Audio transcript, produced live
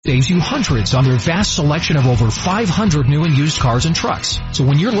saves you hundreds on their vast selection of over 500 new and used cars and trucks. So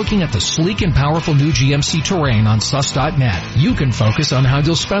when you're looking at the sleek and powerful new GMC Terrain on Sus.net, you can focus on how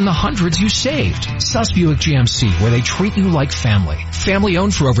you'll spend the hundreds you saved. Sus Buick GMC, where they treat you like family. Family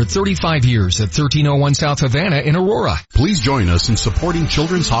owned for over 35 years at 1301 South Havana in Aurora. Please join us in supporting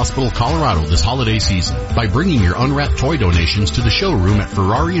Children's Hospital Colorado this holiday season by bringing your unwrapped toy donations to the showroom at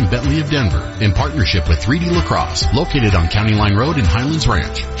Ferrari and Bentley of Denver in partnership with 3D Lacrosse, located on County Line Road in Highlands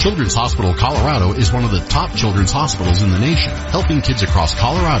Ranch. Children's Hospital Colorado is one of the top children's hospitals in the nation, helping kids across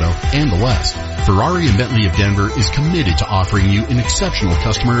Colorado and the West. Ferrari and Bentley of Denver is committed to offering you an exceptional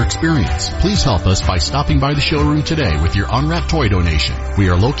customer experience. Please help us by stopping by the showroom today with your unwrapped toy donation. We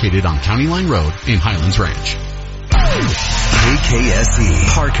are located on County Line Road in Highlands Ranch. KKSE,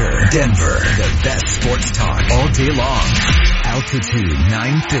 Parker, Denver, the best sports talk all day long. Altitude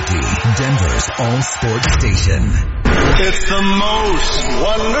 950, Denver's all-sports station. It's the most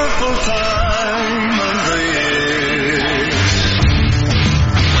wonderful time of the year.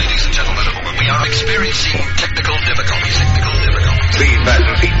 Ladies and gentlemen, we are experiencing technical difficulties. Please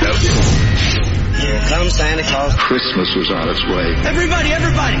fasten seatbelts. Here comes Santa Claus. Christmas was on its way. Everybody,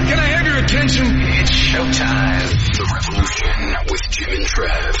 can I have your attention? It's showtime. The Revolution with Jim and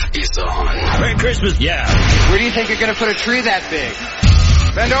Trev is on. Merry Christmas. Yeah. Where do you think you're going to put a tree that big?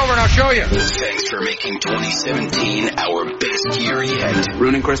 Bend over and I'll show you. Thanks for making 2017 our best year yet.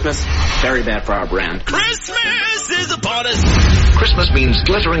 Ruining Christmas? Very bad for our brand. Christmas is upon us. Christmas means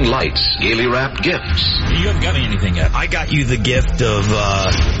glittering lights, gaily wrapped gifts. You haven't got me anything yet. I got you the gift of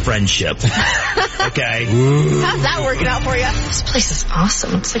friendship. Okay. How's that working out for you? This place is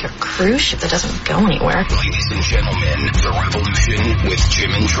awesome. It's like a cruise ship that doesn't go anywhere. Ladies and gentlemen, the Revolution with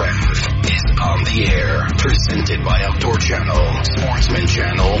Jim and Trev is on the air. Presented by Outdoor Channel, Sportsman Channel,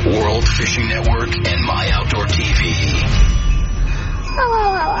 World Fishing Network, and My Outdoor TV.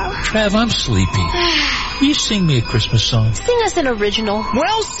 Trev, I'm sleepy. Will you sing me a Christmas song? Sing us an original.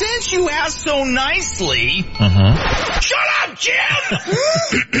 Well, since you asked so nicely. Shut up, Jim!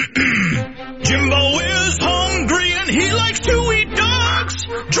 Jimbo is hungry and he likes to eat ducks,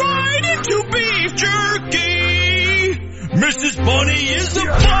 dried into beef jerky. Mrs. Bunny is a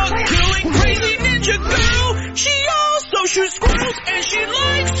bug-killing crazy ninja girl. She also shoots squirrels and she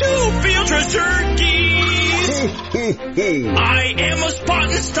likes to field dress turkeys. I am a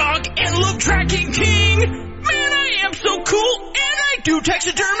spot and stock and love tracking king. Man, I am so cool and I do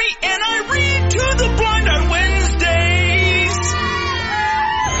taxidermy and I read to the blind on Wednesdays.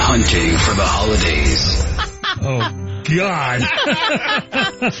 Hunting for the holidays. Oh, God.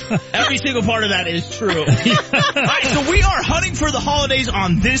 Every single part of that is true. All right, so we are hunting for the holidays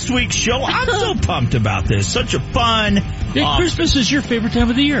on this week's show. I'm so pumped about this. Such a fun... Yeah, Christmas is your favorite time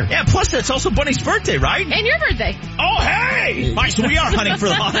of the year. Yeah, plus that's also Bunny's birthday, right? And your birthday. Oh, hey! All right, so we are hunting for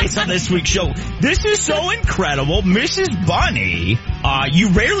the holidays on this week's show. This is so incredible. Mrs. Bunny,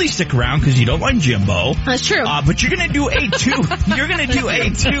 you rarely stick around because you don't like Jimbo. That's true. But you're going to do a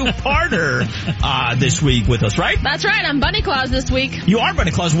two-parter this week with us, right? That's right. I'm Bunny Claus this week. You are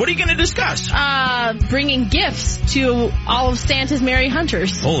Bunny Claus. What are you going to discuss? Bringing gifts to all of Santa's merry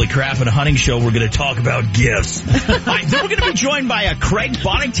hunters. Holy crap, in a hunting show, we're going to talk about gifts. Right, then we're going to be joined by Craig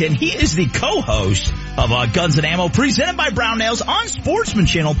Boddington. He is the co-host of Guns and Ammo, presented by Brown Nails on Sportsman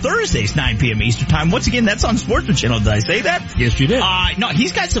Channel, Thursdays, 9 p.m. Eastern Time. Once again, that's on Sportsman Channel. Did I say that? Yes, you did. No,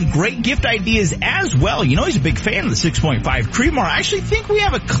 he's got some great gift ideas as well. You know, he's a big fan of the 6.5 Creedmoor. I actually think we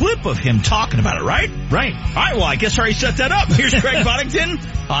have a clip of him talking about it, right? Right. All right, well, I guess I already set that up. Here's Craig Boddington,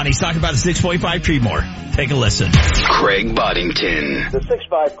 and he's talking about the 6.5 Creedmoor. Take a listen. Craig Boddington. The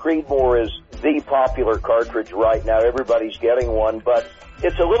 6.5 Creedmoor is the popular cartridge right now. Everybody's getting one, but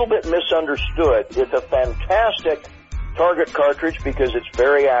it's a little bit misunderstood. It's a fantastic target cartridge because it's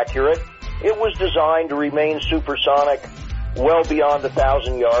very accurate. It was designed to remain supersonic well beyond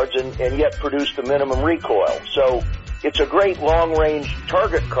 1,000 yards and yet produce the minimum recoil. So it's a great long-range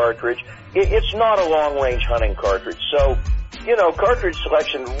target cartridge. It's not a long-range hunting cartridge. So, you know, cartridge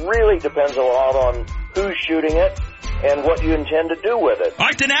selection really depends a lot on who's shooting it and what you intend to do with it. All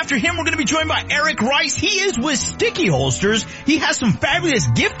right, then after him, we're going to be joined by Eric Rice. He is with Sticky Holsters. He has some fabulous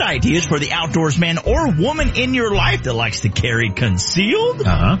gift ideas for the outdoorsman or woman in your life that likes to carry concealed.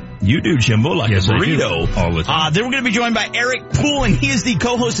 You do, Jimbo, like yes, a burrito. All the time. Then we're going to be joined by Eric Poole, and he is the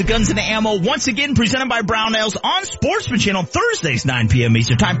co-host of Guns and Ammo, once again presented by Brown Nails on Sportsman Channel, Thursdays, 9 p.m.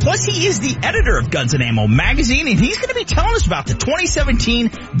 Eastern Time. Plus, he is the editor of Guns and Ammo magazine, and he's going to be telling us about the 2017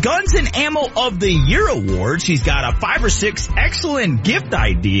 Guns and Ammo of the Year Awards. He's got a 5 or 6 excellent gift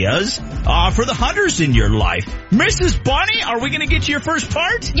ideas for the hunters in your life. Mrs. Bunny, are we going to get to your first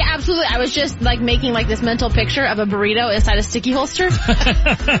part? Yeah, absolutely. I was just making this mental picture of a burrito inside a sticky holster.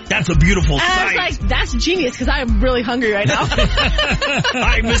 That's a beautiful sight. I was like, that's genius because I'm really hungry right now. All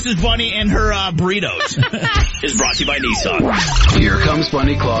right, Mrs. Bunny and her burritos is brought to you by Nissan. Here comes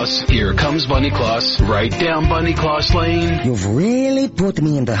Bunny Claus. Here comes Bunny Claus. Right down Bunny Claus Lane. You've really put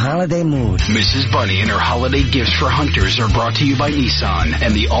me in the holiday mood. Mrs. Bunny and her holiday gifts for hunters are brought to you by Nissan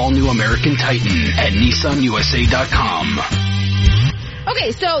and the all-new American Titan at NissanUSA.com.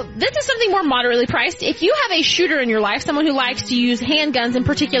 Okay, so this is something more moderately priced. If you have a shooter in your life, someone who likes to use handguns in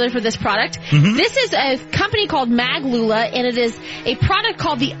particular for this product, this is a company called Maglula, and it is a product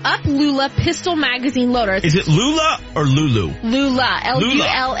called the Up Lula Pistol Magazine Loader. Is it Lula or Lulu? Lula,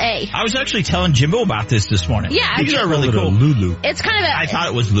 L-U-L-A. I was actually telling Jimbo about this morning. Yeah. These are really cool. Lulu. It's kind of I thought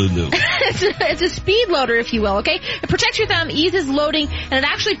it was Lulu. it's a speed loader, if you will, okay? It protects your thumb, eases loading, and it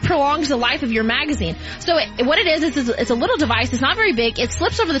actually prolongs the life of your magazine. So what it is it's a little device. It's not very big. It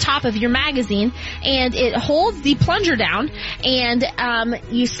slips over the top of your magazine, and it holds the plunger down, and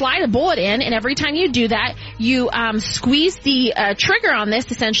you slide a bullet in, and every time you do that, you squeeze the trigger on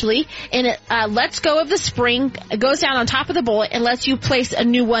this, essentially, and it lets go of the spring, it goes down on top of the bullet, and lets you place a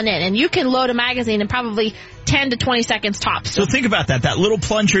new one in. And you can load a magazine in probably 10 to 20 seconds tops. So think about that. That little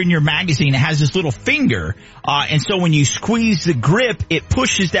plunger in your magazine has this little finger, and so when you squeeze the grip, it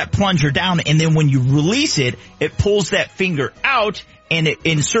pushes that plunger down, and then when you release it, it pulls that finger out, and it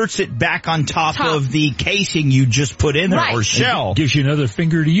inserts it back on top of the casing you just put in there, or shell. It gives you another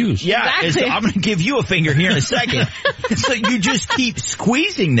finger to use. Yeah, exactly. I'm going to give you a finger here in a second. So you just keep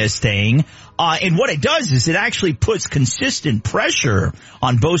squeezing this thing, and what it does is it actually puts consistent pressure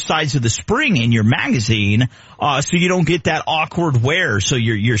on both sides of the spring in your magazine, so you don't get that awkward wear, so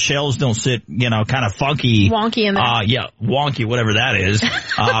your shells don't sit, kind of funky. Wonky in there. Yeah, wonky, whatever that is.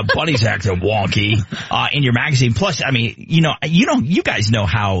 Bunny's acting wonky, in your magazine. Plus, I mean, you guys know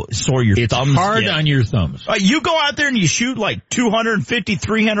how sore your thumbs get. It's hard on your thumbs. You go out there and you shoot like 250,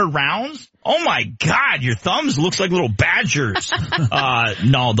 300 rounds. Oh my God, your thumbs looks like little badgers.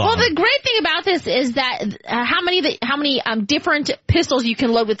 No, dog. Well, the great thing about this is that how many different pistols you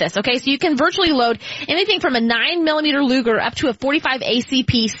can load with this. Okay, so you can virtually load anything from a 9mm Luger up to a 45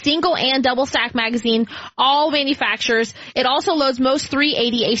 ACP single and double stack magazine, all manufacturers. It also loads most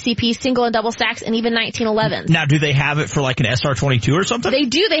 380 ACP single and double stacks, and even 1911s. Now, do they have it for like an SR22 or something? They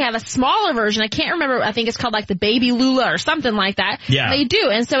do. They have a smaller version. I can't remember. I think it's called like the Baby Lula or something like that. Yeah, they do,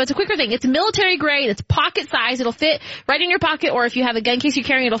 and so it's a quicker thing. It's military grade. It's pocket size. It'll fit right in your pocket, or if you have a gun case you're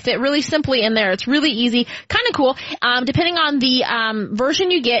carrying, it'll fit really simply in there. It's really easy, kind of cool. Depending on the version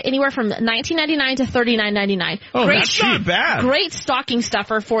you get, anywhere from $19.99 to $39.99. Oh, that's not bad. Great stocking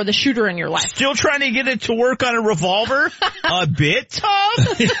stuffer for the shooter in your life. Still trying to get it to work on a revolver? A bit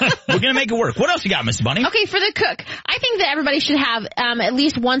tough. We're gonna make it work. What else you got, Miss Bunny? Okay, for the cook, I think that everybody should have at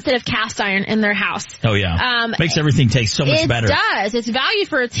least one set of cast iron in their house. Oh yeah, makes everything taste so much better. It does. It's valued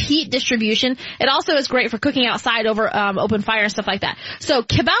for its heat distribution. It also is great for cooking outside over open fire and stuff like that. So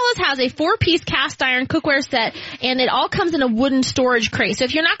Cabela's has a 4-piece cast iron cookware set, and it all comes in a wooden storage crate. So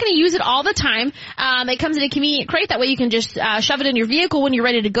if you're not going to use it all the time, it comes in a convenient crate. That way you can just shove it in your vehicle when you're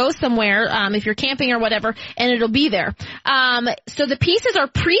ready to go somewhere, if you're camping or whatever, and it'll be there. So the pieces are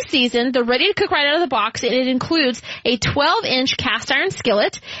pre-seasoned. They're ready to cook right out of the box, and it includes a 12-inch cast iron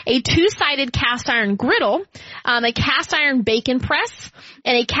skillet, a 2-sided cast iron griddle, a cast iron bacon press,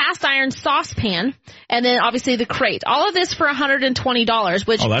 and a cast iron saucepan, and then obviously the crate. All of this for $120,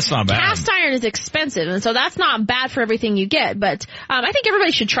 which that's not bad. Cast iron is expensive, and so that's not bad for everything you get. But I think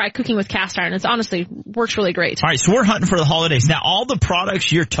everybody should try cooking with cast iron. It's honestly works really great. All right, so we're hunting for the holidays. Now, all the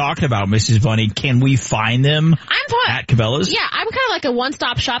products you're talking about, Mrs. Bunny, can we find them at Cabela's? Yeah, I'm kind of like a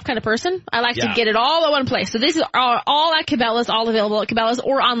one-stop shop kind of person. I like to get it all at one place. So these are all at Cabela's, all available at Cabela's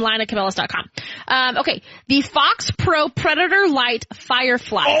or online at Cabela's.com. Okay, the Fox Pro Predator Light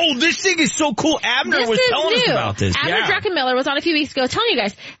Firefly. Oh, this thing is so cool. Abner was telling us about this. Abner Druckenmiller was on a few weeks ago telling you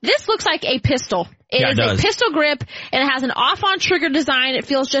guys, this looks like a pistol. It is a pistol grip, and it has an off-on trigger design. It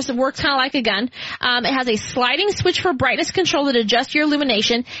works kind of like a gun. It has a sliding switch for brightness control that adjusts your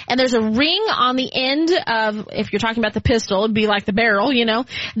illumination, and there's a ring on the end of, if you're talking about the pistol, it'd be like the barrel,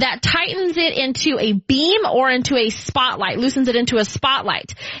 that tightens it into a beam or into a spotlight, loosens it into a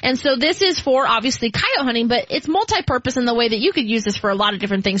spotlight. And so this is for, obviously, coyote hunting, but it's multi-purpose in the way that you could use this for a lot of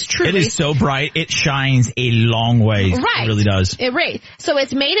different things, truly. It is so bright, it shines a long way. Right. It really does. So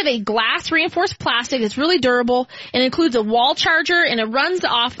it's made of a glass-reinforced plastic fantastic. It's really durable. It includes a wall charger, and it runs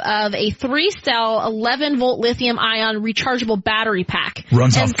off of a 3-cell 11-volt lithium-ion rechargeable battery pack.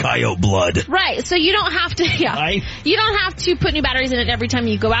 Runs off coyote blood. Right, so you don't have to, you don't have to put new batteries in it every time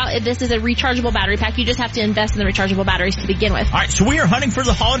you go out. This is a rechargeable battery pack. You just have to invest in the rechargeable batteries to begin with. All right, so we are hunting for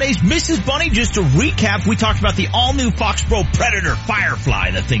the holidays. Mrs. Bunny, just to recap, we talked about the all-new Fox Pro Predator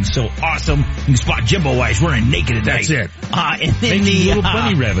Firefly. That thing's so awesome. You can spot Jimbo Wise wearing naked at night. That's it. And then the little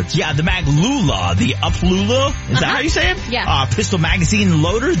bunny rabbits. Yeah, the Maglula, the Uplula. Is that how you say it? Yeah. Pistol magazine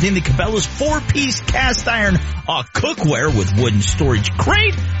loader. Then the Cabela's 4-piece cast iron cookware with wooden storage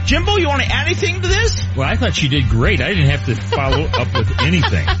crate. Jimbo, you want to add anything to this? Well, I thought she did great. I didn't have to follow up with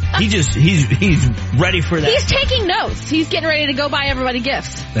anything. He's ready for that. He's taking notes. He's getting ready to go buy everybody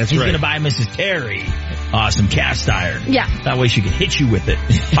gifts. That's He's right. going to buy Mrs. Terry some cast iron. Yeah. That way she can hit you with it.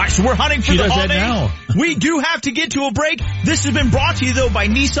 All right, so we're hunting for She the does that holidays. now. We do have to get to a break. This has been brought to you, though, by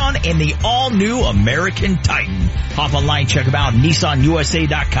Nissan and the all-new American Titan. Hop online, check them out,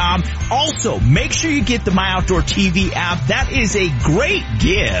 NissanUSA.com. Also, make sure you get the My Outdoor TV app. That is a great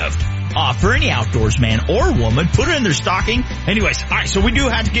gift. For any outdoors man or woman, put it in their stocking. Anyways, alright, so we do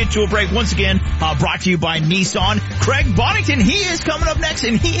have to get to a break once again, brought to you by Nissan. Craig Bonington, he is coming up next,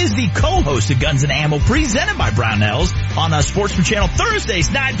 and he is the co-host of Guns and Ammo, presented by Brownells on Sportsman Channel, Thursdays,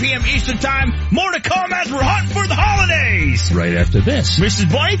 9 p.m. Eastern Time. More to come as we're hunting for the holidays. Right after this.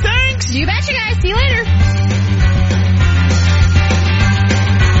 Mrs. Bunny, thanks. You betcha, guys. See you later.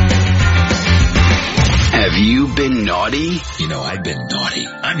 Have you been naughty? You know, I've been naughty.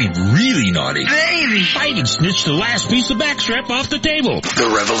 I mean, really naughty. Baby! I even snitched the last piece of backstrap off the table.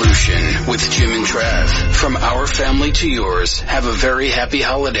 The Revolution with Jim and Trav. From our family to yours, have a very happy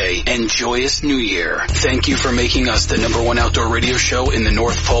holiday and joyous New Year. Thank you for making us the #1 outdoor radio show in the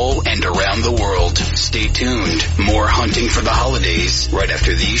North Pole and around the world. Stay tuned. More hunting for the holidays right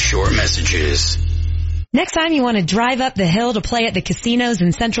after these short messages. Next time you want to drive up the hill to play at the casinos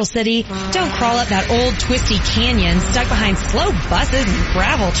in Central City, don't crawl up that old twisty canyon stuck behind slow buses and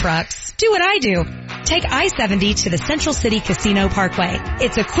gravel trucks. Do what I do. Take I-70 to the Central City Casino Parkway.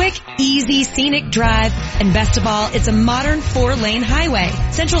 It's a quick, easy, scenic drive, and best of all, it's a modern 4-lane highway.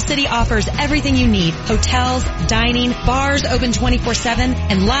 Central City offers everything you need. Hotels, dining, bars open 24/7,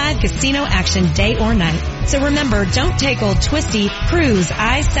 and live casino action day or night. So remember, don't take old twisty, cruise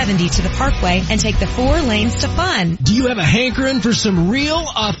I-70 to the Parkway and take the 4 lanes to fun. Do you have a hankering for some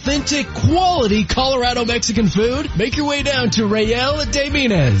real, authentic, quality Colorado Mexican food? Make your way down to Real de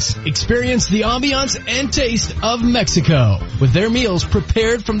Minas. Experience the ambiance and taste of Mexico with their meals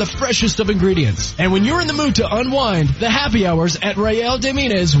prepared from the freshest of ingredients. And when you're in the mood to unwind, the happy hours at Real de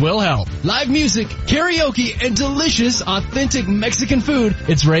Minas will help. Live music, karaoke, and delicious, authentic Mexican food.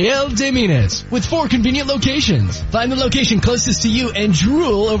 It's Real de Minas with 4 convenient locations. Find the location closest to you and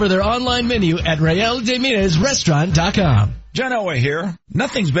drool over their online menu at realdeminasrestaurant.com. John Elway here.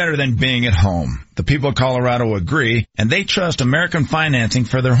 Nothing's better than being at home. The people of Colorado agree, and they trust American Financing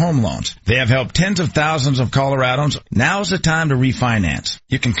for their home loans. They have helped tens of thousands of Coloradans. Now's the time to refinance.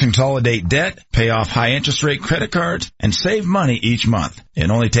 You can consolidate debt, pay off high interest rate credit cards, and save money each month. It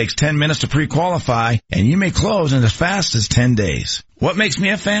only takes 10 minutes to pre-qualify, and you may close in as fast as 10 days. What makes me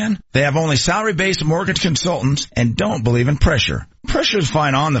a fan? They have only salary-based mortgage consultants and don't believe in pressure. Pressure is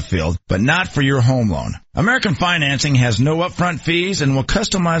fine on the field, but not for your home loan. American Financing has no upfront fees and will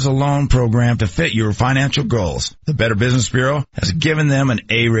customize a loan program to fit your financial goals. The Better Business Bureau has given them an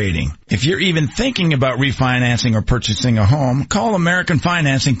A rating. If you're even thinking about refinancing or purchasing a home, call American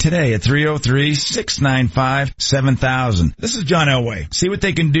Financing today at 303-695-7000. This is John Elway. See what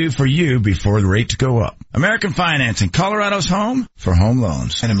they can do for you before the rates go up. American Financing, Colorado's home for home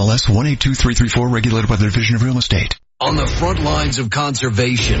loans. NMLS 182334, regulated by the Division of Real Estate. On the front lines of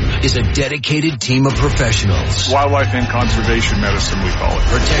conservation is a dedicated team of professionals. Wildlife and conservation medicine, we call it.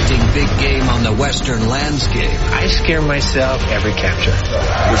 Protecting big game on the western landscape. I scare myself every capture.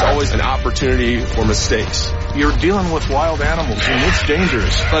 There's always an opportunity for mistakes. You're dealing with wild animals, and it's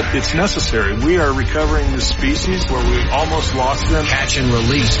dangerous, but it's necessary. We are recovering the species where we almost lost them. Catch and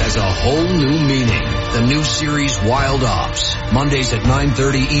release has a whole new meaning. The new series Wild Ops. Mondays at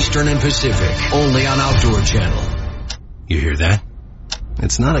 9:30 Eastern and Pacific. Only on Outdoor Channel. You hear that?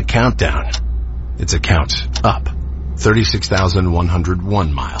 It's not a countdown. It's a count up.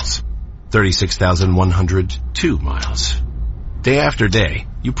 36,101 miles. 36,102 miles. Day after day,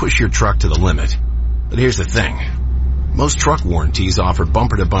 you push your truck to the limit. But here's the thing. Most truck warranties offer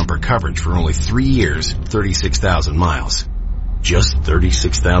bumper-to-bumper coverage for only 3 years, 36,000 miles. Just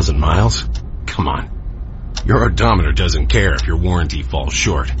 36,000 miles? Come on. Your odometer doesn't care if your warranty falls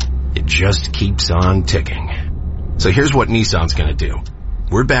short. It just keeps on ticking. So here's what Nissan's gonna do.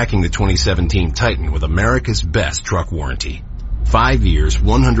 we're backing the 2017 Titan with America's best truck warranty. 5 years,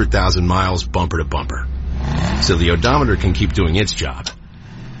 100,000 miles, bumper to bumper. So the odometer can keep doing its job,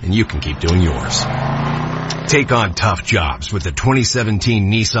 and you can keep doing yours. Take on tough jobs with the 2017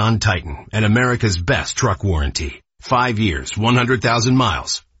 Nissan Titan and America's best truck warranty. 5 years, 100,000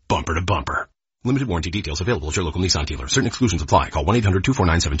 miles, bumper to bumper. Limited warranty details available at your local Nissan dealer. Certain exclusions apply. Call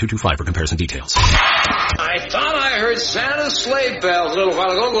 1-800-249-7225 for comparison details. I thought I heard Santa's sleigh bells a little while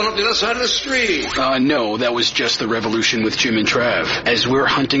ago going up the other side of the street. No, that was just the Revolution with Jim and Trav, as we're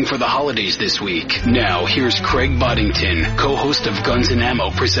hunting for the holidays this week. Now, here's Craig Boddington, co-host of Guns and Ammo,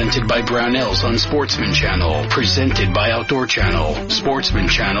 presented by Brownells on Sportsman Channel, presented by Outdoor Channel, Sportsman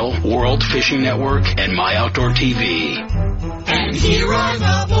Channel, World Fishing Network, and My Outdoor TV. And here are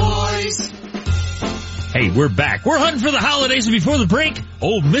the boys. Hey, we're back. We're hunting for the holidays, and before the break,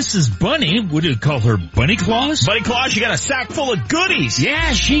 old Mrs. Bunny, what do you call her, Bunny Claus? Bunny Claus, you got a sack full of goodies.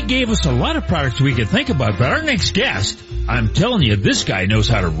 Yeah, she gave us a lot of products we could think about, but our next guest, I'm telling you, this guy knows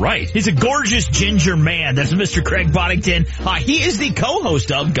how to write. He's a gorgeous ginger man. That's Mr. Craig Boddington. He is the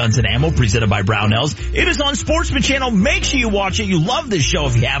co-host of Guns and Ammo, presented by Brownells. It is on Sportsman Channel. Make sure you watch it. You love this show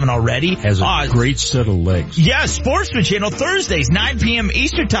if you haven't already. Has a great set of legs. Yes, Sportsman Channel, Thursdays, 9 p.m.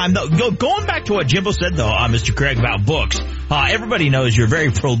 Eastern Time. Going back to what Jimbo said, though, Mr. Craig, about books. Everybody knows you're a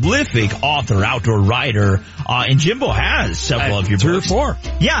very prolific author, outdoor writer, and Jimbo has several of your books. 3 or 4.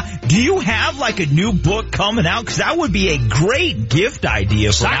 Yeah. Do you have like a new book coming out? Because that would be a great gift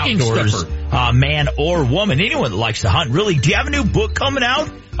idea for an outdoors man or woman, anyone that likes to hunt. Really, do you have a new book coming out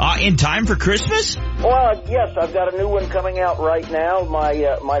in time for Christmas? Well, yes, I've got a new one coming out right now.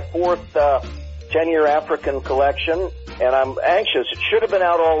 My fourth 10-year African collection. And I'm anxious. It should have been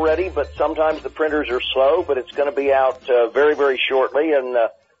out already, but sometimes the printers are slow, but it's going to be out very, very shortly. And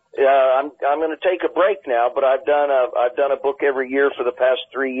I'm going to take a break now, but I've done a book every year for the past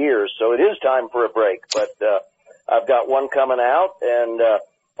 3 years, so it is time for a break. But I've got one coming out, and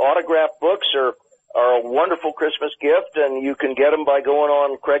autographed books are a wonderful Christmas gift, and you can get them by going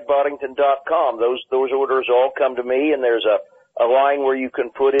on CraigBoddington.com. Those orders all come to me, and there's a line where you can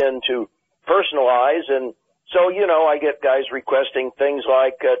put in to personalize. And so, I get guys requesting things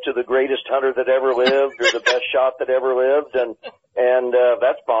like to the greatest hunter that ever lived or the best shot that ever lived, and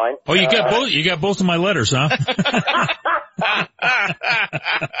that's fine. Oh, you got both of my letters, huh?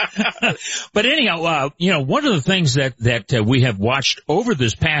 But anyhow, one of the things that we have watched over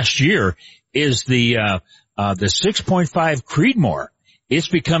this past year is the 6.5 Creedmoor. It's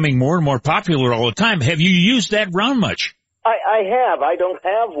becoming more and more popular all the time. Have you used that round much? I have. I don't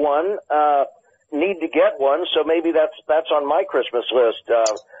have one. Need to get one, so maybe that's on my Christmas list.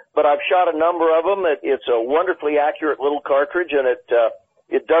 But I've shot a number of them. It's a wonderfully accurate little cartridge, and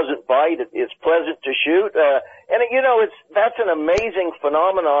it doesn't bite. It's pleasant to shoot. And that's an amazing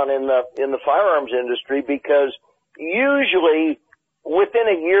phenomenon in the firearms industry, because usually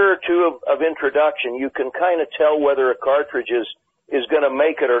within a year or two of introduction, you can kind of tell whether a cartridge is going to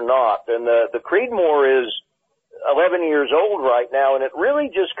make it or not. And the Creedmoor is 11 years old right now, and it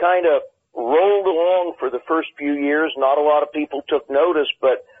really just kind of rolled along for the first few years. Not a lot of people took notice,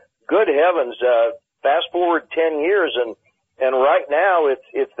 but good heavens, fast forward 10 years and right now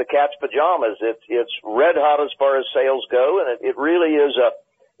it's the cat's pajamas. It's red hot as far as sales go, and it really is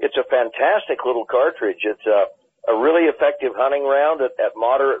it's a fantastic little cartridge. It's a really effective hunting round at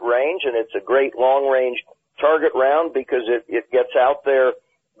moderate range, and it's a great long range target round because it gets out there,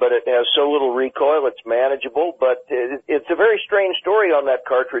 but it has so little recoil, it's manageable. But it's a very strange story on that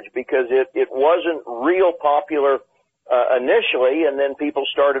cartridge because it wasn't real popular initially, and then people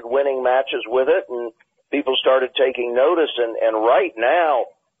started winning matches with it, and people started taking notice. And right now,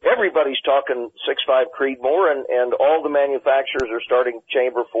 everybody's talking 6.5 Creedmoor, and all the manufacturers are starting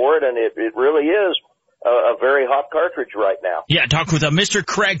chamber for it, and it really is a very hot cartridge right now. Yeah, talk with Mr.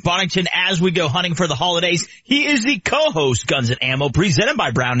 Craig Boddington as we go hunting for the holidays. He is the co-host, Guns and Ammo, presented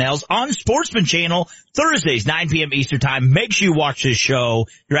by Brownells on Sportsman Channel, Thursdays, 9 p.m. Eastern Time. Make sure you watch this show.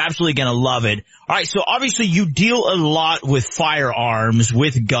 You're absolutely going to love it. All right, so obviously you deal a lot with firearms,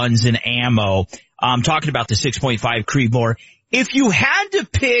 with Guns and Ammo. I'm talking about the 6.5 Creedmoor. If you had to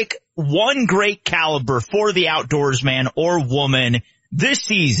pick one great caliber for the outdoors man or woman this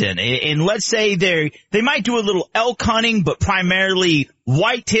season, and let's say they might do a little elk hunting, but primarily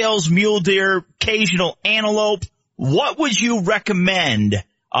whitetails, mule deer, occasional antelope, what would you recommend,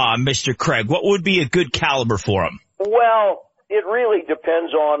 Mr. Craig? What would be a good caliber for them? Well, it really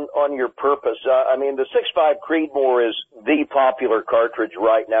depends on your purpose. I mean, the 6.5 Creedmoor is the popular cartridge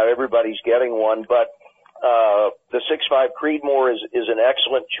right now. Everybody's getting one, but the 6.5 Creedmoor is an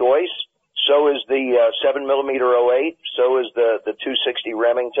excellent choice. So is the 7mm 08. So is the 260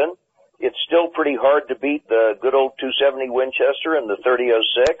 Remington. It's still pretty hard to beat the good old 270 Winchester and the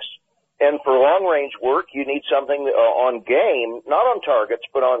 30-06. And for long-range work, you need something on game, not on targets,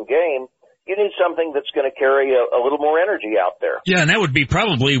 but on game. You need something that's going to carry a little more energy out there. Yeah, and that would be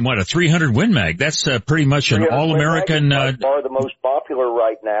probably, a 300 Win Mag. That's pretty much an all-American... By far the most popular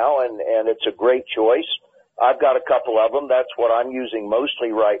right now, and it's a great choice. I've got a couple of them. That's what I'm using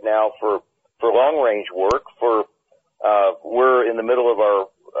mostly right now for long-range work. We're in the middle of our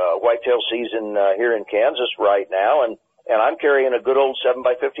whitetail season here in Kansas right now, and I'm carrying a good old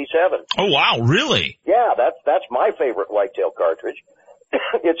 7x57. Oh, wow, really? Yeah, that's my favorite whitetail cartridge.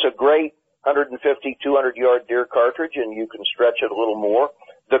 It's a great 150, 200-yard deer cartridge, and you can stretch it a little more.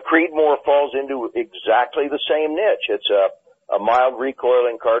 The Creedmoor falls into exactly the same niche. It's a mild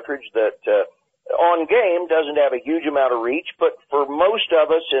recoiling cartridge that on game doesn't have a huge amount of reach, but for most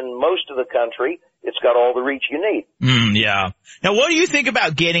of us in most of the country, it's got all the reach you need. Yeah. Now, what do you think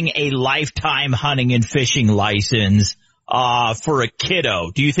about getting a lifetime hunting and fishing license for a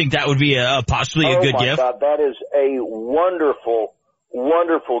kiddo? Do you think that would be possibly a good gift? Oh, my God, that is a wonderful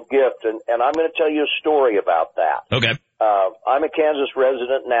gift, and I'm going to tell you a story about that. Okay. I'm a Kansas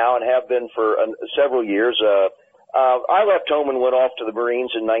resident now and have been for several years. I left home and went off to the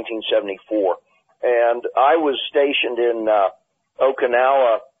Marines in 1974, and I was stationed in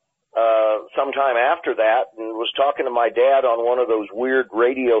Okinawa sometime after that, and was talking to my dad on one of those weird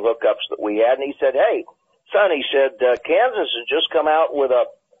radio hookups that we had, and he said, "Hey, son," he said, "Kansas has just come out with a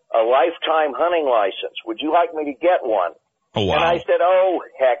lifetime hunting license. Would you like me to get one?" Oh, wow. And I said, "Oh,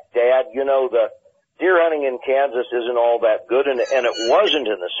 heck, Dad, the deer hunting in Kansas isn't all that good," and it wasn't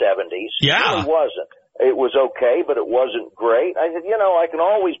in the 70s. Yeah. It really wasn't. It was okay, but it wasn't great. I said, I can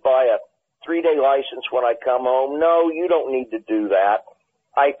always buy a 3-day license when I come home. No, you don't need to do that.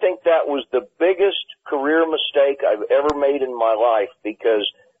 I think that was the biggest career mistake I've ever made in my life, because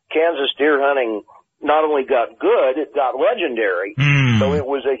Kansas deer hunting not only got good, it got legendary. So it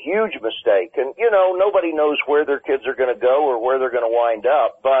was a huge mistake. And, nobody knows where their kids are going to go or where they're going to wind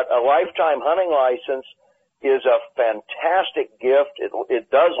up. But a lifetime hunting license is a fantastic gift.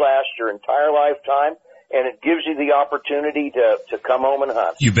 It does last your entire lifetime, and it gives you the opportunity to come home and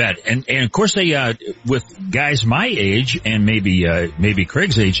hunt. You bet. And of course they, with guys my age and maybe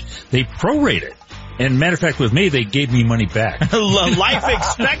Craig's age, they prorate it. And matter of fact, with me, they gave me money back. Life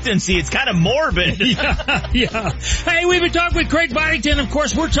expectancy, it's kind of morbid. Yeah. Hey, we've been talking with Craig Boddington. Of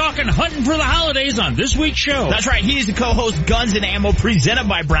course, we're talking hunting for the holidays on this week's show. That's right. He's the co-host Guns and Ammo, presented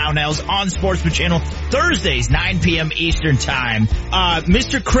by Brownells on Sportsman Channel, Thursdays, 9 p.m. Eastern Time.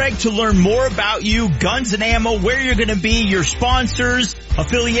 Mr. Craig, to learn more about you, Guns and Ammo, where you're going to be, your sponsors,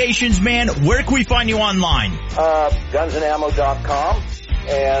 affiliations, man, where can we find you online? Gunsandammo.com.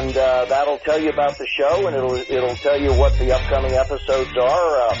 And that'll tell you about the show, and it'll tell you what the upcoming episodes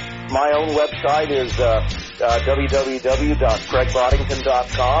are. My own website is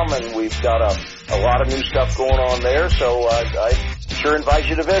www.craigboddington.com, and we've got a lot of new stuff going on there, so I sure invite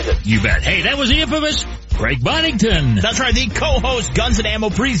you to visit. You bet. Hey, that was the infamous Craig Boddington. That's right, the co-host, Guns and Ammo,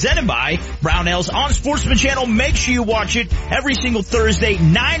 presented by Brownells on Sportsman Channel. Make sure you watch it every single Thursday,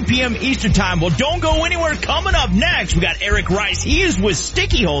 9 p.m. Eastern Time. Well, don't go anywhere. Coming up next, we got Eric Rice. He is with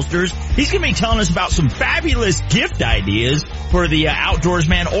Sticky Holsters. He's going to be telling us about some fabulous gift ideas for the outdoors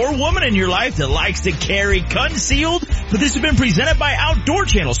man or woman in your life that likes to carry concealed. But this has been presented by Outdoor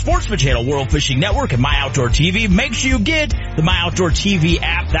Channel, Sportsman Channel, World Fishing Network, and My Outdoor TV. Make sure you get the My Outdoor TV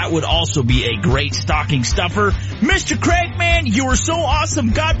app. That would also be a great stocking stuffer. Mr. Craig, man, you were so awesome.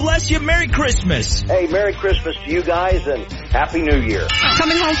 God bless you. Merry Christmas. Hey, Merry Christmas to you guys, and Happy New Year.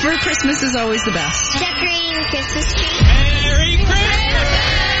 Coming home for Christmas is always the best. Decorating Christmas tree. Merry Christmas!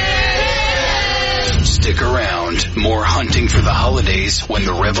 Stick around. More hunting for the holidays when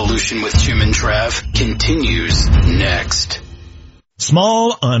the revolution with Jim and Trav continues next.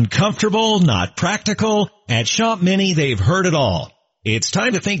 Small, uncomfortable, not practical. At Shop Mini, they've heard it all. It's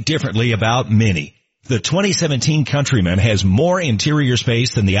time to think differently about Mini. The 2017 Countryman has more interior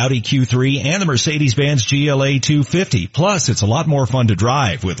space than the Audi Q3 and the Mercedes-Benz GLA 250. Plus, it's a lot more fun to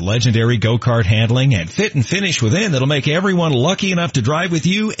drive with legendary go-kart handling and fit and finish within that'll make everyone lucky enough to drive with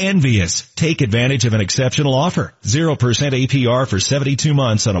you envious. Take advantage of an exceptional offer. 0% APR for 72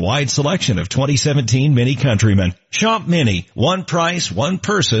 months on a wide selection of 2017 Mini Countryman. Shop Mini. One price, one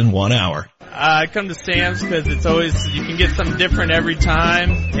person, 1 hour. I come to Sam's because it's always, you can get something different every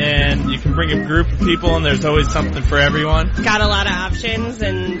time, and you can bring a group of people, and there's always something for everyone. Got a lot of options,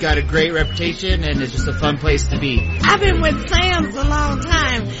 and got a great reputation, and it's just a fun place to be. I've been with Sam's a long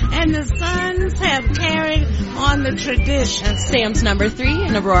time, and the sons have carried on the tradition. Sam's number 3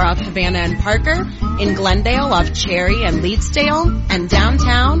 in Aurora off Havana and Parker, in Glendale off Cherry and Leedsdale, and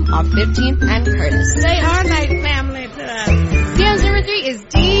downtown off 15th and Curtis. They are like family to us. Sam's number 3 is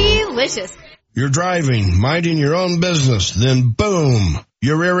delicious. You're driving, minding your own business, then boom,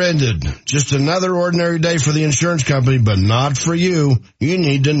 you're rear-ended. Just another ordinary day for the insurance company, but not for you. You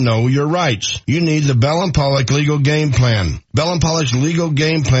need to know your rights. You need the Bell & Pollock Legal Game Plan. Bell & Pollock's Legal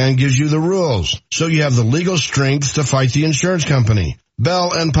Game Plan gives you the rules, so you have the legal strength to fight the insurance company.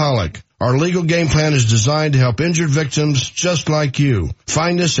 Bell & Pollock. Our legal game plan is designed to help injured victims just like you.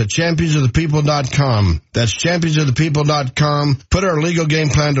 Find us at championsofthepeople.com. That's championsofthepeople.com. Put our legal game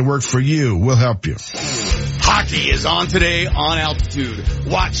plan to work for you. We'll help you. Hockey is on today on Altitude.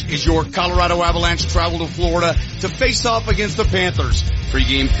 Watch as your Colorado Avalanche travel to Florida to face off against the Panthers.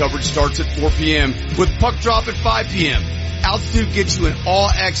 Pre-game coverage starts at 4 p.m. with puck drop at 5 p.m. Altitude gets you an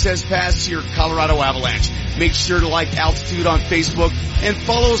all-access pass to your Colorado Avalanche. Make sure to like Altitude on Facebook and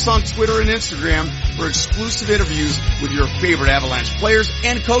follow us on Twitter and Instagram for exclusive interviews with your favorite Avalanche players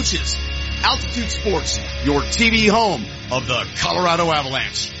and coaches. Altitude Sports, your TV home of the Colorado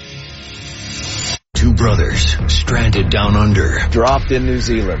Avalanche. Two brothers stranded down under. Dropped in New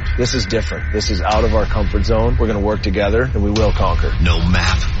Zealand. This is different. This is out of our comfort zone. We're going to work together and we will conquer. No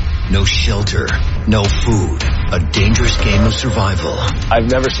map, no shelter, no food. A dangerous game of survival. I've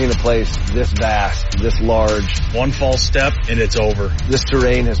never seen a place this vast, this large. One false step and it's over. This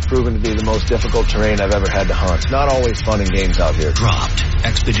terrain has proven to be the most difficult terrain I've ever had to hunt. Not always fun and games out here. Dropped.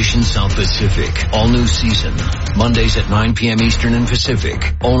 Expedition South Pacific. All new season. Mondays at 9 p.m. Eastern and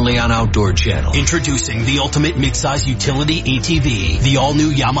Pacific. Only on Outdoor Channel. Introducing the ultimate mid-size utility ATV. The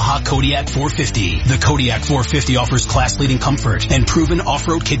all-new Yamaha Kodiak 450. The Kodiak 450 offers class-leading comfort and proven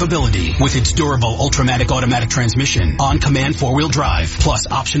off-road capability with its durable Ultramatic automatic transmission, on-command four-wheel drive, plus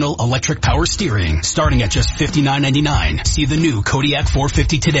optional electric power steering, starting at just $59.99. See the new Kodiak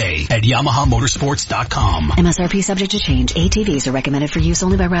 450 today at YamahaMotorsports.com. MSRP subject to change. ATVs are recommended for use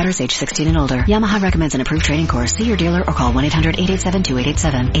only by riders age 16 and older. Yamaha recommends an approved training course. See your dealer or call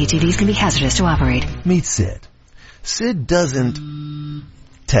 1-800-887-2887. ATVs can be hazardous to operate. Meet Sid. Sid doesn't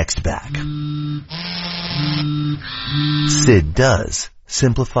text back. Sid does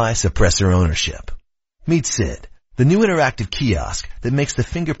simplify suppressor ownership. Meet Sid, the new interactive kiosk that makes the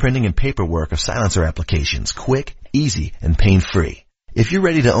fingerprinting and paperwork of silencer applications quick, easy, and pain-free. If you're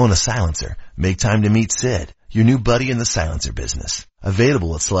ready to own a silencer, make time to meet Sid, your new buddy in the silencer business.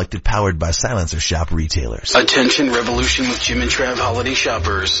 Available at selected Powered by Silencer shop retailers. Attention Revolution with Jim and Trav holiday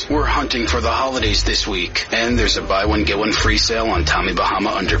shoppers. We're hunting for the holidays this week. And there's a buy one get one free sale on Tommy Bahama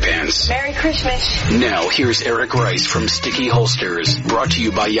underpants. Merry Christmas. Now here's Eric Rice from Sticky Holsters. Brought to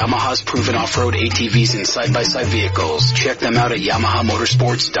you by Yamaha's proven off-road ATVs and side-by-side vehicles. Check them out at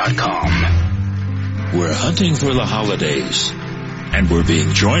YamahaMotorsports.com. We're hunting for the holidays. And we're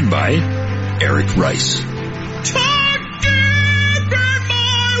being joined by Eric Rice.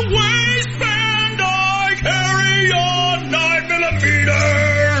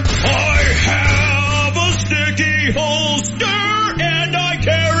 I have a sticky holster and I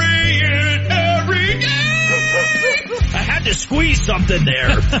carry it every day. I had to squeeze something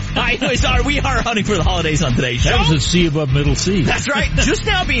there. We are hunting for the holidays on today's show. That was a C above middle C. That's right. Just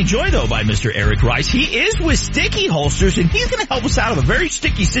now being joined, though, by Mr. Eric Rice. He is with Sticky Holsters, and he's going to help us out of a very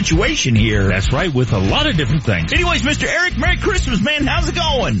sticky situation here. That's right, with a lot of different things. Anyways, Mr. Eric, Merry Christmas, man. How's it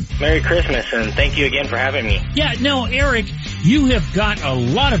going? Merry Christmas, and thank you again for having me. Yeah, no, Eric, you have got a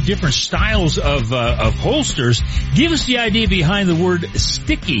lot of different styles of holsters. Give us the idea behind the word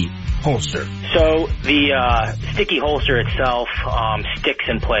sticky holster. So the sticky holster itself sticks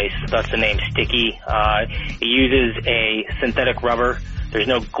in place. That's the name sticky. It uses a synthetic rubber. There's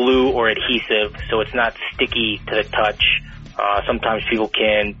no glue or adhesive, so it's not sticky to the touch. Sometimes people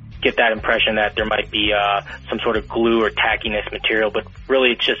can get that impression that there might be some sort of glue or tackiness material, but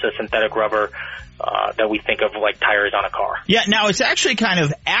really it's just a synthetic rubber that we think of like tires on a car. Yeah, now it's actually kind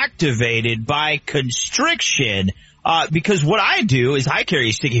of activated by constriction. Because what I do is I carry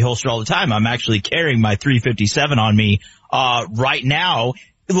a sticky holster all the time. I'm actually carrying my 357 on me right now.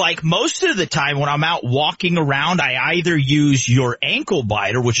 like most of the time when I'm out walking around, I either use your ankle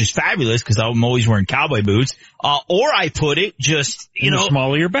biter, which is fabulous because I'm always wearing cowboy boots, or I put it just, in the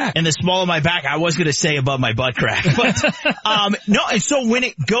small of your back. In the small of my back. I was going to say above my butt crack, but, no. And so when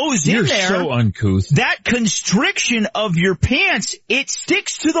it goes You're in there, so uncouth. that constriction of your pants, it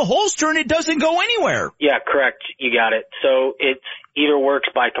sticks to the holster and it doesn't go anywhere. Yeah, correct. You got it. So it's either works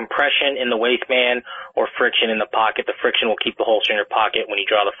by compression in the waistband or friction in the pocket. The friction will keep the holster in your pocket when you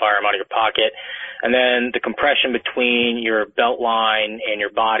draw the firearm out of your pocket. And then the compression between your belt line and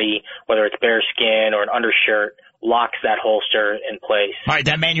your body, whether it's bare skin or an undershirt, locks that holster in place. All right,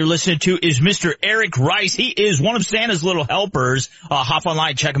 that man you're listening to is Mr. Eric Rice. He is one of Santa's little helpers. Hop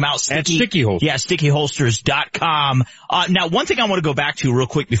online, check him out. At Sticky Holsters. Yeah, stickyholsters.com. Now, one thing I want to go back to real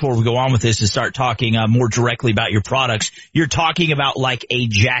quick before we go on with this is start talking more directly about your products. You're talking about like a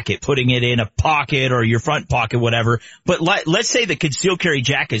jacket, putting it in a pocket or your front pocket, whatever. But let's say the concealed carry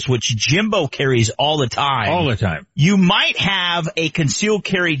jackets, which Jimbo carries all the time. All the time. You might have a concealed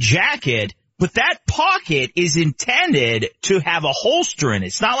carry jacket, but that pocket is intended to have a holster in it.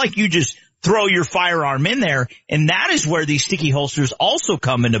 It's not like you just throw your firearm in there. And that is where these sticky holsters also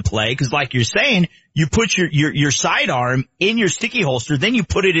come into play. Because like you're saying, you put your sidearm in your sticky holster, then you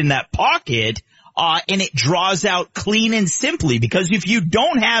put it in that pocket, and it draws out clean and simply. Because if you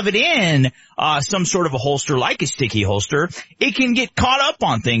don't have it in some sort of a holster like a sticky holster, it can get caught up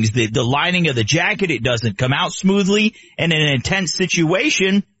on things. The lining of the jacket, it doesn't come out smoothly. And in an intense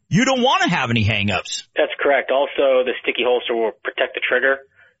situation, you don't want to have any hang-ups. That's correct. Also, the sticky holster will protect the trigger.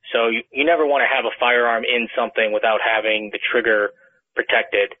 So you never want to have a firearm in something without having the trigger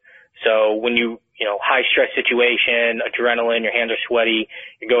protected. So when high stress situation, adrenaline, your hands are sweaty,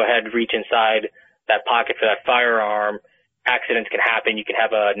 you go ahead and reach inside that pocket for that firearm. Accidents can happen. You can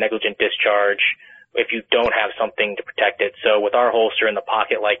have a negligent discharge if you don't have something to protect it. So with our holster in the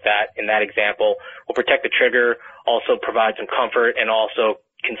pocket like that, in that example, we'll protect the trigger, also provide some comfort, and also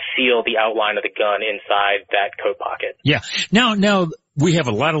conceal the outline of the gun inside that coat pocket. Yeah. Now we have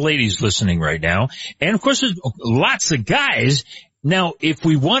a lot of ladies listening right now, and of course there's lots of guys. Now, if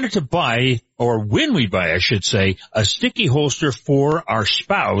we wanted to buy, or when we buy, I should say, a sticky holster for our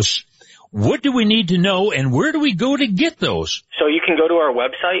spouse, what do we need to know, and where do we go to get those? So you can go to our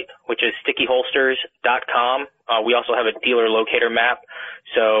website, which is stickyholsters.com. We also have a dealer locator map.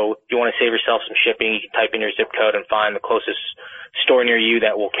 So if you want to save yourself some shipping, you can type in your zip code and find the closest store near you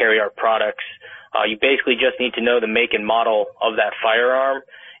that will carry our products. You basically just need to know the make and model of that firearm.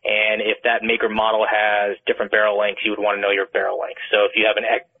 And if that make or model has different barrel lengths, you would want to know your barrel length. So if you have an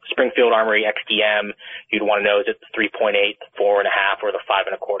Springfield Armory XDM, you'd want to know is it the 3.8, the 4.5, or the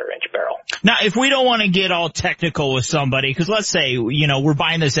 5.25 inch barrel. Now, if we don't want to get all technical with somebody, because let's say, we're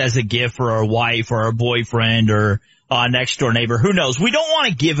buying this as a gift for our wife or our boyfriend or next door neighbor, who knows? We don't want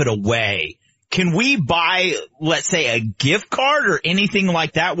to give it away. Can we buy, let's say, a gift card or anything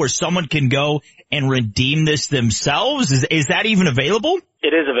like that where someone can go and redeem this themselves? Is that even available?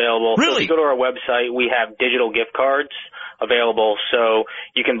 It is available. Really? So if you go to our website, we have digital gift cards available. So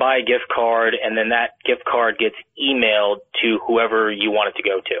you can buy a gift card, and then that gift card gets emailed to whoever you want it to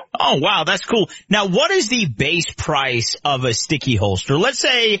go to. Oh, wow, that's cool. Now, what is the base price of a sticky holster? Let's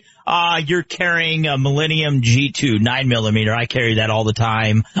say you're carrying a Millennium G2 9mm. I carry that all the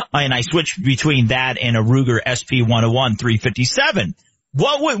time, and I switch between that and a Ruger SP101 357.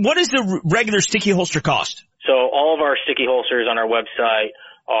 What does the regular sticky holster cost? So all of our sticky holsters on our website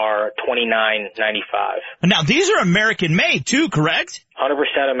are $29.95. Now, these are American made too, correct?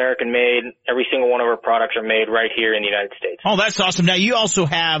 100% American made. Every single one of our products are made right here in the United States. Oh, that's awesome. Now, you also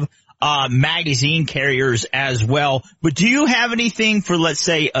have magazine carriers as well. But do you have anything for, let's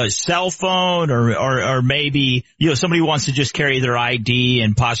say, a cell phone or maybe, somebody wants to just carry their ID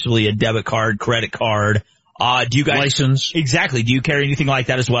and possibly a debit card, credit card? Do you guys license? Exactly. Do you carry anything like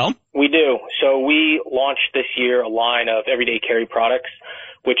that as well? We do. So we launched this year a line of everyday carry products,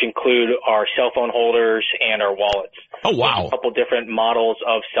 which include our cell phone holders and our wallets. Oh, wow. There's a couple different models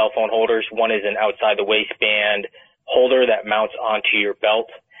of cell phone holders. One is an outside the waistband holder that mounts onto your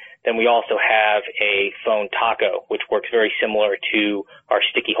belt. Then we also have a phone taco, which works very similar to our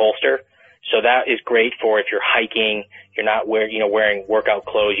sticky holster. So that is great for if you're hiking, you're not wearing workout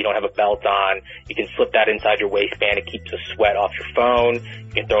clothes, you don't have a belt on. You can slip that inside your waistband. It keeps the sweat off your phone.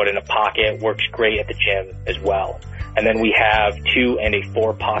 You can throw it in a pocket. Works great at the gym as well. And then we have 2 and a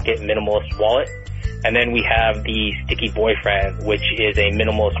 4-pocket minimalist wallet. And then we have the Sticky Boyfriend, which is a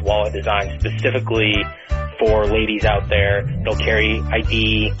minimalist wallet designed specifically for ladies out there. It'll carry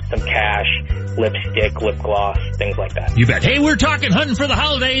ID, some cash, lipstick, lip gloss, things like that. You bet. Hey, we're talking hunting for the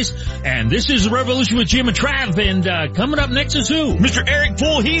holidays, and this is The Revolution with Jim and Trav, and coming up next is who? Mr. Eric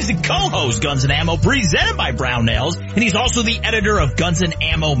Poole. He's the co-host Guns and Ammo, presented by Brown Nails, and he's also the editor of Guns and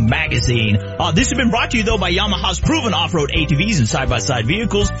Ammo magazine. This has been brought to you, though, by Yamaha's proven off-road ATVs and side-by-side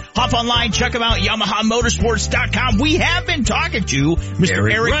vehicles. Hop online, check them out, YamahaMotorsports.com. We have been talking to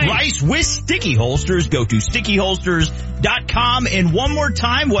Mr. Eric Rice with Sticky Holsters. Go to StickyHolsters.com. And one more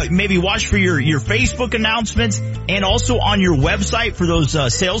time, maybe watch for your Facebook announcements and also on your website for those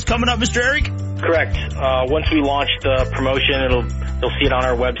sales coming up, Mr. Eric? Correct. Once we launch the promotion, you'll see it on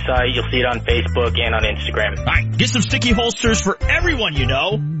our website, you'll see it on Facebook and on Instagram. All right, get some Sticky Holsters for everyone you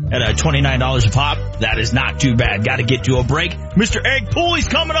know at $29 a pop. That is not too bad. Got to get to a break. Mr. Eric Poole, he's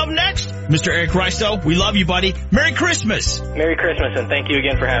coming up next. Mr. Eric Rice, though, we love you, buddy. Merry Christmas. Merry Christmas, and thank you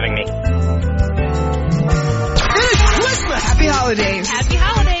again for having me. Christmas! Happy holidays! Happy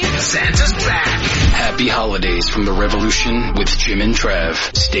holidays! Santa's back! Happy holidays from The Revolution with Jim and Trev.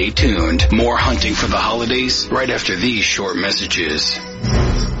 Stay tuned. More hunting for the holidays right after these short messages.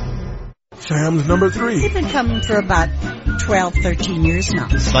 Sam's number 3. We've been coming for about 12, 13 years now.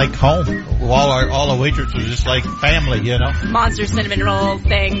 It's like home. All the waitresses are just like family, you know. Monster cinnamon roll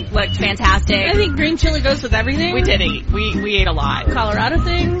thing looked fantastic. I think green chili goes with everything. We did eat. We ate a lot. Colorado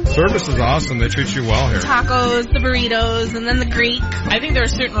thing. Service is awesome. They treat you well here. Tacos, the burritos, and then the Greek. I think there are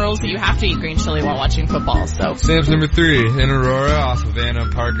certain rules that you have to eat green chili while watching football, so. Sam's number 3 in Aurora off of Anna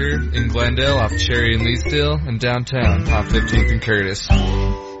and Parker, in Glendale off Cherry and Leesdale, and downtown off 15th and Curtis.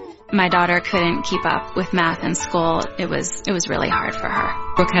 My daughter couldn't keep up with math in school. It was really hard for her.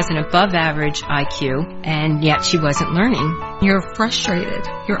 Brooke has an above average IQ, and yet she wasn't learning. You're frustrated.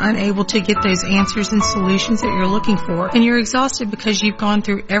 You're unable to get those answers and solutions that you're looking for, and you're exhausted because you've gone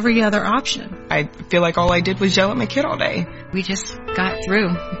through every other option. I feel like all I did was yell at my kid all day. We just got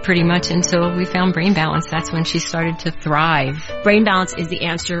through pretty much until we found Brain Balance. That's when she started to thrive. Brain Balance is the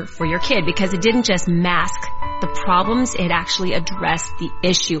answer for your kid because it didn't just mask the problems, it actually addressed the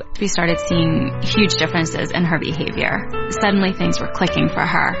issue. We started seeing huge differences in her behavior. Suddenly things were clicking for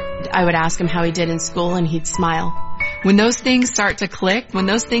her. I would ask him how he did in school and he'd smile. When those things start to click, when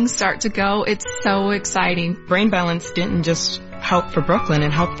those things start to go, it's so exciting. Brain Balance didn't just help for Brooklyn,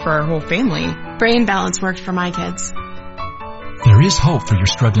 it helped for our whole family. Brain Balance worked for my kids. There is hope for your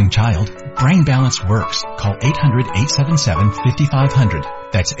struggling child. Brain Balance works. Call 800-877-5500.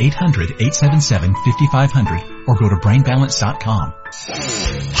 That's 800-877-5500 or go to brainbalance.com.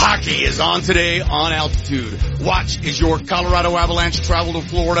 Hockey is on today on Altitude. Watch as your Colorado Avalanche travel to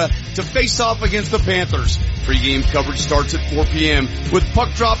Florida to face off against the Panthers. Pre-game coverage starts at 4 p.m. with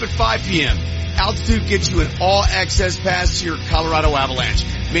puck drop at 5 p.m. Altitude gets you an all-access pass to your Colorado Avalanche.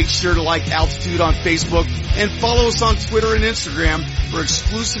 Make sure to like Altitude on Facebook and follow us on Twitter and Instagram for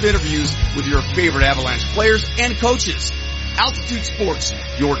exclusive interviews with your favorite Avalanche players and coaches. Altitude Sports,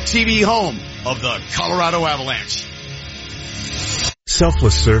 your TV home of the Colorado Avalanche.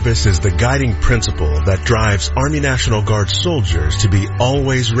 Selfless service is the guiding principle that drives Army National Guard soldiers to be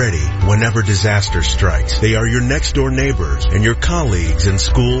always ready whenever disaster strikes. They are your next door neighbors and your colleagues in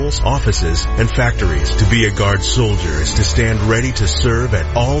schools, offices, and factories. To be a Guard soldier is to stand ready to serve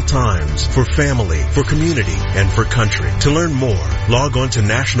at all times for family, for community, and for country. To learn more, log on to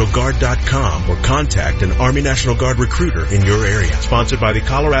NationalGuard.com or contact an Army National Guard recruiter in your area. Sponsored by the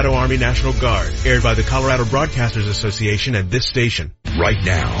Colorado Army National Guard. Aired by the Colorado Broadcasters Association and this station. Right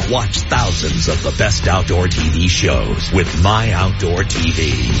now, watch thousands of the best outdoor TV shows with My Outdoor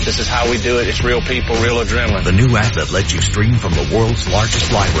TV. This is how we do it. It's real people, real adrenaline. The new app that lets you stream from the world's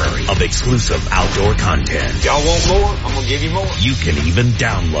largest library of exclusive outdoor content. Y'all want more? I'm going to give you more. You can even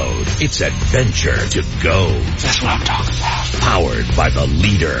download. It's adventure to go. That's what I'm talking about. Powered by the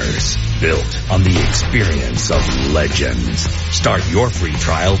leaders. Built on the experience of legends. Start your free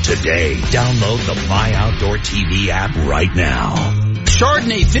trial today. Download the My Outdoor TV app right now.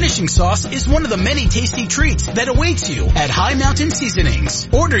 Chardonnay finishing sauce is one of the many tasty treats that awaits you at High Mountain Seasonings.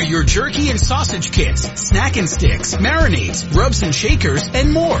 Order your jerky and sausage kits, snack and sticks, marinades, rubs and shakers,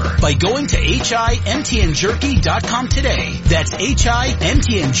 and more by going to HIMTNJerky.com today. That's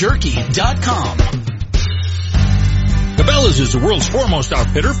HIMTNJerky.com. Cabela's is the world's foremost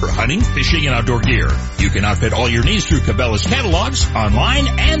outfitter for hunting, fishing, and outdoor gear. You can outfit all your needs through Cabela's catalogs, online,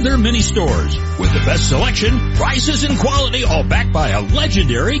 and their mini stores. With the best selection, prices, and quality, all backed by a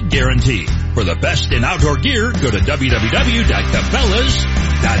legendary guarantee. For the best in outdoor gear, go to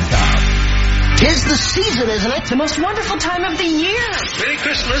www.cabela's.com. 'Tis the season, isn't it? The most wonderful time of the year. Merry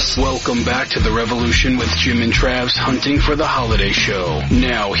Christmas. Welcome back to The Revolution with Jim and Trav's Hunting for the Holiday Show.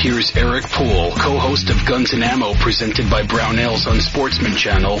 Now, here's Eric Poole, co-host of Guns and Ammo, presented by Brownells on Sportsman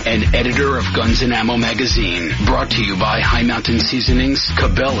Channel, and editor of Guns and Ammo magazine. Brought to you by High Mountain Seasonings,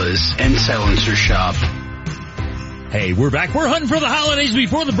 Cabela's, and Silencer Shop. Hey, we're back. We're hunting for the holidays.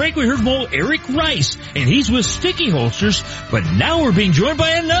 Before the break, we heard from old Eric Rice, and he's with Sticky Holsters, but now we're being joined by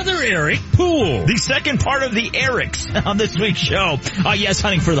another Eric Poole. The second part of the Erics on this week's show. Yes,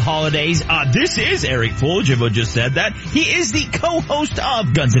 hunting for the holidays. This is Eric Poole. Jimbo just said that. He is the co-host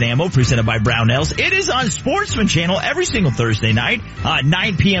of Guns and Ammo, presented by Brownells. It is on Sportsman Channel every single Thursday night,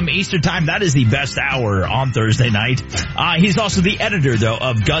 9 p.m. Eastern Time. That is the best hour on Thursday night. He's also the editor, though,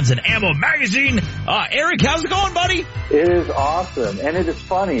 of Guns and Ammo magazine. Eric, how's it going, buddy? It is awesome, and it is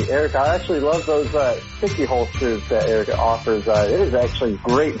funny, Eric. I actually love those sticky holsters that Eric offers. It is actually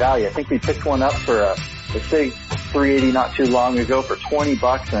great value. I think we picked one up for a SIG 380 not too long ago for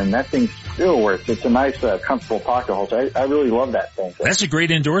 $20, and that thing's still worth it. It's a nice, comfortable pocket holster. I really love that thing. That's a great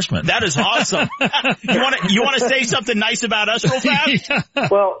endorsement. That is awesome. You want to say something nice about us real fast? Yeah.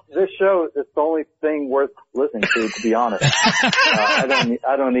 Well, this show is the only thing worth listening to be honest.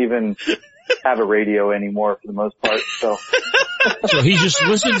 I don't even have a radio anymore for the most part, so he just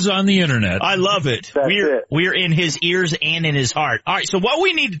listens on the internet. I love it. We're in his ears and in his heart. All right, so what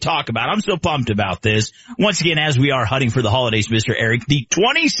we need to talk about, I'm so pumped about this. Once again, as we are hunting for the holidays, Mr. Eric, the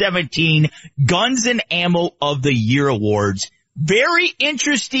 2017 Guns and Ammo of the Year Awards. Very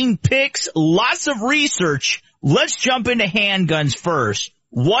interesting picks, lots of research. Let's jump into handguns first.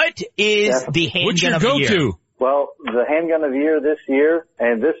 What is the handgun of the year? Go-to? Well, the handgun of the year this year,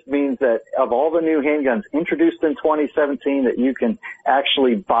 and this means that of all the new handguns introduced in 2017 that you can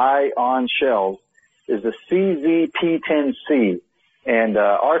actually buy on shelves, is the CZ-P10C. And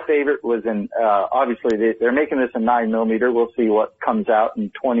our favorite was in, obviously they're making this in 9mm. We'll see what comes out in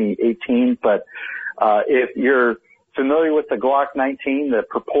 2018. But if you're familiar with the Glock 19, the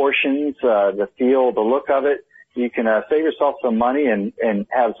proportions, the feel, the look of it, you can save yourself some money and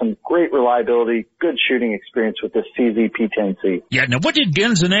have some great reliability, good shooting experience with this CZ-P10C. Yeah, now what did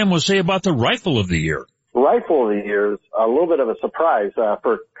Guns and Ammo say about the rifle of the year? Rifle of the year is a little bit of a surprise.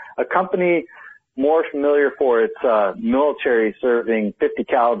 For a company more familiar for its military serving 50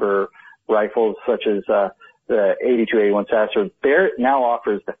 caliber rifles such as the 8281 Sasser, Barrett now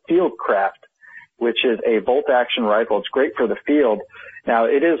offers the Fieldcraft, which is a bolt-action rifle. It's great for the field. Now,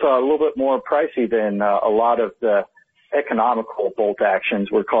 it is a little bit more pricey than a lot of the economical bolt actions.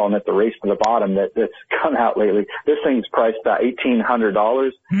 We're calling it the race to the bottom that's come out lately. This thing's priced about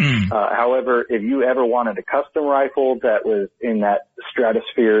 $1,800. However, if you ever wanted a custom rifle that was in that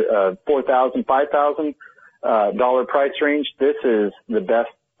stratosphere of $4,000, $5,000 price range, this is the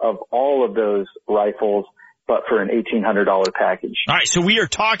best of all of those rifles, but for an $1,800 package. All right, so we are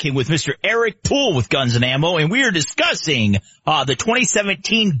talking with Mr. Eric Poole with Guns and Ammo, and we are discussing the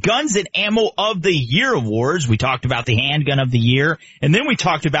 2017 Guns and Ammo of the Year Awards. We talked about the handgun of the year, and then we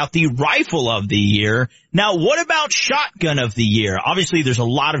talked about the rifle of the year. Now, what about shotgun of the year? Obviously, there's a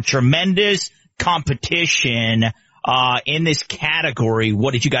lot of tremendous competition in this category.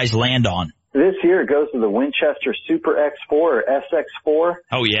 What did you guys land on? This year it goes to the Winchester Super X4 or SX4.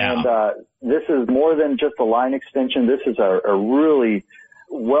 Oh, yeah. And this is more than just a line extension. This is a really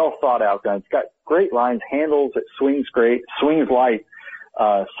well thought out gun. It's got great lines, handles, it swings great, swings light,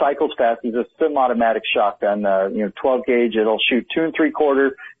 cycles fast. It's a semi-automatic shotgun, 12 gauge. It'll shoot 2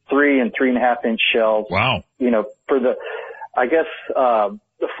 3/4, 3 and 3.5 inch shells. Wow. For the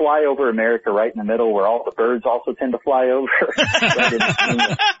flyover America right in the middle where all the birds also tend to fly over. Right in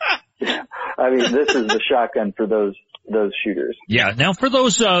between I mean, this is the shotgun for those shooters. Yeah. Now, for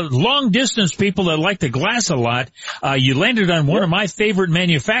those long distance people that like the glass a lot, you landed on one of my favorite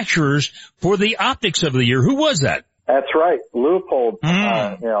manufacturers for the optics of the year. Who was that? That's right, Leupold.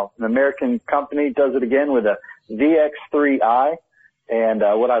 An American company does it again with a VX3i. And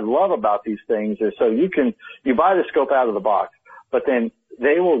what I love about these things is so you buy the scope out of the box, but then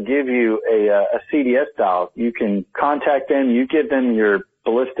they will give you a CDS dial. You can contact them. You give them your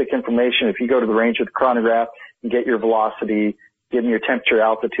ballistic information. If you go to the range with the chronograph and get your velocity, give them your temperature,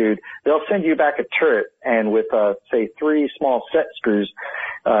 altitude, they'll send you back a turret. And with, say, 3 small set screws,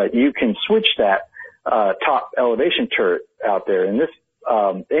 you can switch that, top elevation turret out there. And this,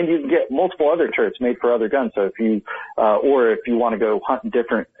 and you can get multiple other turrets made for other guns. So if you, or if you want to go hunt in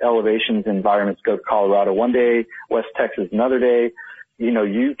different elevations, environments, go to Colorado one day, West Texas another day.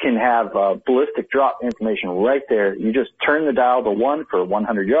 You can have ballistic drop information right there. You just turn the dial to 1 for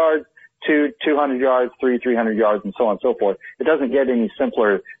 100 yards, 200 yards, 300 yards, and so on and so forth. It doesn't get any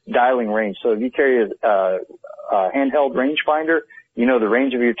simpler dialing range. So if you carry a handheld rangefinder, you know the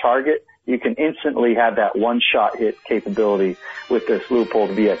range of your target. You can instantly have that one-shot hit capability with this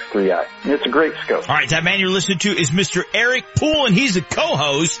Leupold VX3i. And it's a great scope. All right, that man you're listening to is Mr. Eric Poole, and he's a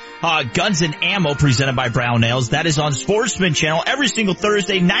co-host, Guns and Ammo, presented by Brownells. That is on Sportsman Channel every single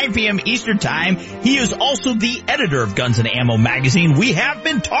Thursday, 9 p.m. Eastern Time. He is also the editor of Guns and Ammo magazine. We have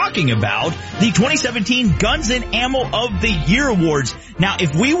been talking about the 2017 Guns and Ammo of the Year Awards. Now,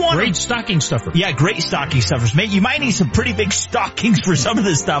 if we want... Great stocking stuffer. Yeah, great stocking stuffers. Man, you might need some pretty big stockings for some of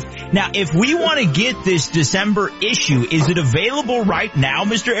this stuff. Now, if we want to get this December issue, is it available right now,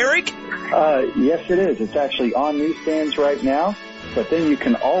 Mr. Eric? Yes, it is. It's actually on newsstands right now. But then you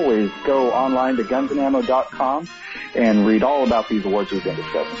can always go online to gunsandammo.com and read all about these awards we've been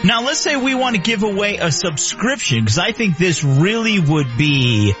discussing. Now, let's say we want to give away a subscription, because I think this really would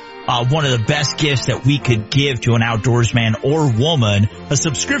be one of the best gifts that we could give to an outdoorsman or woman, a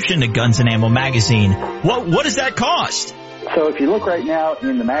subscription to Guns and Ammo magazine. What does that cost? So if you look right now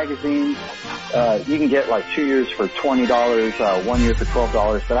in the magazine, you can get like 2 years for $20, 1 year for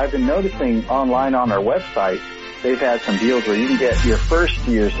 $12. But I've been noticing online on our website, they've had some deals where you can get your first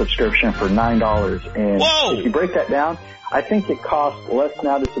year subscription for $9. And Whoa! If you break that down, I think it costs less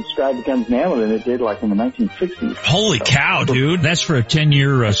now to subscribe to Guns and Ammo than it did like in the 1960s. Holy cow, dude. That's for a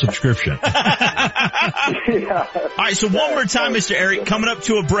 10-year subscription. Yeah. All right, so one more time, Mr. Eric, coming up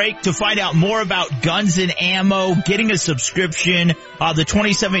to a break to find out more about Guns and Ammo, getting a subscription, the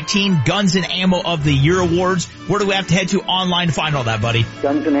 2017 Guns and Ammo of the Year Awards. Where do we have to head to online to find all that, buddy?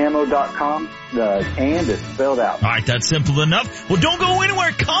 Gunsandammo.com. The and is spelled out. All right, that's simple enough. Well, don't go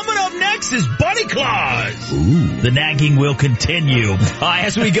anywhere. Coming up next is Bunny Claus. Ooh. The nagging will continue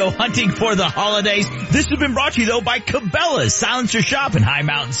as we go hunting for the holidays. This has been brought to you, though, by Cabela's Silencer Shop and High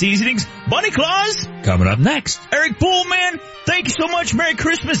Mountain Seasonings. Bunny Claus coming up next. Eric Poole, man, thank you so much. Merry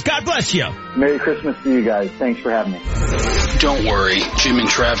Christmas. God bless you. Merry Christmas to you guys. Thanks for having me. Don't worry, Jim and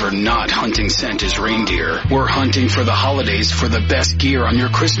Trav are not hunting Santa's reindeer. We're hunting for the holidays for the best gear on your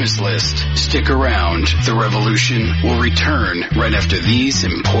Christmas list. Stick around. The revolution will return right after these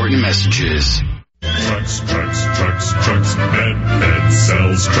important messages. Trucks, Med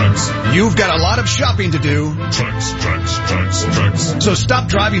sells trucks. You've got a lot of shopping to do. Trucks. So stop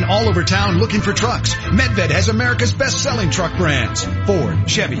driving all over town looking for trucks. Medved has America's best-selling truck brands. Ford,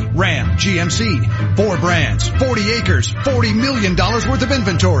 Chevy, Ram, GMC. 4 brands, 40 acres, $40 million worth of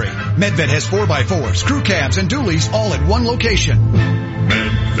inventory. Medved has 4x4s, crew cabs, and dualies all at one location.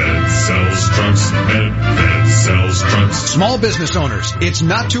 Medved sells trucks. Medved sells trucks. Small business owners, it's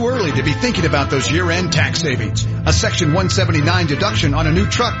not too early to be thinking about those year-end tax savings. A Section 179 deduction on a new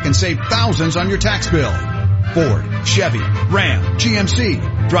truck can save thousands on your tax bill. Ford, Chevy, Ram, GMC.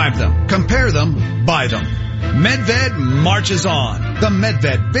 Drive them, compare them, buy them. Medved marches on. The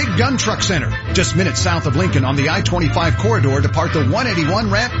Medved Big Gun Truck Center, just minutes south of Lincoln on the I-25 corridor to part the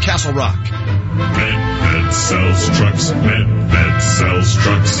 181 ramp Castle Rock. Medved sells trucks. Medved sells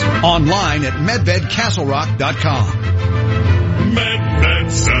trucks. Online at medvedcastlerock.com.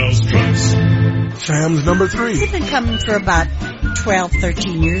 Medved sells trucks. Sam's number 3. We've been coming for about 12,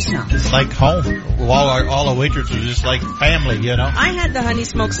 13 years now. It's like home. All the waitresses are just like family, you know. I had the honey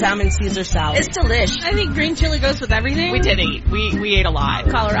smoked salmon Caesar salad. It's delish. I think green chili goes with everything. We did eat. We ate a lot.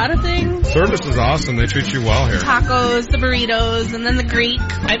 Colorado thing. Service is awesome. They treat you well here. Tacos, the burritos, and then the Greek.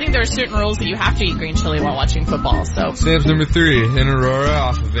 I think there are certain rules that you have to eat green chili while watching football, so. Sam's number 3 in Aurora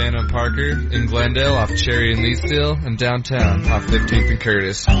off of Anna and Parker, in Glendale off Cherry and Leesdale, and downtown off 15th and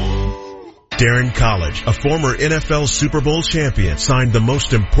Curtis. Darren College, a former NFL Super Bowl champion, signed the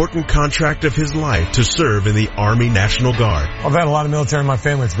most important contract of his life to serve in the Army National Guard. I've had a lot of military in my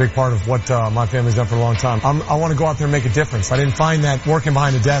family. It's a big part of what my family's done for a long time. I want to go out there and make a difference. I didn't find that working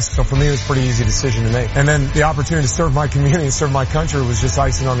behind a desk, so for me it was a pretty easy decision to make. And then the opportunity to serve my community and serve my country was just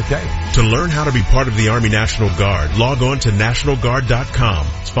icing on the cake. To learn how to be part of the Army National Guard, log on to nationalguard.com.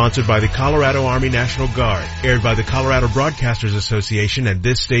 Sponsored by the Colorado Army National Guard. Aired by the Colorado Broadcasters Association and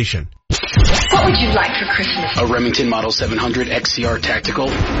this station. What would you like for Christmas? A Remington Model 700 XCR Tactical?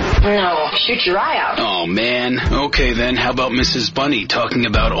 No, shoot your eye out. Oh, man. Okay, then. How about Mrs. Bunny talking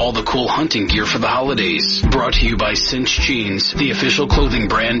about all the cool hunting gear for the holidays? Brought to you by Cinch Jeans, the official clothing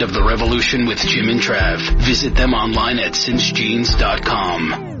brand of the Revolution with Jim and Trav. Visit them online at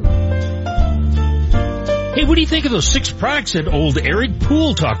cinchjeans.com. Hey, what do you think of those 6 products that old Eric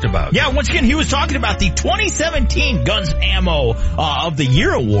Poole talked about? Yeah, once again, he was talking about the 2017 Guns and Ammo of the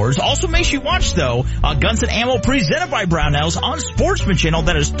Year Awards. Also, make sure you watch, though, Guns and Ammo presented by Brownells on Sportsman Channel.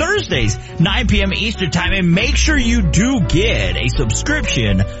 That is Thursdays, 9 p.m. Eastern Time. And make sure you do get a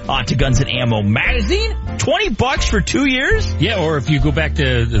subscription to Guns and Ammo magazine. $20 for 2 years? Yeah, or if you go back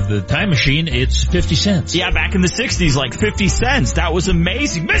to the time machine, it's 50 cents. Yeah, back in the 60s, like 50 cents. That was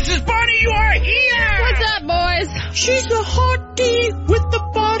amazing. Mrs. Bunny, you are here! What's up, boys? She's a hottie with the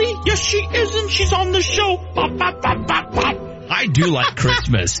body. Yes, she is, and she's on the show. Bop, bop, bop, bop, bop. I do like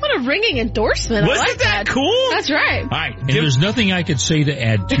Christmas. What a ringing endorsement. Wasn't I like that cool? That's right. All right. And there's nothing I could say to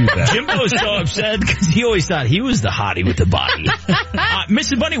add to that. Jimbo was so upset because he always thought he was the hottie with the body.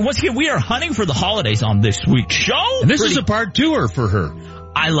 Mrs. Bunny, once again, we are hunting for the holidays on this week's show. And this is a part 2-er for her.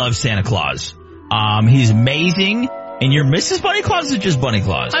 I love Santa Claus. He's amazing. And your Mrs. Bunny Claus is just Bunny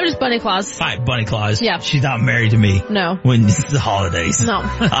Claus? I'm just Bunny Claus. Hi, Bunny Claus. Yeah. She's not married to me. No. When it's the holidays. No.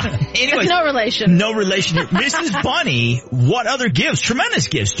 Anyways, no relation. No relation here. Mrs. Bunny, what other gifts, tremendous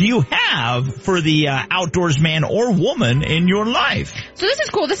gifts, do you have for the outdoors man or woman in your life? So this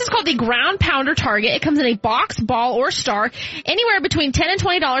is cool. This is called the Ground Pounder Target. It comes in a box, ball, or star. Anywhere between $10 and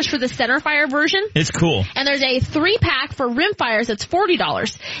 $20 for the centerfire version. It's cool. And there's a 3-pack for rimfires that's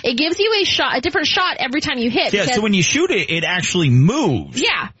 $40. It gives you a different shot every time you hit. Yeah, so when you shoot it, it actually moves.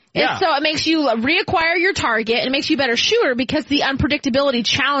 Yeah. Yeah. So it makes you reacquire your target, and it makes you a better shooter because the unpredictability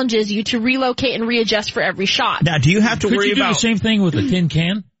challenges you to relocate and readjust for every shot. Now, do you have to Could worry you do about the same thing with a tin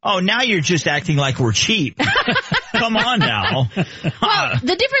can? Oh, now you're just acting like we're cheap. Come on now. Well,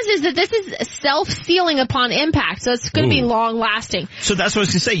 the difference is that this is self-sealing upon impact, so it's going to be long-lasting. So that's what I was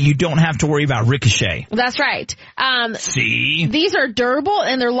going to say. You don't have to worry about ricochet. That's right. See? These are durable,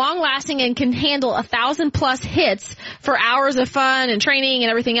 and they're long-lasting and can handle 1,000-plus hits for hours of fun and training and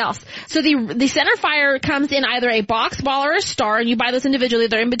everything else. So the center fire comes in either a box, ball, or a star, and you buy those individually.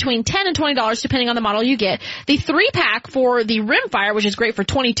 They're in between $10 and $20 depending on the model you get. The 3-pack for the rimfire, which is great for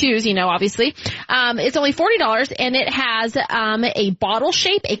 22s, obviously, it's only $40, and it has a bottle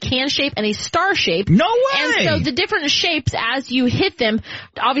shape, a can shape, and a star shape. No way! And so the different shapes as you hit them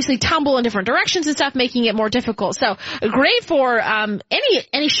obviously tumble in different directions and stuff, making it more difficult. So great for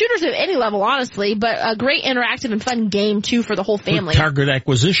any shooters at any level, honestly, but a great interactive and fun game too for the whole family. With target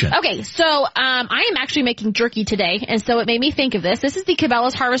acquisition. Okay, so I am actually making jerky today, and so it made me think of this. This is the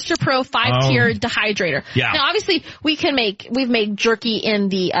Cabela's Harvester Pro 5-tier dehydrator. Yeah. Now, obviously, we've made jerky in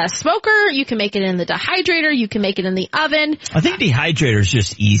the smoker. You can make it in the dehydrator. You can make it in the oven. I think dehydrator is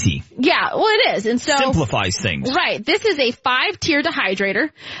just easy. Yeah, well, it is, and so simplifies things. Right. This is a 5-tier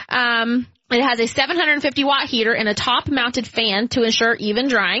dehydrator. It has a 750-watt heater and a top-mounted fan to ensure even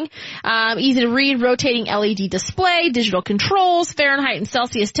drying. Easy to read, rotating LED display, digital controls, Fahrenheit and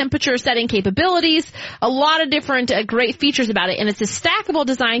Celsius temperature setting capabilities. A lot of different great features about it. And it's a stackable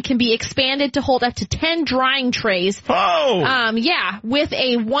design, can be expanded to hold up to 10 drying trays. Oh! Yeah, with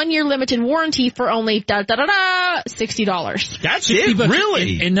a 1-year limited warranty for only $60. That's it,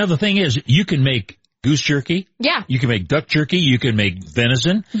 really? And another thing is, you can make goose jerky. Yeah. You can make duck jerky. You can make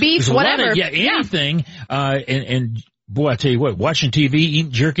venison. Beef, whatever. Anything. And boy, I tell you what, watching TV,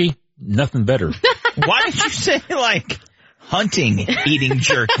 eating jerky, nothing better. Why did you say like hunting, eating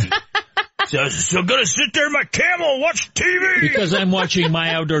jerky? So gonna sit there in my camel and watch TV? Because I'm watching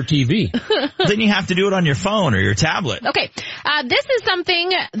my outdoor TV. Then you have to do it on your phone or your tablet. Okay. This is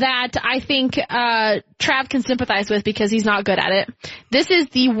something that I think Trav can sympathize with because he's not good at it. This is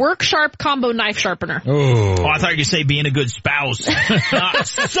the Work Sharp Combo Knife Sharpener. Oh, I thought you could say being a good spouse.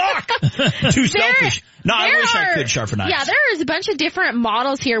 Suck! Too selfish. No, I wish I could sharpen knives. Yeah, there is a bunch of different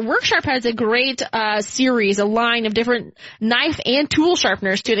models here. Worksharp has a great series, a line of different knife and tool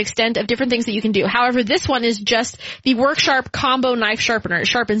sharpeners to an extent of different things that you can do. However, this one is just the Worksharp Combo Knife Sharpener. It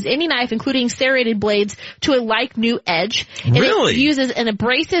sharpens any knife, including serrated blades, to a like new edge. Really? And it uses an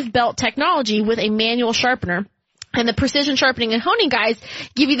abrasive belt technology with a manual sharpener. And the precision sharpening and honing guides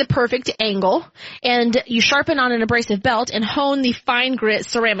give you the perfect angle, and you sharpen on an abrasive belt and hone the fine grit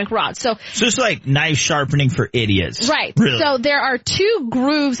ceramic rod. So it's like knife sharpening for idiots. Right. Really? So there are 2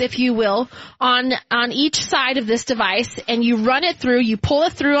 grooves, if you will, on each side of this device, and you run it through, you pull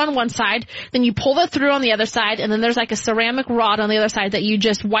it through on one side, then you pull it through on the other side, and then there's like a ceramic rod on the other side that you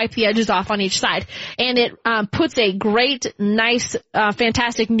just wipe the edges off on each side. And it puts a great, nice,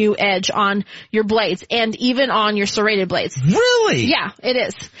 fantastic new edge on your blades and even on your serrated blades. Really? Yeah, it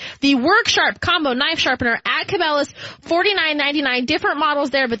is. The Work Sharp Combo Knife Sharpener at Cabela's, $49.99. Different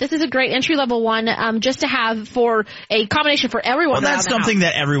models there, but this is a great entry-level one just to have for a combination for everyone. Well, that's something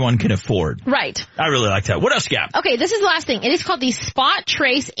that everyone can afford. Right. I really like that. What else you got? Okay, this is the last thing. It is called the Spot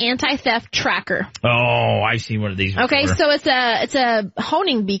Trace Anti-Theft Tracker. Oh, I've seen one of these before. Okay, so it's a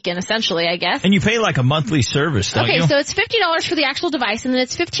honing beacon, essentially, I guess. And you pay like a monthly service, don't you? Okay, so it's $50 for the actual device, and then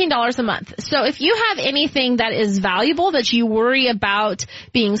it's $15 a month. So if you have anything that is valuable that you worry about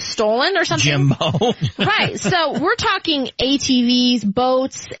being stolen or something. Jimbo. Right, so we're talking ATVs,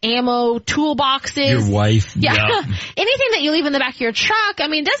 boats, ammo, toolboxes. Your wife. Yeah. Yep. Anything that you leave in the back of your truck, I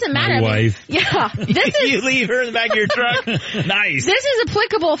mean, it doesn't matter. My wife. Yeah. This is, you leave her in the back of your truck? Nice. This is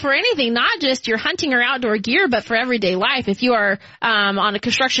applicable for anything, not just your hunting or outdoor gear, but for everyday life. If you are on a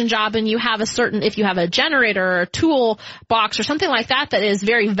construction job and you have if you have a generator or a tool box or something like that that is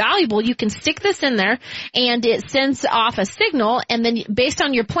very valuable, you can stick this in there and it sends off a signal, and then based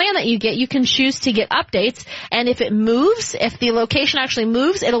on your plan that you get, you can choose to get updates, and if it moves, if the location actually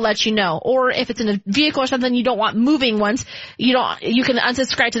moves, it'll let you know. Or if it's in a vehicle or something you don't want moving ones, you can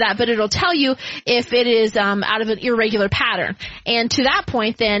unsubscribe to that, but it'll tell you if it is out of an irregular pattern. And to that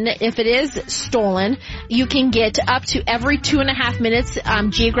point then, if it is stolen, you can get up to every 2.5 minutes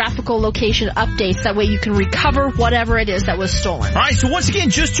geographical location updates. That way you can recover whatever it is that was stolen. All right, so once again,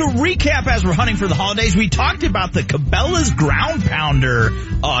 just to recap as we're hunting for the holidays, we talked about the Cabela's Ground Pounder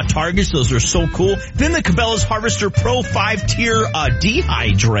targets. Those are so cool. Then the Cabela's Harvester Pro 5-tier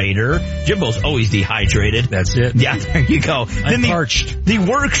dehydrator. Jimbo's always dehydrated. That's it. Yeah, there you go. I'm parched. The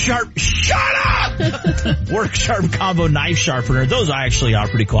Work Sharp, shut up! Work Sharp Combo Knife Sharpener. Those actually are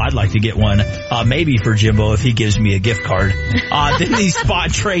pretty cool. I'd like to get one, maybe for Jimbo if he gives me a gift card. Then the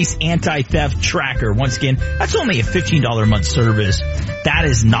Spot Trace Anti-Theft Tracker. Once again, that's only a $15 a month service. That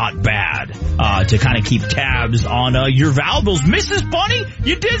is not bad, to kind of keep tabs on, your valuables. Mrs. Bunny,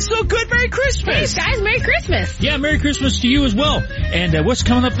 you did so good. Merry Christmas. Hey guys, Merry Christmas. Yeah, Merry Christmas to you as well. And what's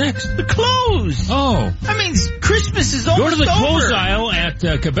coming up next? The clothes. Oh. I mean, Christmas is almost over. Go to the clothes aisle at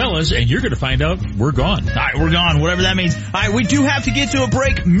Cabela's and you're going to find out we're gone. All right, we're gone, whatever that means. All right, we do have to get to a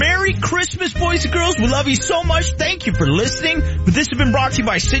break. Merry Christmas, boys and girls. We love you so much. Thank you for listening. But this has been brought to you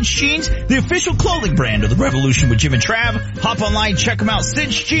by Cinch Jeans, the official clothing brand of the Revolution with Jim and Trav. Hop online, check them out,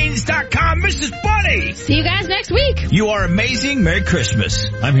 cinchjeans.com. Mrs. Bunny. See you guys next week. You are amazing. Merry Christmas.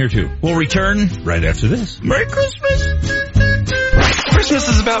 I'm here too. We'll return right after this. Merry Christmas. Christmas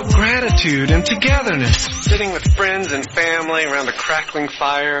is about gratitude and togetherness. Sitting with friends and family around a crackling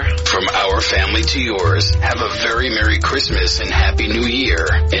fire. From our family to yours, have a very Merry Christmas and Happy New Year.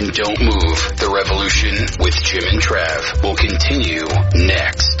 And don't move. The Revolution with Jim and Trav will continue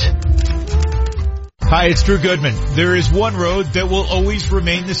next. Hi, it's Drew Goodman. There is one road that will always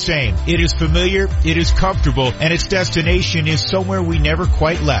remain the same. It is familiar, it is comfortable, and its destination is somewhere we never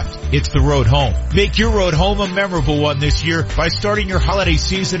quite left. It's the road home. Make your road home a memorable one this year by starting your holiday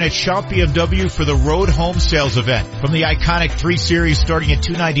season at Shop BMW for the Road Home Sales Event. From the iconic 3 Series starting at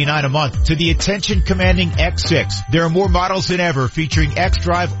 $299 a month to the attention-commanding X6, there are more models than ever featuring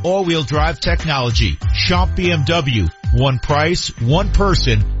X-Drive all-wheel drive technology. Shop BMW. One price, one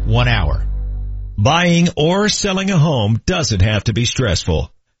person, 1 hour. Buying or selling a home doesn't have to be stressful.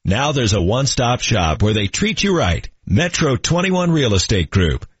 Now there's a one-stop shop where they treat you right. Metro 21 Real Estate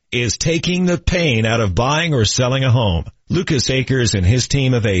Group is taking the pain out of buying or selling a home. Lucas Akers and his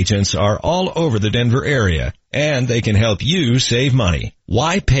team of agents are all over the Denver area, and they can help you save money.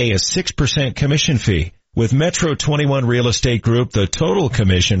 Why pay a 6% commission fee? With Metro 21 Real Estate Group, the total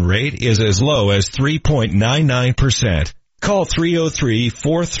commission rate is as low as 3.99%. Call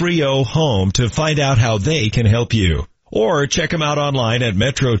 303-430-HOME to find out how they can help you. Or check them out online at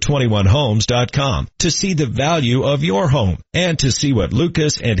metro21homes.com to see the value of your home and to see what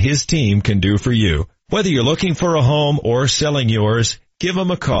Lucas and his team can do for you. Whether you're looking for a home or selling yours, give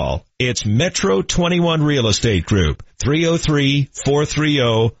them a call. It's Metro 21 Real Estate Group,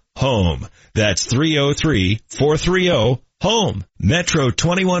 303-430-HOME. That's 303-430-HOME. Metro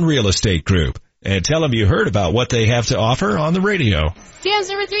 21 Real Estate Group. And tell them you heard about what they have to offer on the radio. Sam's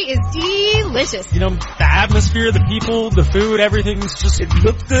number 3 is delicious. You know, the atmosphere, the people, the food, everything's just... It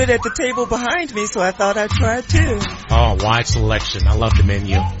looked good at the table behind me, so I thought I'd try it too. Oh, wide selection. I love the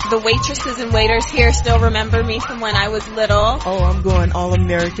menu. The waitresses and waiters here still remember me from when I was little. Oh, I'm going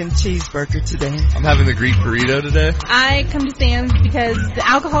all-American cheeseburger today. I'm having the Greek burrito today. I come to Sam's because the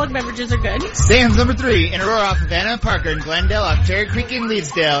alcoholic beverages are good. Sam's number 3 in Aurora off Havana, Parker, and Glendale off Cherry Creek and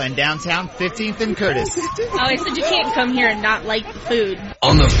Leedsdale, and downtown 15 14th and Curtis. Oh, I said you can't come here and not like the food.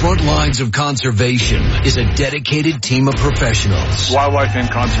 On the front lines of conservation is a dedicated team of professionals. Wildlife and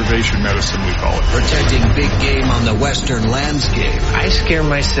conservation medicine, we call it. Protecting big game on the western landscape. I scare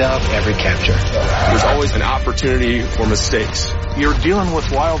myself every capture. There's always an opportunity for mistakes. You're dealing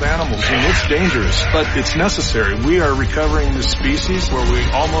with wild animals, and it's dangerous, but it's necessary. We are recovering the species where we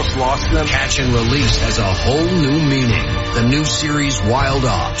almost lost them. Catch and release has a whole new meaning. The new series Wild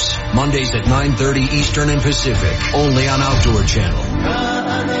Ops. Mondays at 9:30 Eastern and Pacific. Only on Outdoor Channel.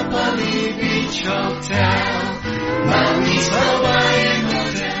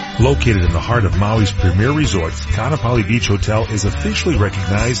 Located in the heart of Maui's premier resort, Kaanapali Beach Hotel is officially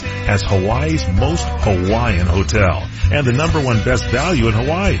recognized as Hawaii's most Hawaiian hotel and the #1 best value in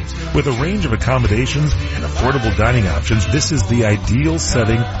Hawaii. With a range of accommodations and affordable dining options, this is the ideal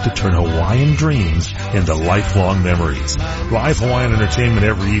setting to turn Hawaiian dreams into lifelong memories. Live Hawaiian entertainment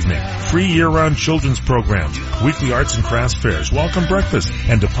every evening, free year-round children's programs, weekly arts and crafts fairs, welcome breakfast,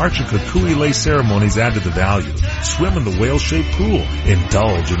 and departure kukui lei ceremonies add to the value. Swim in the whale-shaped pool.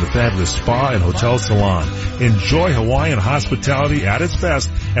 Indulge in the fabulous spa and hotel salon. Enjoy Hawaiian hospitality at its best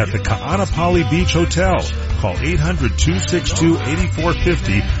at the Kaanapali Beach Hotel. Call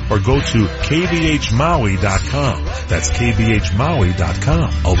 800-262-8450 or go to kbhmaui.com. That's kbhmaui.com.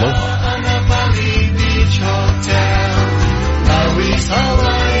 Aloha. Kaanapali Beach Hotel, Maui's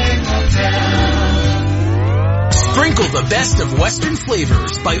Hawaiian Hotel. Sprinkle the best of Western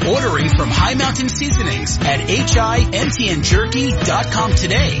flavors by ordering from High Mountain Seasonings at HIMTNJerky.com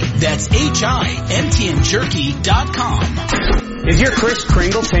today. That's HIMTNJerky.com. Is your Kris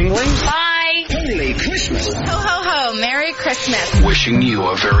Kringle tingling? Bye. Holy Christmas. Ho, ho, ho. Merry Christmas. Wishing you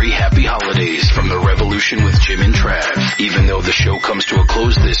a very happy holidays from the Revolution with Jim and Trav. Even though the show comes to a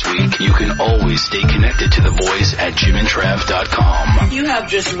close this week, you can always stay connected to the boys at JimandTrav.com. You have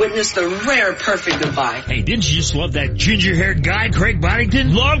just witnessed a rare perfect goodbye. Hey, didn't you just love that ginger-haired guy, Craig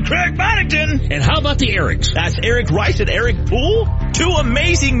Boddington? Love Craig Boddington! And how about the Erics? That's Eric Rice and Eric Poole. Two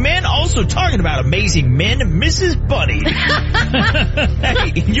amazing men, also talking about amazing men, Mrs. Bunny.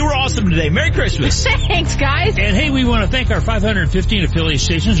 Hey, you were awesome today. Merry Christmas. Thanks, guys. And hey, we want to thank our 515 affiliate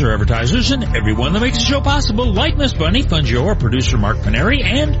stations or advertisers and everyone that makes the show possible, like Miss Bunny, Fungio, our producer Mark Paneri,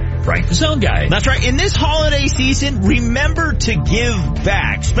 and Frank the Sound Guy. That's right. In this holiday season, remember to give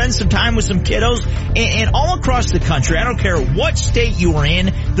back. Spend some time with some kiddos. And all across the country, I don't care what state you are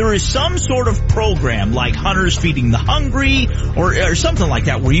in, there is some sort of program like Hunters Feeding the Hungry or something like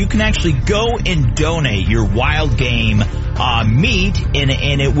that where you can actually go and donate your wild game meat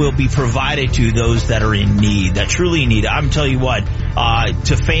and it will be provided to those that are in need, that truly need. I'm telling you what,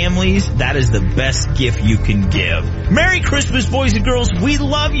 to families, that is the best gift you can give. Merry Christmas, boys and girls. We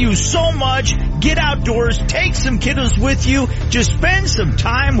love you so much. Get outdoors. Take some kiddos with you. Just spend some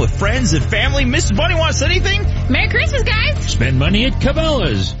time with friends and family. Mrs. Bunny wants anything? Merry Christmas, guys. Spend money at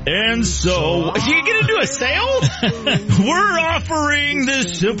Cabela's. And so, are you going to do a sale? We're offering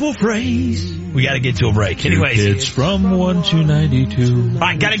this simple phrase. We got to get to a break. Anyways. Kids from 1 to 92.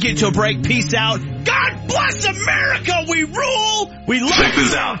 I got to get to a break. Peace out. God bless America. We rule. We love. Check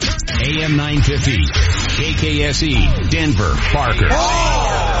this out. AM 950, KKSE, Denver, Parker.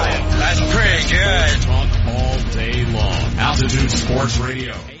 Oh, that's pretty good. Talk all day long. Altitude Sports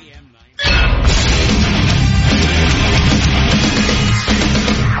Radio.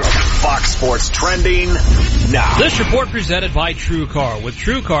 Fox Sports trending now. This report presented by TrueCar. With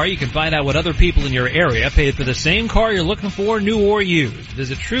TrueCar, you can find out what other people in your area paid for the same car you're looking for, new or used.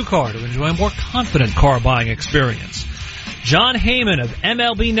 Visit TrueCar to enjoy a more confident car buying experience. John Heyman of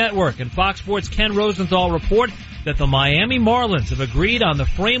MLB Network and Fox Sports' Ken Rosenthal report that the Miami Marlins have agreed on the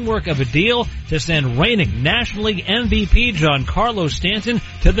framework of a deal to send reigning National League MVP Giancarlo Stanton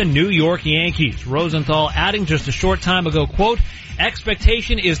to the New York Yankees. Rosenthal adding just a short time ago, quote,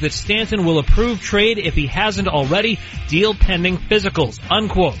 expectation is that Stanton will approve trade if he hasn't already, deal pending physicals,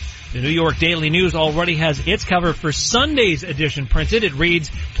 unquote. The New York Daily News already has its cover for Sunday's edition printed. It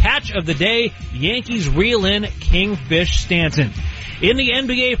reads, Catch of the Day, Yankees reel in Kingfish Stanton. In the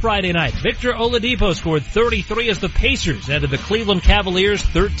NBA Friday night, Victor Oladipo scored 33 as the Pacers ended the Cleveland Cavaliers'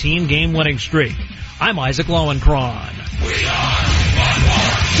 13-game winning streak. I'm Isaac Lowenkron. We are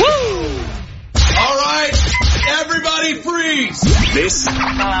Woo! All right, everybody freeze. This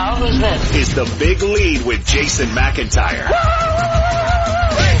is The Big Lead with Jason McIntyre.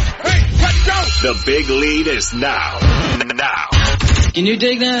 Hey, let's go! The Big Lead is now. Can you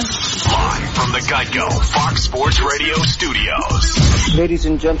dig that? Live from the Geico Fox Sports Radio studios. Ladies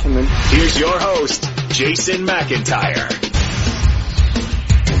and gentlemen, here's your host, Jason McIntyre.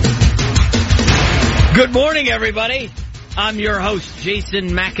 Good morning, everybody. I'm your host,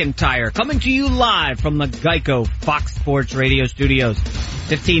 Jason McIntyre, coming to you live from the Geico Fox Sports Radio studios.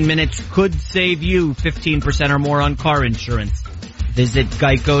 15 minutes could save you 15% or more on car insurance. Visit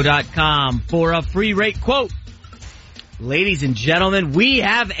geico.com for a free rate quote. Ladies and gentlemen, we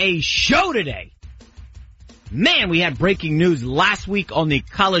have a show today. Man, we had breaking news last week on the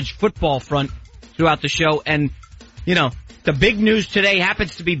college football front throughout the show. And, you know, the big news today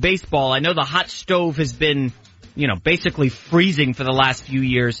happens to be baseball. I know the hot stove has been, basically freezing for the last few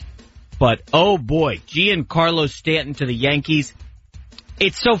years. But, oh boy, Giancarlo Stanton to the Yankees.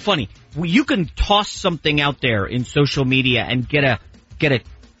 It's so funny. You can toss something out there in social media and get a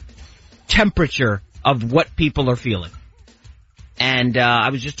temperature of what people are feeling. And I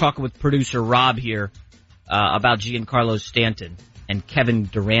was just talking with producer Rob here about Giancarlo Stanton, and Kevin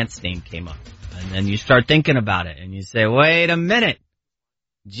Durant's name came up. And then you start thinking about it, and you say, wait a minute.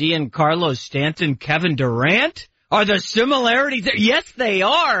 Giancarlo Stanton, Kevin Durant? Are there similarities there? Yes, they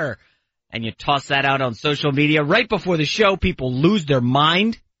are. And you toss that out on social media right before the show. People lose their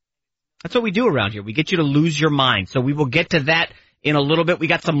mind. That's what we do around here. We get you to lose your mind. So we will get to that in a little bit. We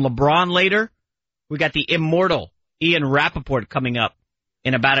got some LeBron later. We got the immortal Ian Rappaport coming up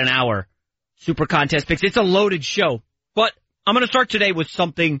in about an hour. Super contest picks. It's a loaded show. But I'm going to start today with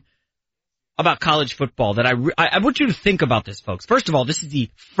something about college football that I want you to think about this, folks. First of all, this is the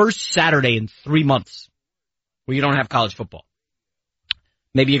first Saturday in 3 months where you don't have college football.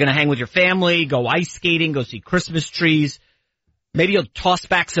 Maybe you're going to hang with your family, go ice skating, go see Christmas trees. Maybe you'll toss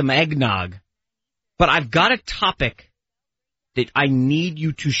back some eggnog. But I've got a topic that I need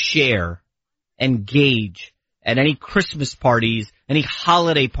you to share and gauge at any Christmas parties, any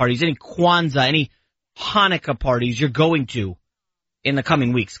holiday parties, any Kwanzaa, any Hanukkah parties you're going to in the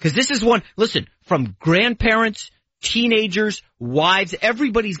coming weeks. Because this is one, listen, from grandparents, teenagers, wives,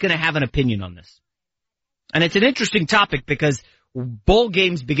 everybody's going to have an opinion on this. And it's an interesting topic because bowl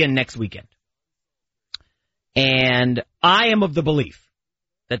games begin next weekend. And I am of the belief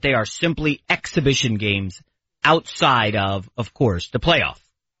that they are simply exhibition games outside of course, the playoff.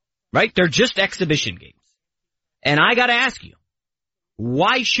 Right? They're just exhibition games. And I gotta ask you,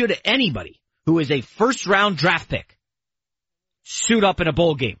 why should anybody who is a first round draft pick suit up in a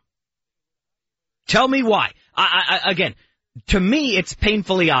bowl game? Tell me why. Again, to me, it's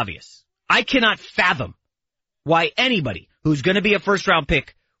painfully obvious. I cannot fathom why anybody who's going to be a first-round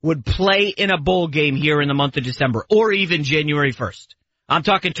pick would play in a bowl game here in the month of December or even January 1st. I'm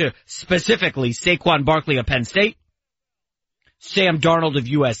talking to specifically Saquon Barkley of Penn State, Sam Darnold of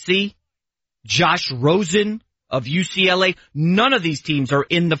USC, Josh Rosen of UCLA. None of these teams are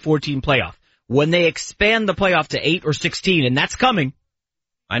in the 14 playoff. When they expand the playoff to 8 or 16, and that's coming,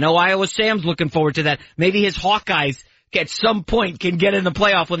 I know Iowa Sam's looking forward to that. Maybe his Hawkeyes at some point can get in the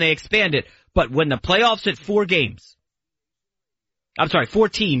playoff when they expand it. But when the playoff's at 4 teams,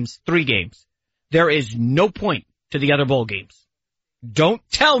 3 games, there is no point to the other bowl games. Don't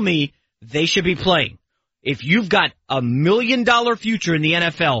tell me they should be playing. If you've got $1 million future in the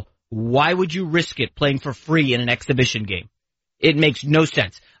NFL, why would you risk it playing for free in an exhibition game? It makes no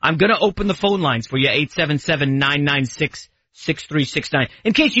sense. I'm going to open the phone lines for you, 877-996-6369,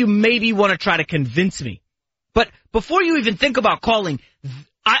 in case you maybe want to try to convince me. But before you even think about calling,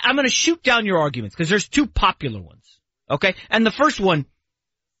 I'm going to shoot down your arguments because there's 2 popular ones, okay? And the first one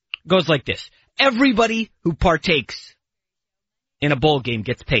goes like this. Everybody who partakes in a bowl game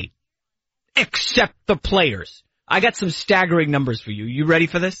gets paid, except the players. I got some staggering numbers for you. You ready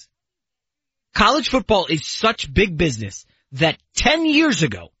for this? College football is such big business that 10 years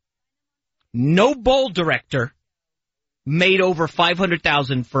ago, no bowl director made over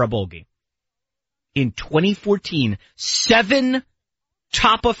 $500,000 for a bowl game. In 2014, 7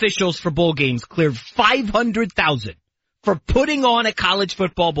 top officials for bowl games cleared $500,000 for putting on a college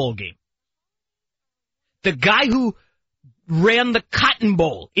football bowl game. The guy who ran the Cotton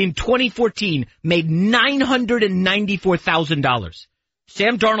Bowl in 2014 made $994,000.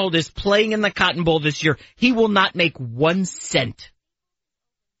 Sam Darnold is playing in the Cotton Bowl this year. He will not make 1 cent.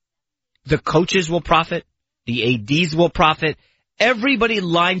 The coaches will profit. The ADs will profit. Everybody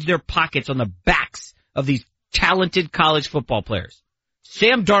lines their pockets on the backs of these talented college football players.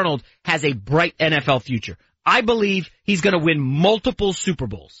 Sam Darnold has a bright NFL future. I believe he's going to win multiple Super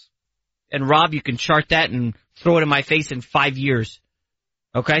Bowls. And Rob, you can chart that and throw it in my face in 5 years.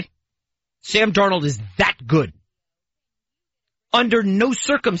 Okay? Sam Darnold is that good. Under no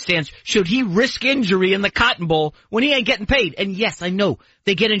circumstance should he risk injury in the Cotton Bowl when he ain't getting paid. And yes, I know,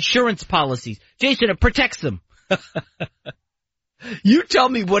 they get insurance policies. Jason, it protects them. You tell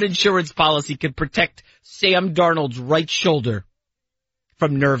me what insurance policy could protect Sam Darnold's right shoulder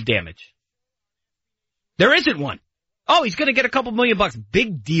from nerve damage. There isn't one. Oh, he's going to get a couple $1 million.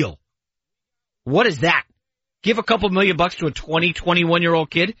 Big deal. What is that? Give a couple $1 million to a 20, 21-year-old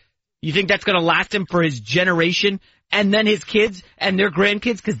kid? You think that's going to last him for his generation and then his kids and their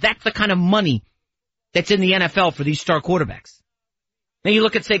grandkids? Because that's the kind of money that's in the NFL for these star quarterbacks. Then you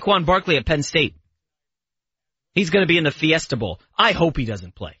look at Saquon Barkley at Penn State. He's going to be in the Fiesta Bowl. I hope he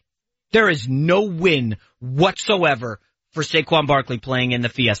doesn't play. There is no win whatsoever for Saquon Barkley playing in the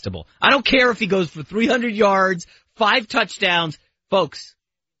Fiesta Bowl. I don't care if he goes for 300 yards, 5 touchdowns. Folks,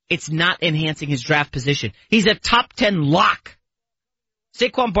 it's not enhancing his draft position. He's a top 10 lock.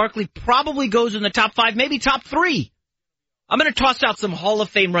 Saquon Barkley probably goes in the top 5, maybe top 3. I'm going to toss out some Hall of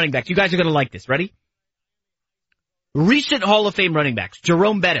Fame running backs. You guys are going to like this. Ready? Recent Hall of Fame running backs.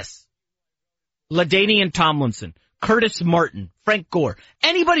 Jerome Bettis, LaDainian Tomlinson, Curtis Martin, Frank Gore.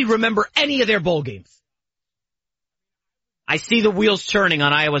 Anybody remember any of their bowl games? I see the wheels turning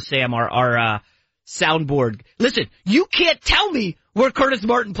on Iowa Sam, our soundboard. Listen, you can't tell me where Curtis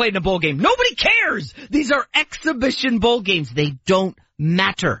Martin played in a bowl game. Nobody cares. These are exhibition bowl games. They don't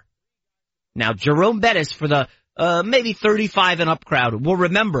matter. Now, Jerome Bettis for the maybe 35 and up crowd will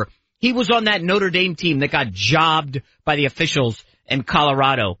remember he was on that Notre Dame team that got jobbed by the officials in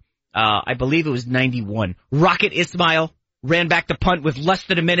Colorado. I believe it was 91. Rocket Ismail ran back the punt with less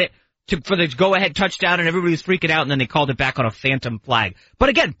than a minute for the go-ahead touchdown, and everybody was freaking out, and then they called it back on a phantom flag. But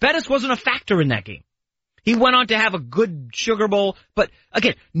again, Bettis wasn't a factor in that game. He went on to have a good Sugar Bowl, but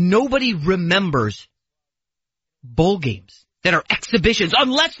again, nobody remembers bowl games that are exhibitions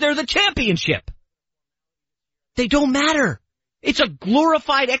unless they're the championship. They don't matter. It's a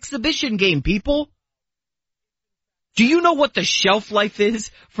glorified exhibition game, people. Do you know what the shelf life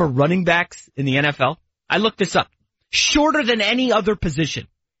is for running backs in the NFL? I looked this up. Shorter than any other position.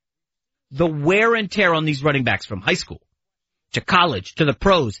 The wear and tear on these running backs from high school to college to the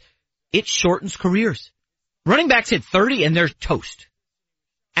pros, it shortens careers. Running backs hit 30 and they're toast.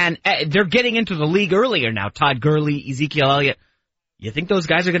 And they're getting into the league earlier now. Todd Gurley, Ezekiel Elliott. You think those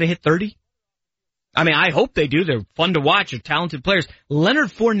guys are going to hit 30? I mean, I hope they do. They're fun to watch. They're talented players.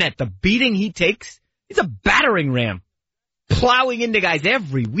 Leonard Fournette, the beating he takes, he's a battering ram. Plowing into guys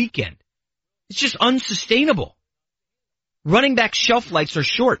every weekend. It's just unsustainable. Running back shelf lives are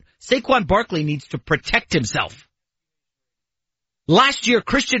short. Saquon Barkley needs to protect himself. Last year,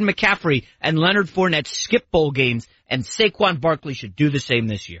 Christian McCaffrey and Leonard Fournette skipped bowl games, and Saquon Barkley should do the same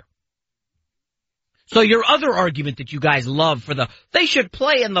this year. So your other argument that you guys love for they should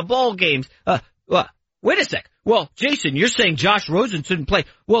play in the bowl games, wait a sec. Well, Jason, you're saying Josh Rosen shouldn't play.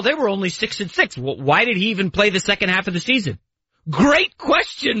 Well, they were only 6-6. Well, why did he even play the second half of the season? Great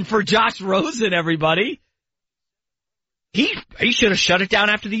question for Josh Rosen, everybody. He should have shut it down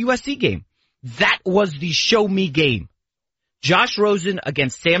after the USC game. That was the show me game. Josh Rosen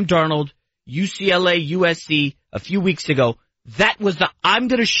against Sam Darnold, UCLA, USC a few weeks ago. That was I'm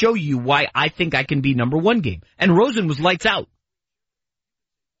going to show you why I think I can be number 1 game. And Rosen was lights out.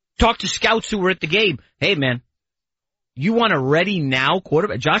 Talk to scouts who were at the game. Hey, man, you want a ready now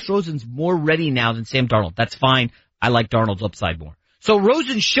quarterback? Josh Rosen's more ready now than Sam Darnold. That's fine. I like Darnold's upside more. So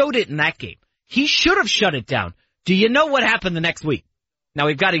Rosen showed it in that game. He should have shut it down. Do you know what happened the next week? Now,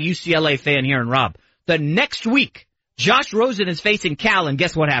 we've got a UCLA fan here in Rob. The next week, Josh Rosen is facing Cal, and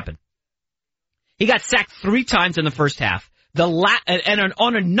guess what happened? He got sacked 3 times in the first half.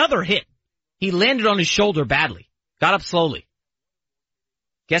 On another hit, he landed on his shoulder badly. Got up slowly.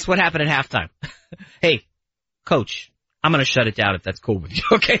 Guess what happened at halftime? Hey, coach, I'm going to shut it down if that's cool with you,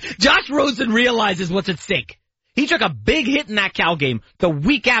 okay? Josh Rosen realizes what's at stake. He took a big hit in that Cal game the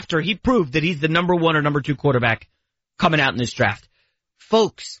week after he proved that he's the number 1 or number 2 quarterback coming out in this draft.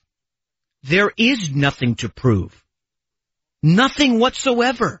 Folks, there is nothing to prove. Nothing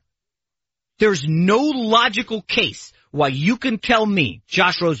whatsoever. There's no logical case why you can tell me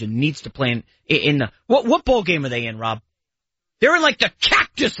Josh Rosen needs to play in the, what bowl game are they in, Rob? They're in like the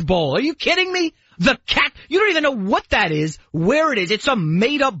Cactus Bowl. Are you kidding me? You don't even know what that is, where it is. It's some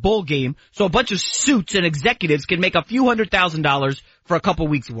made-up bowl game, so a bunch of suits and executives can make a few $100,000 for a couple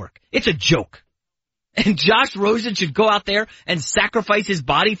weeks' work. It's a joke. And Josh Rosen should go out there and sacrifice his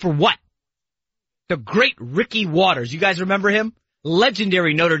body for what? The great Ricky Waters. You guys remember him?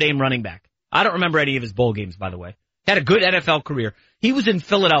 Legendary Notre Dame running back. I don't remember any of his bowl games, by the way. Had a good NFL career. He was in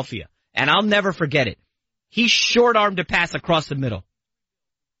Philadelphia, and I'll never forget it. He short-armed a pass across the middle.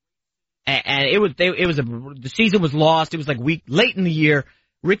 And the season was lost. It was like late in the year.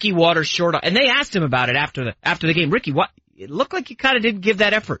 Ricky Waters and they asked him about it after the game. Ricky, it looked like you kind of didn't give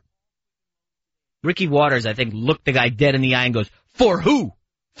that effort. Ricky Waters, I think, looked the guy dead in the eye and goes, for who?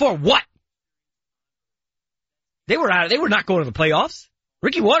 For what? They were not going to the playoffs.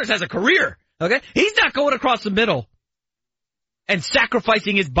 Ricky Waters has a career, okay? He's not going across the middle and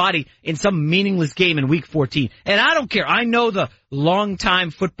sacrificing his body in some meaningless game in week 14. And I don't care. I know the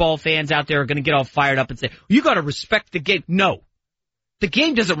longtime football fans out there are going to get all fired up and say, you got to respect the game. No. The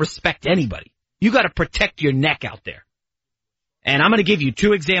game doesn't respect anybody. You got to protect your neck out there. And I'm going to give you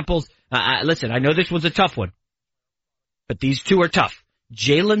 2 examples. Listen, I know this was a tough one, but these 2 are tough.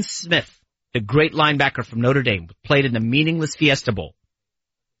 Jalen Smith, the great linebacker from Notre Dame, played in the meaningless Fiesta Bowl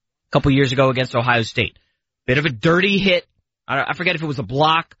a couple years ago against Ohio State. Bit of a dirty hit. I forget if it was a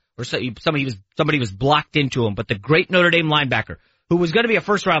block or somebody was blocked into him, but the great Notre Dame linebacker, who was going to be a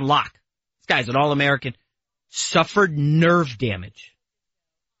first-round lock, this guy's an All-American, suffered nerve damage,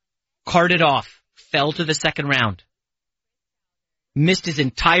 carted off, fell to the second round, missed his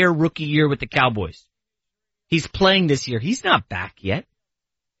entire rookie year with the Cowboys. He's playing this year. He's not back yet.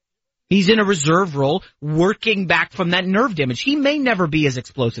 He's in a reserve role, working back from that nerve damage. He may never be as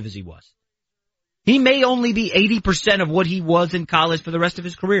explosive as he was. He may only be 80% of what he was in college for the rest of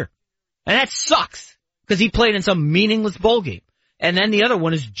his career. And that sucks, because he played in some meaningless bowl game. And then the other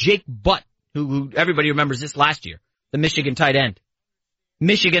one is Jake Butt, who everybody remembers this last year, the Michigan tight end.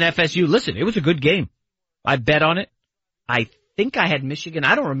 Michigan FSU, listen, it was a good game. I bet on it. I think I had Michigan.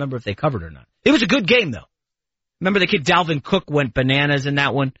 I don't remember if they covered or not. It was a good game, though. Remember the kid Dalvin Cook went bananas in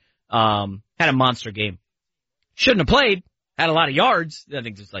that one? Had a monster game. Shouldn't have played. Had a lot of yards. I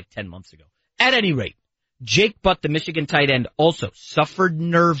think it was like 10 months ago. At any rate, Jake Butt, the Michigan tight end, also suffered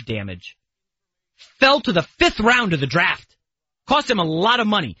nerve damage. Fell to the 5th round of the draft. Cost him a lot of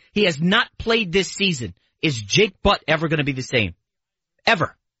money. He has not played this season. Is Jake Butt ever going to be the same?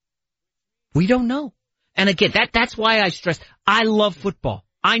 Ever. We don't know. And again, that's why I stress, I love football.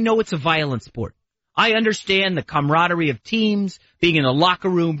 I know it's a violent sport. I understand the camaraderie of teams, being in the locker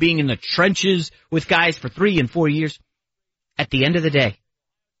room, being in the trenches with guys for 3 and 4 years. At the end of the day,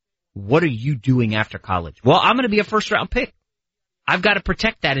 what are you doing after college? Well, I'm going to be a first-round pick. I've got to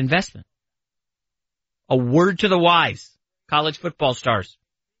protect that investment. A word to the wise, college football stars.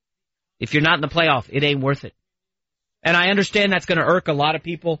 If you're not in the playoff, it ain't worth it. And I understand that's going to irk a lot of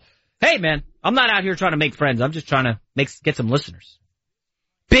people. Hey, man, I'm not out here trying to make friends. I'm just trying to get some listeners.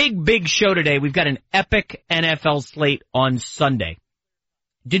 Big show today. We've got an epic NFL slate on Sunday.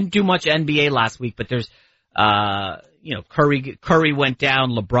 Didn't do much NBA last week, but there's, Curry went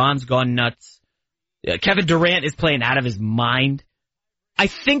down. LeBron's gone nuts. Kevin Durant is playing out of his mind. I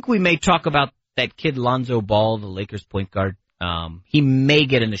think we may talk about that kid Lonzo Ball, the Lakers point guard. He may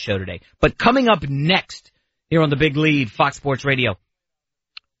get in the show today. But coming up next here on the Big Lead, Fox Sports Radio,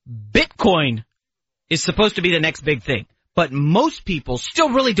 Bitcoin is supposed to be the next big thing. But most people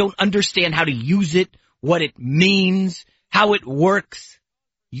still really don't understand how to use it, what it means, how it works.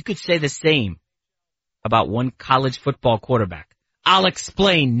 You could say the same about one college football quarterback. I'll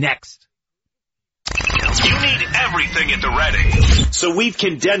explain next. You need everything at the ready, so we've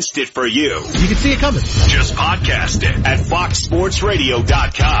condensed it for you. You can see it coming. Just podcast it at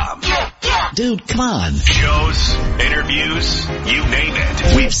foxsportsradio.com. Dude, come on. Shows, interviews, you name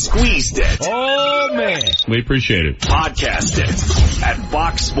it. We've squeezed it. Oh, man. We appreciate it. Podcast it at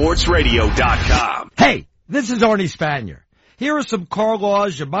foxsportsradio.com. Hey, this is Arnie Spanier. Here are some car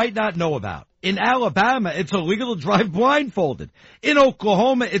laws you might not know about. In Alabama, it's illegal to drive blindfolded. In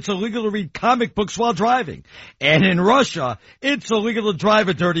Oklahoma, it's illegal to read comic books while driving. And in Russia, it's illegal to drive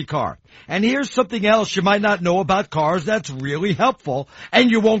a dirty car. And here's something else you might not know about cars that's really helpful, and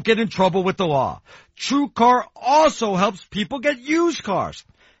you won't get in trouble with the law. TrueCar also helps people get used cars.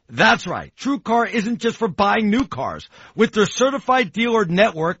 That's right. TrueCar isn't just for buying new cars. With their certified dealer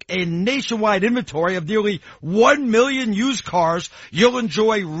network, a nationwide inventory of nearly 1 million used cars, you'll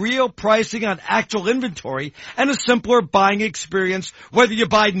enjoy real pricing on actual inventory and a simpler buying experience whether you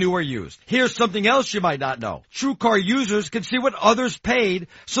buy new or used. Here's something else you might not know. TrueCar users can see what others paid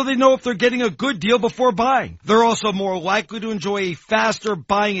so they know if they're getting a good deal before buying. They're also more likely to enjoy a faster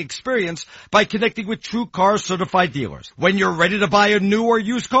buying experience by connecting with TrueCar certified dealers. When you're ready to buy a new or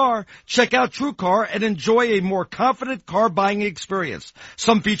used car, check out TrueCar and enjoy a more confident car buying experience.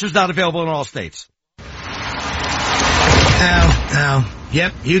 Some features not available in all states. Ow.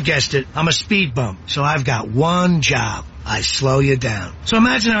 Yep, you guessed it. I'm a speed bump, so I've got one job. I slow you down. So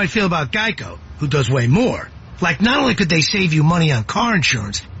imagine how I feel about Geico, who does way more. Like, not only could they save you money on car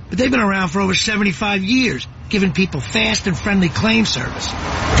insurance, but they've been around for over 75 years, giving people fast and friendly claim service.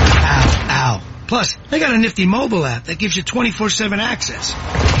 Ow. Plus, they got a nifty mobile app that gives you 24/7 access.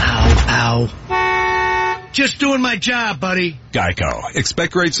 Ow. Just doing my job, buddy. Geico.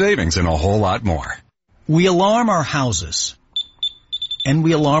 Expect great savings and a whole lot more. We alarm our houses. And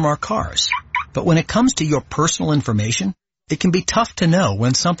we alarm our cars. But when it comes to your personal information, it can be tough to know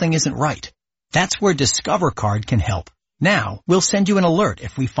when something isn't right. That's where Discover Card can help. Now, we'll send you an alert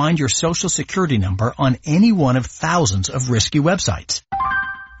if we find your social security number on any one of thousands of risky websites.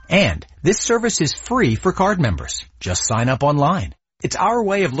 And this service is free for card members. Just sign up online. It's our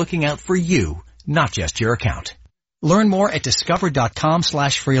way of looking out for you, not just your account. Learn more at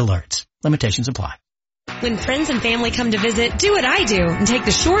discover.com/free alerts. Limitations apply. When friends and family come to visit, do what I do and take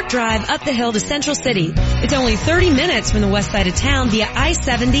the short drive up the hill to Central City. It's only 30 minutes from the west side of town via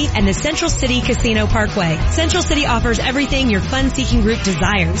I-70 and the Central City Casino Parkway. Central City offers everything your fun-seeking group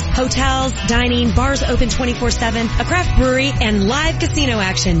desires. Hotels, dining, bars open 24/7, a craft brewery, and live casino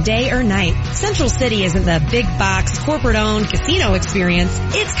action day or night. Central City isn't the big box, corporate-owned casino experience.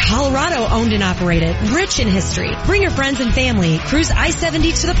 It's Colorado-owned and operated, rich in history. Bring your friends and family, cruise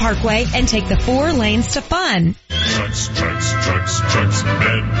I-70 to the Parkway, and take the 4 lanes to fun. Trucks. Med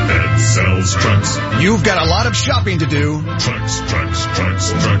sells trucks. You've got a lot of shopping to do. Trucks.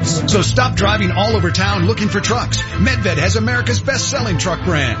 So stop driving all over town looking for trucks. Medved has America's best-selling truck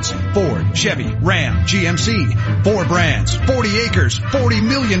brands. Ford, Chevy, Ram, GMC. 4 brands, 40 acres, $40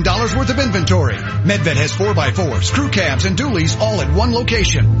 million worth of inventory. Medved has 4x4s, crew cabs, and dualies all at one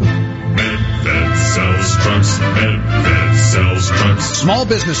location. Medved sells trucks. Medved sells trucks. Small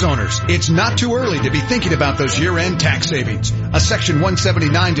business owners, it's not too early to be thinking about those year-end tax savings. A Section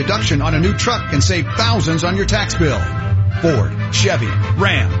 179 deduction on a new truck can save thousands on your tax bill. Ford, Chevy,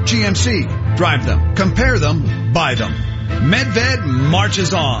 Ram, GMC. Drive them, compare them, buy them. Medved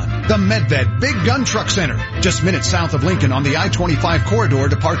marches on. The Medved Big Gun Truck Center, just minutes south of Lincoln on the I-25 corridor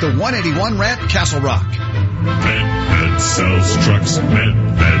to part the 181 ramp, Castle Rock. Medved sells trucks.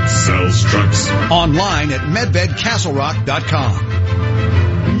 Medved sells trucks. Online at medvedcastlerock.com.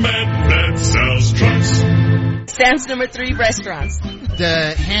 Medved sells trucks. Sam's number 3 restaurants.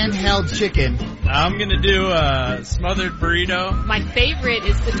 The handheld chicken. I'm gonna do a smothered burrito. My favorite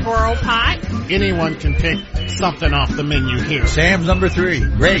is the Toro pot. Anyone can pick something off the menu here. Sam's number 3.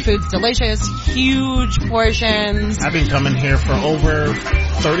 Great. The food's delicious, huge portions. I've been coming here for over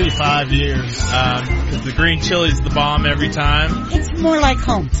 35 years. Cause the green chili's the bomb every time. It's more like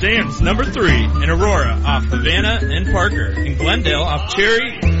home. Sam's number 3 in Aurora off Havana and Parker. In Glendale off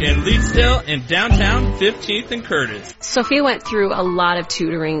Cherry, in Leedsdale, and downtown 15th and Curtis. Sophia went through a lot of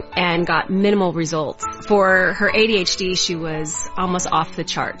tutoring and got minimal results. For her ADHD, she was almost off the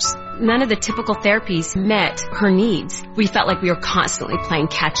charts. None of the typical therapies met her needs. We felt like we were constantly playing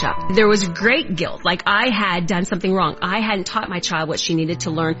catch up. There was great guilt, like I had done something wrong. I hadn't taught my child what she needed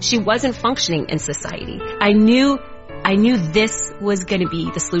to learn. She wasn't functioning in society. I knew this was going to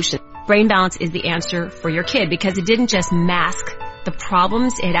be the solution. Brain Balance is the answer for your kid because it didn't just mask the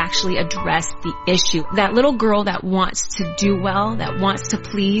problems, it actually addressed the issue. That little girl that wants to do well, that wants to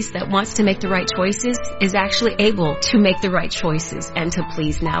please, that wants to make the right choices is actually able to make the right choices and to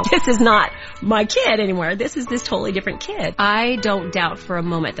please now. This is not my kid anymore. This is this totally different kid. I don't doubt for a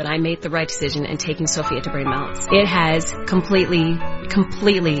moment that I made the right decision in taking Sophia to Brain Balance. It has completely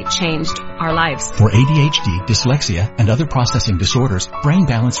changed our lives. For ADHD, dyslexia, and other processing disorders, Brain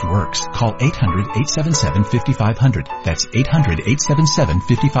Balance works. Call 800-877-5500. That's 800-877-5500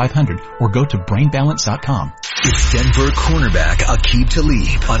 or go to brainbalance.com. It's Denver cornerback Aqib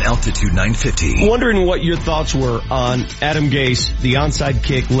Talib on Altitude 950. Wondering what your thoughts were on Adam Gase, the onside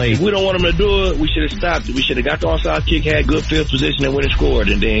kick late. We don't want him to do it. We should have stopped it. We should have got the onside kick, had good field position, and went and scored,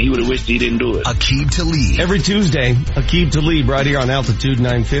 and then he would have wished he didn't do it. Aqib Talib. Every Tuesday, Aqib Talib right here on Altitude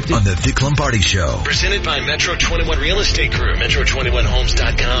 950. On the Vic Lombardi Show. Presented by Metro 21 Real Estate Group,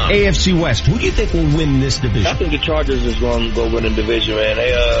 Metro21Homes.com. AFC West, who do you think will win this division? I think the Chargers is going to go win the division, man.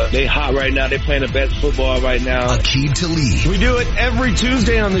 They hot right now. They playing the best football right now. Aqib Talib. We do it every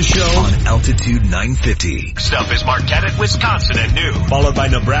Tuesday on the show. On Altitude 950. Next up is Marquette at Wisconsin at noon, followed by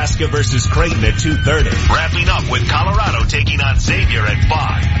Nebraska versus Creighton at 2:30. Wrapping up with Colorado taking on Xavier at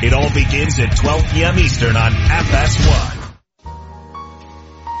 5. It all begins at 12 p.m. Eastern on FS1.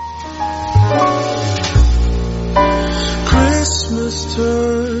 Christmas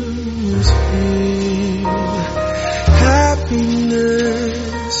turns here,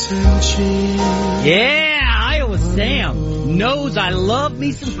 happiness and cheer. Yeah, Iowa Sam knows I love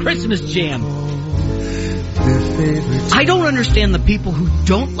me some Christmas jam. I don't understand the people who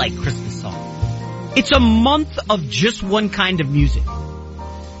don't like Christmas songs. It's a month of just one kind of music.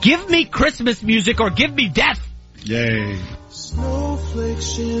 Give me Christmas music or give me death. Yay.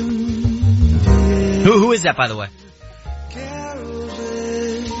 Snowflakes in the air. Who is that, by the way?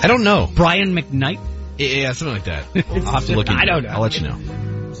 I don't know. Brian McKnight? Yeah, something like that. I'll have to look into it. I don't know. I'll let you know.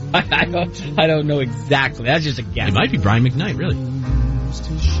 I don't know exactly. That's just a guess. It might be Brian McKnight, really.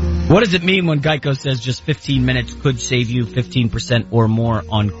 What does it mean when Geico says just 15 minutes could save you 15% or more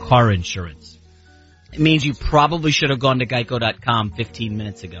on car insurance? It means you probably should have gone to Geico.com 15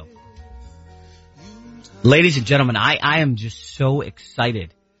 minutes ago. Ladies and gentlemen, I am just so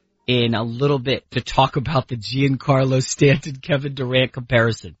excited in a little bit to talk about the Giancarlo Stanton Kevin Durant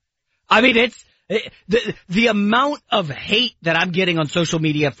comparison. I mean, it's the amount of hate that I'm getting on social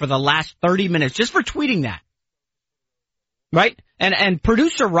media for the last 30 minutes just for tweeting that. Right? And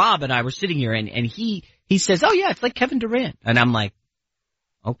producer Rob and I were sitting here and he says, "Oh yeah, it's like Kevin Durant." And I'm like,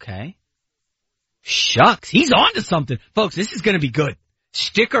 "Okay. Shucks, he's on to something." Folks, this is going to be good.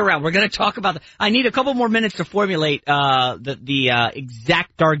 Stick around. We're going to talk about I need a couple more minutes to formulate the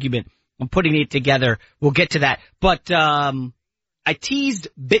exact argument. I'm putting it together. We'll get to that. But I teased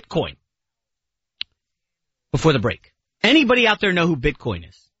Bitcoin before the break. Anybody out there know who Bitcoin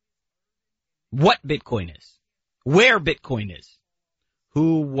is? What Bitcoin is? Where Bitcoin is?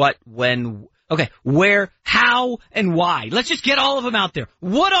 Who, what, when? Okay, where, how, and why. Let's just get all of them out there.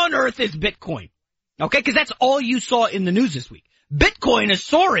 What on earth is Bitcoin? Okay, because that's all you saw in the news this week. Bitcoin is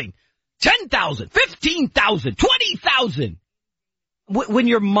soaring. 10,000, 15,000, 20,000. When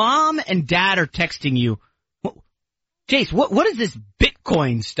your mom and dad are texting you, Jace, what is this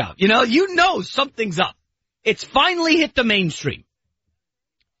Bitcoin stuff? You know something's up. It's finally hit the mainstream.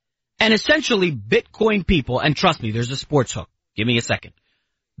 And essentially, Bitcoin people, and trust me, there's a sports hook. Give me a second.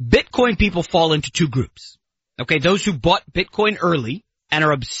 Bitcoin people fall into two groups. Okay, those who bought Bitcoin early and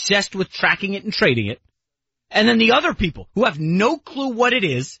are obsessed with tracking it and trading it. And then the other people who have no clue what it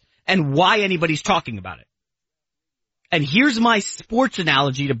is and why anybody's talking about it. And here's my sports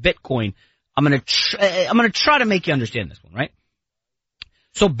analogy to Bitcoin. I'm going to try to make you understand this one, right?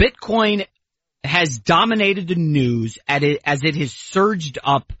 So Bitcoin has dominated the news as it has surged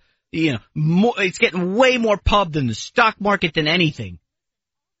up, more, it's getting way more pub than the stock market than anything.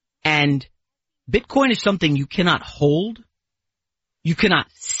 And Bitcoin is something you cannot hold. You cannot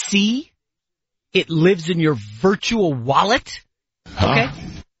see. It lives in your virtual wallet. Okay?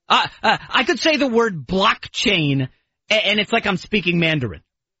 I could say the word blockchain and it's like I'm speaking Mandarin.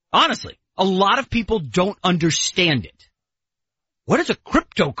 Honestly, a lot of people don't understand it. What is a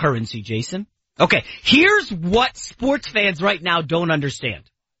cryptocurrency, Jason? Okay, here's what sports fans right now don't understand.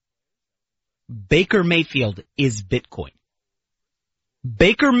 Baker Mayfield is Bitcoin.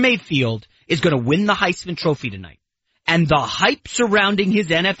 Baker Mayfield is going to win the Heisman Trophy tonight. And the hype surrounding his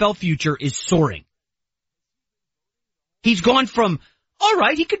NFL future is soaring. He's gone from, all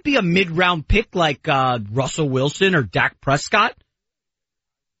right, he could be a mid-round pick like Russell Wilson or Dak Prescott.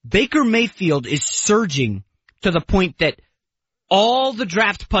 Baker Mayfield is surging to the point that all the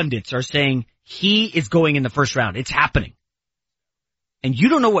draft pundits are saying he is going in the first round. It's happening. And you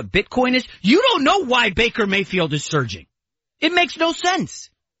don't know what Bitcoin is? You don't know why Baker Mayfield is surging. It makes no sense.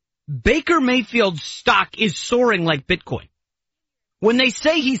 Baker Mayfield's stock is soaring like Bitcoin. When they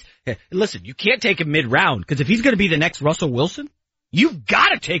say listen, you can't take him mid-round, because if he's going to be the next Russell Wilson, you've got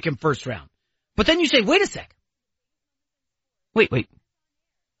to take him first round. But then you say, wait a sec. Wait.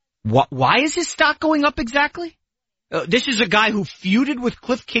 Why is his stock going up exactly? This is a guy who feuded with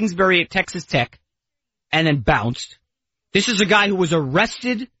Cliff Kingsbury at Texas Tech and then bounced. This is a guy who was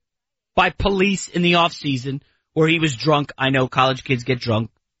arrested by police in the off-season where he was drunk. I know college kids get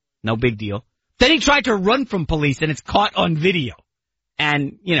drunk. No big deal. Then he tried to run from police and it's caught on video.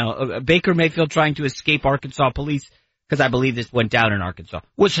 And, Baker Mayfield trying to escape Arkansas police, because I believe this went down in Arkansas,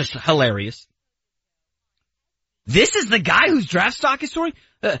 was just hilarious. This is the guy whose draft stock is soaring?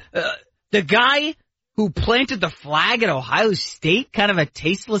 The guy who planted the flag at Ohio State, kind of a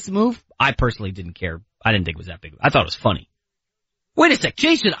tasteless move? I personally didn't care. I didn't think it was that big. I thought it was funny. Wait a sec,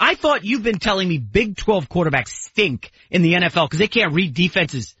 Jason, I thought you've been telling me Big 12 quarterbacks stink in the NFL because they can't read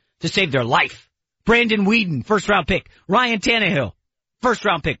defenses to save their life. Brandon Weeden, first-round pick. Ryan Tannehill,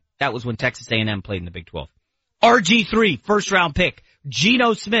 first-round pick. That was when Texas A&M played in the Big 12. RG3, first-round pick.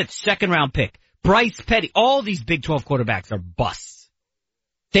 Geno Smith, second-round pick. Bryce Petty. All these Big 12 quarterbacks are busts.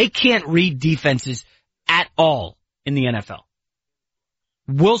 They can't read defenses at all in the NFL.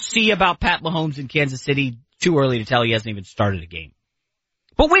 We'll see about Pat Mahomes in Kansas City. Too early to tell. He hasn't even started a game.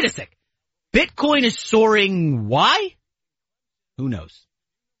 But wait a sec. Bitcoin is soaring. Why? Who knows?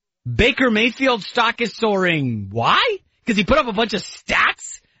 Baker Mayfield's stock is soaring. Why? Because he put up a bunch of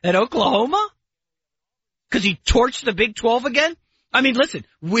stats at Oklahoma? Because he torched the Big 12 again? I mean, listen,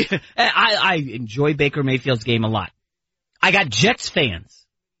 I enjoy Baker Mayfield's game a lot. I got Jets fans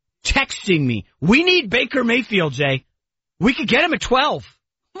texting me, we need Baker Mayfield, Jay. We could get him at 12.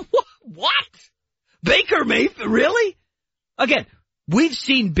 What? Baker Mayfield? Really? Again, we've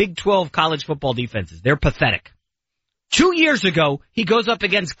seen Big 12 college football defenses. They're pathetic. 2 years ago, he goes up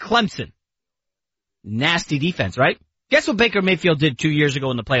against Clemson. Nasty defense, right? Guess what Baker Mayfield did 2 years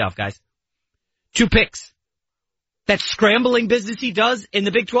ago in the playoff, guys? 2 picks. That scrambling business he does in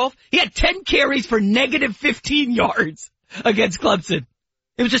the Big 12, he had 10 carries for negative 15 yards against Clemson.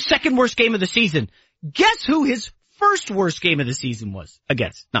 It was the second worst game of the season. Guess who his first worst game of the season was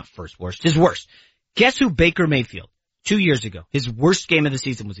against? Not first worst, his worst. Guess who Baker Mayfield, 2 years ago, his worst game of the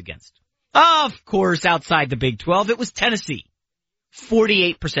season was against? Of course, outside the Big 12, it was Tennessee.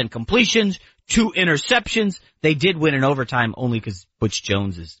 48% completions, 2 interceptions. They did win in overtime only because Butch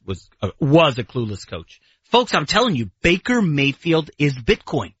Jones was a clueless coach. Folks, I'm telling you, Baker Mayfield is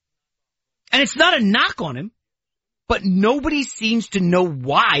Bitcoin. And it's not a knock on him, but nobody seems to know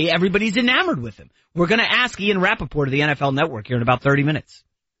why everybody's enamored with him. We're going to ask Ian Rappaport of the NFL Network here in about 30 minutes.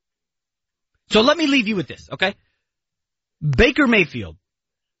 So let me leave you with this, okay? Baker Mayfield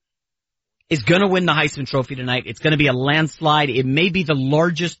is going to win the Heisman Trophy tonight. It's going to be a landslide. It may be the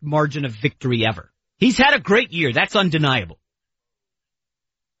largest margin of victory ever. He's had a great year. That's undeniable.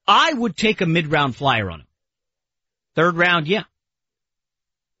 I would take a mid-round flyer on him. 3rd round, yeah.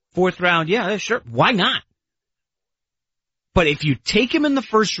 4th round, yeah, sure. Why not? But if you take him in the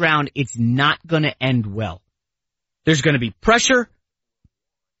 1st round, it's not going to end well. There's going to be pressure.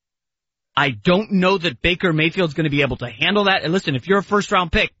 I don't know that Baker Mayfield's going to be able to handle that. And listen, if you're a 1st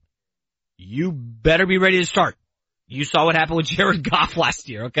round pick, you better be ready to start. You saw what happened with Jared Goff last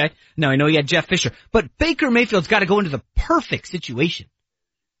year, okay? Now, I know he had Jeff Fisher, but Baker Mayfield's got to go into the perfect situation.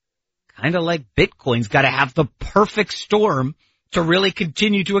 Kind of like Bitcoin's got to have the perfect storm to really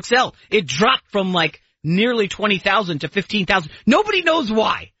continue to excel. It dropped from like nearly 20,000 to 15,000. Nobody knows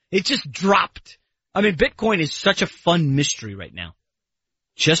why. It just dropped. I mean, Bitcoin is such a fun mystery right now.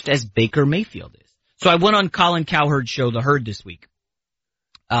 Just as Baker Mayfield is. So I went on Colin Cowherd's show, The Herd, this week.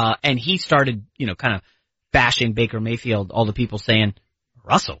 And he started, kind of bashing Baker Mayfield, all the people saying,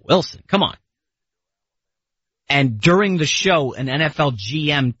 Russell Wilson, come on. And during the show, an NFL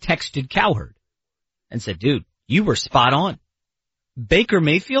GM texted Cowherd and said, dude, you were spot on. Baker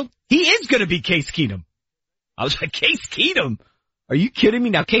Mayfield, he is going to be Case Keenum. I was like, Case Keenum? Are you kidding me?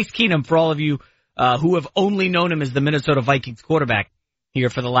 Now, Case Keenum, for all of you who have only known him as the Minnesota Vikings quarterback here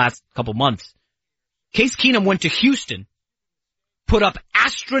for the last couple months, Case Keenum went to Houston, put up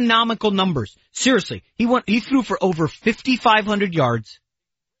astronomical numbers. Seriously, he threw for over 5,500 yards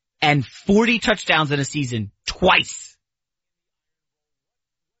and 40 touchdowns in a season twice.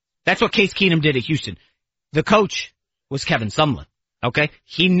 That's what Case Keenum did at Houston. The coach was Kevin Sumlin, okay?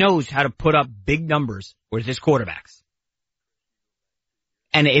 He knows how to put up big numbers with his quarterbacks.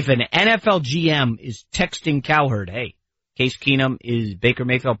 And if an NFL GM is texting Cowherd, hey, Case Keenum is Baker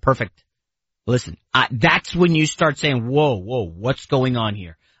Mayfield perfect. Listen, that's when you start saying, whoa, what's going on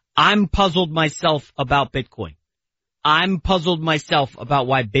here? I'm puzzled myself about Bitcoin. I'm puzzled myself about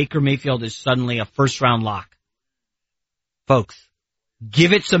why Baker Mayfield is suddenly a 1st round lock. Folks,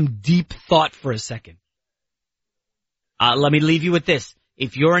 give it some deep thought for a second. Let me leave you with this.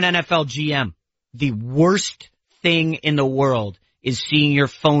 If you're an NFL GM, the worst thing in the world is seeing your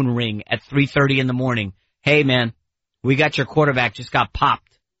phone ring at 3:30 in the morning. Hey man, we got your quarterback just got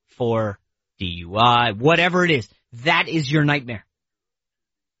popped for DUI, whatever it is. That is your nightmare.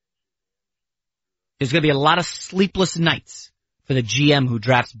 There's going to be a lot of sleepless nights for the GM who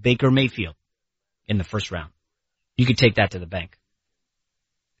drafts Baker Mayfield in the 1st round. You could take that to the bank.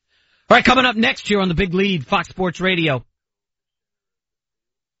 All right, coming up next here on the Big Lead, Fox Sports Radio.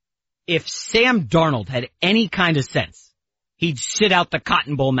 If Sam Darnold had any kind of sense, he'd sit out the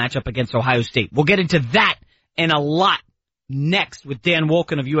Cotton Bowl matchup against Ohio State. We'll get into that and a lot next with Dan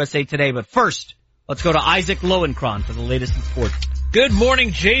Wolken of USA Today. But first, let's go to Isaac Lowenkron for the latest in sports. Good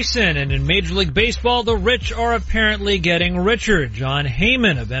morning, Jason. And in Major League Baseball, the rich are apparently getting richer. John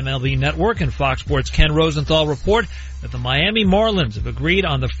Heyman of MLB Network and Fox Sports' Ken Rosenthal report that the Miami Marlins have agreed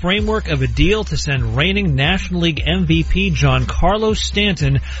on the framework of a deal to send reigning National League MVP Giancarlo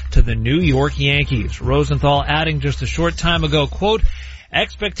Stanton to the New York Yankees. Rosenthal adding just a short time ago, quote,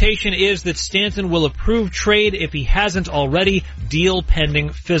 expectation is that Stanton will approve trade if he hasn't already, deal pending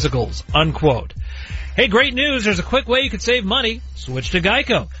physicals, unquote. Hey, great news. There's a quick way you could save money. Switch to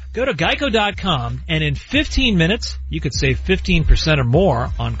Geico. Go to geico.com and in 15 minutes, you could save 15% or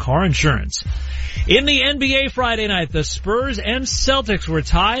more on car insurance. In the NBA Friday night, the Spurs and Celtics were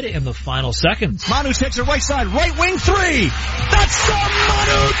tied in the final seconds. Manu takes it right side, right wing three. That's the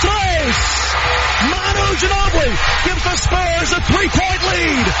Manu Trace! Manu Ginobili gives the Spurs a 3-point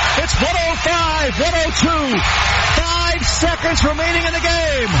lead. It's 105-102. 5 seconds remaining in the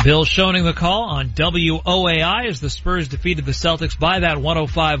game. Bill Schoening the call on WOAI as the Spurs defeated the Celtics by that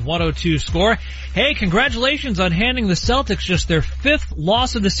 105-102 score. Hey, congratulations on handing the Celtics just their 5th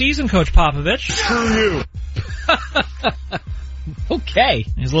loss of the season, Coach Popovich. Screw you. Okay.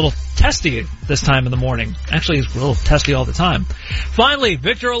 He's a little testy this time in the morning. Actually, he's a little testy all the time. Finally,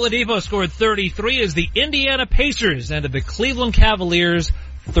 Victor Oladipo scored 33 as the Indiana Pacers ended the Cleveland Cavaliers'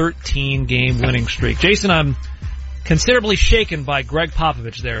 13-game winning streak. Jason, I'm considerably shaken by Greg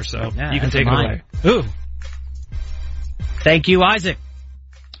Popovich there, so you can take it away. Ooh. Thank you, Isaac.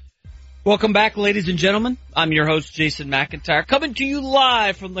 Welcome back, ladies and gentlemen. I'm your host, Jason McIntyre, coming to you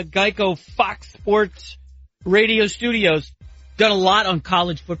live from the Geico Fox Sports Radio studios. Done a lot on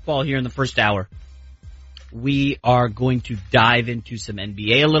college football here in the first hour. We are going to dive into some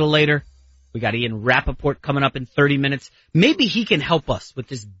NBA a little later. We got Ian Rappaport coming up in 30 minutes. Maybe he can help us with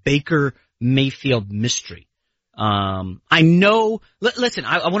this Baker Mayfield mystery. I know, listen,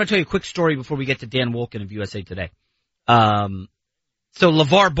 I want to tell you a quick story before we get to Dan Wolken of USA Today. So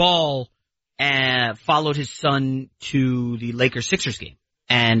LeVar Ball followed his son to the Lakers-Sixers game,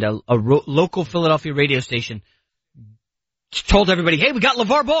 and a local Philadelphia radio station told everybody, hey, we got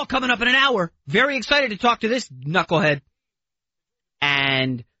LeVar Ball coming up in an hour. Very excited to talk to this knucklehead.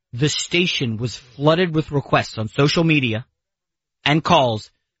 And the station was flooded with requests on social media and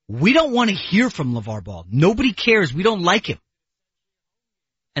calls. We don't want to hear from LeVar Ball. Nobody cares. We don't like him.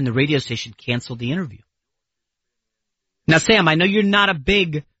 And the radio station canceled the interview. Now, Sam, I know you're not a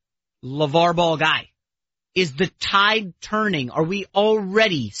big LeVar Ball guy. Is the tide turning? Are we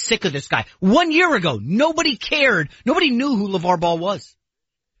already sick of this guy? 1 year ago, nobody cared. Nobody knew who LeVar Ball was.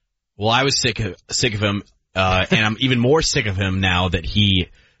 Well, I was sick of him, and I'm even more sick of him now that he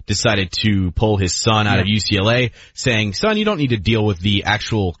decided to pull his son out of UCLA, saying, son, you don't need to deal with the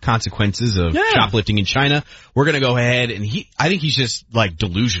actual consequences of shoplifting in China. We're going to go ahead, and I think he's just, like,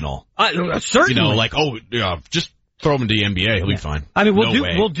 delusional. Certainly. You know, like, just throw him into the NBA. He'll be fine. I mean,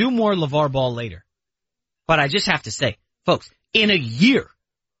 we'll do more LeVar Ball later. But I just have to say, folks, in a year,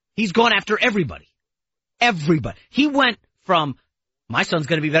 he's gone after everybody. Everybody. He went from, my son's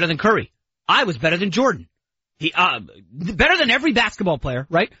going to be better than Curry. I was better than Jordan. He better than every basketball player,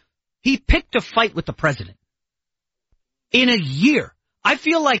 right? He picked a fight with the president. In a year. I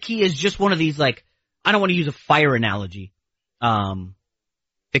feel like he is just one of these, like, I don't want to use a fire analogy,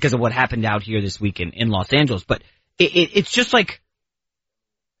 because of what happened out here this week in Los Angeles, but it's just like,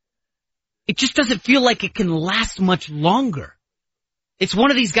 it just doesn't feel like it can last much longer. It's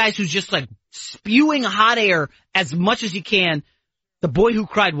one of these guys who's just like spewing hot air as much as he can. The boy who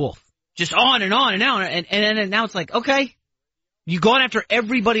cried wolf. Just on and on and on. And now it's like, okay, you've gone after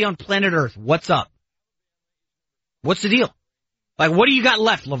everybody on planet Earth. What's up? What's the deal? Like, what do you got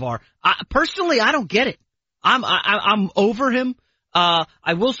left, LeVar? Personally, I don't get it. I'm over him.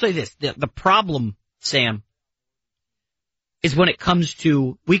 I will say this. The problem, Sam, is when it comes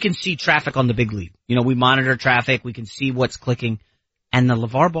to, we can see traffic on the big league. You know, we monitor traffic, we can see what's clicking, and the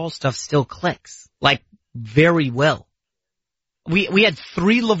LeVar Ball stuff still clicks. Like, very well. We had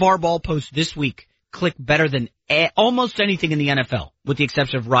 3 LeVar Ball posts this week click better than almost anything in the NFL, with the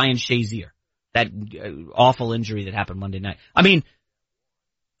exception of Ryan Shazier. That awful injury that happened Monday night. I mean,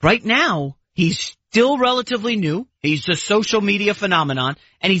 right now, he's still relatively new. He's a social media phenomenon,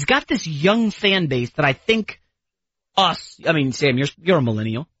 and he's got this young fan base that I think Sam, you're a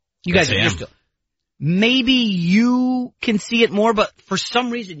millennial. You guys are still. Maybe you can see it more, but for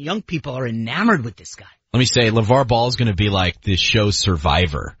some reason, young people are enamored with this guy. Let me say, LeVar Ball is going to be like this show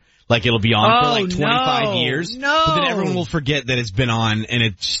Survivor. Like, it'll be on for like 25 years. No. But then everyone will forget that it's been on, and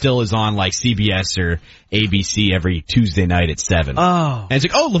it still is on like CBS or ABC every Tuesday night at 7. Oh. And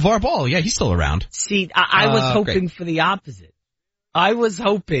it's like, LeVar Ball, yeah, he's still around. See, I was hoping for the opposite. I was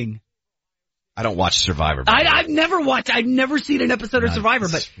hoping. I don't watch Survivor. I've never seen an episode of Survivor,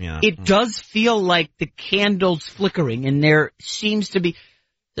 but it does feel like the candle's flickering, and there seems to be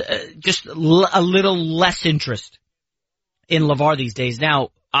just a little less interest in LeVar these days. Now,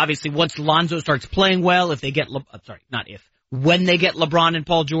 obviously, once Lonzo starts playing well, when they get LeBron and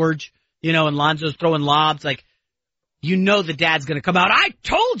Paul George, you know, and Lonzo's throwing lobs, like, you know the dad's gonna come out, I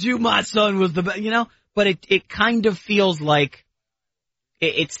told you my son was the best, you know, but it kind of feels like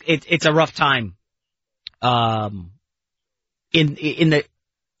it's a rough time, in the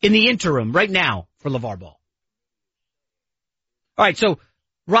interim right now for LeVar Ball. All right. So,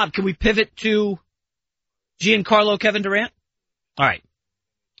 Rob, can we pivot to Giancarlo Kevin Durant? All right.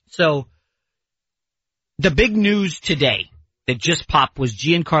 So, the big news today that just popped was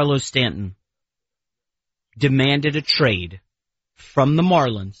Giancarlo Stanton demanded a trade from the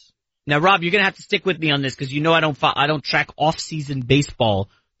Marlins. Now, Rob, you're going to have to stick with me on this because you know I don't track off-season baseball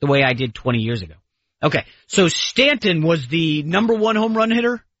the way I did 20 years ago. Okay, so Stanton was the number 1 home run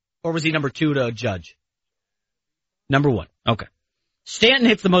hitter, or was he number 2 to Judge? Number 1. Okay. Stanton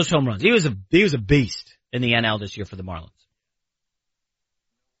hits the most home runs. He was a beast in the NL this year for the Marlins.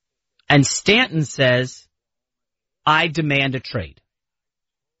 And Stanton says, I demand a trade.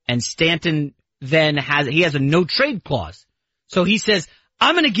 And Stanton then has a no trade clause. So he says,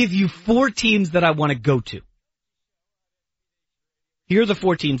 I'm going to give you 4 teams that I want to go to. Here are the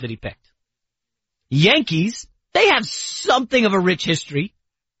 4 teams that he picked. Yankees, they have something of a rich history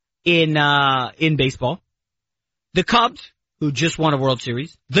in baseball. The Cubs, who just won a World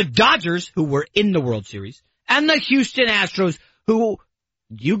Series. The Dodgers, who were in the World Series. And the Houston Astros, who,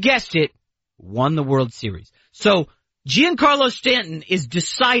 you guessed it, won the World Series. So Giancarlo Stanton is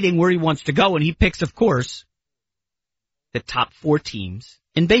deciding where he wants to go, and he picks, of course, the top 4 teams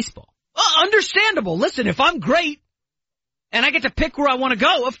in baseball. Understandable. Listen, if I'm great and I get to pick where I want to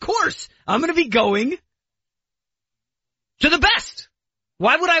go, of course, I'm going to be going to the best.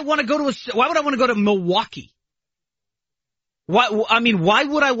 Why would I want to go to Milwaukee? Why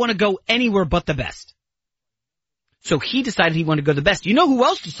would I want to go anywhere but the best? So he decided he wanted to go to the best. You know who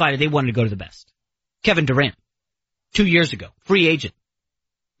else decided they wanted to go to the best? Kevin Durant. 2 years ago. Free agent.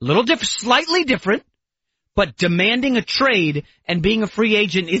 Slightly different, but demanding a trade and being a free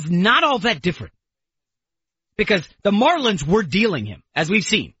agent is not all that different. Because the Marlins were dealing him, as we've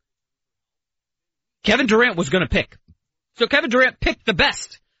seen. Kevin Durant was going to pick. So Kevin Durant picked the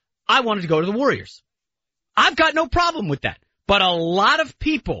best. I wanted to go to the Warriors. I've got no problem with that. But a lot of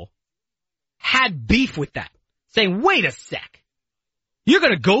people had beef with that. Saying, wait a sec. You're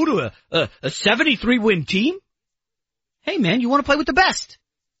going to go to a 73-win team? Hey, man, you want to play with the best.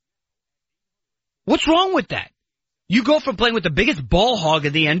 What's wrong with that? You go from playing with the biggest ball hog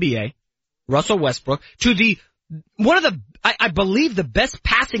in the NBA, Russell Westbrook, to I believe the best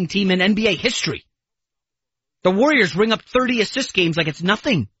passing team in NBA history. The Warriors ring up 30 assist games like it's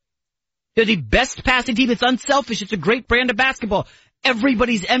nothing. They're the best passing team. It's unselfish. It's a great brand of basketball.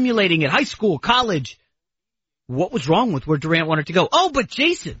 Everybody's emulating it. High school, college. What was wrong with where Durant wanted to go? Oh, but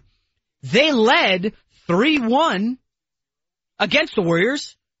Jason, they led 3-1 against the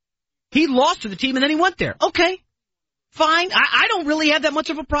Warriors. He lost to the team and then he went there. Okay, fine. I don't really have that much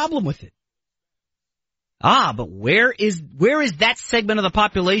of a problem with it. But where is that segment of the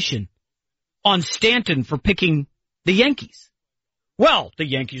population on Stanton for picking the Yankees? Well, the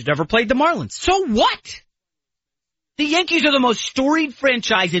Yankees never played the Marlins. So what? The Yankees are the most storied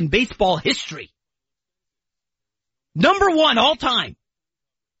franchise in baseball history. Number 1 all time.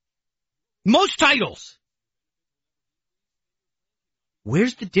 Most titles.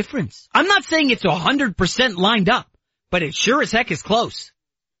 Where's the difference? I'm not saying it's 100% lined up, but it sure as heck is close.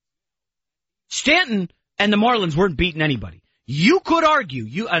 Stanton and the Marlins weren't beating anybody. You could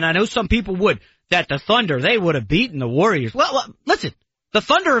argue, and I know some people would, that the Thunder, they would have beaten the Warriors. Well, listen, the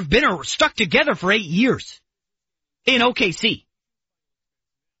Thunder have been stuck together for 8 years in OKC.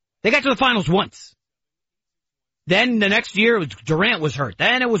 They got to the finals once. Then the next year, Durant was hurt.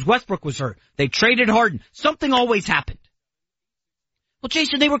 Then it was Westbrook was hurt. They traded Harden. Something always happened. Well,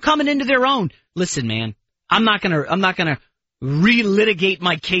 Jason, they were coming into their own. Listen, man, I'm not gonna relitigate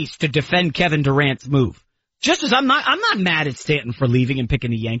my case to defend Kevin Durant's move. Just as I'm not mad at Stanton for leaving and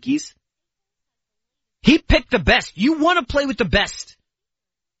picking the Yankees. He picked the best. You want to play with the best.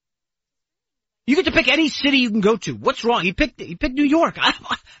 You get to pick any city you can go to. What's wrong? He picked New York.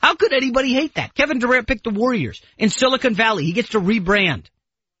 How could anybody hate that? Kevin Durant picked the Warriors in Silicon Valley. He gets to rebrand.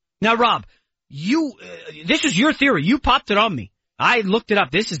 Now, Rob, this is your theory. You popped it on me. I looked it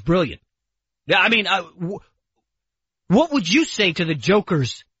up. This is brilliant. I mean, what would you say to the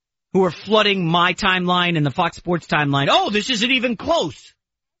jokers who are flooding my timeline and the Fox Sports timeline? Oh, this isn't even close.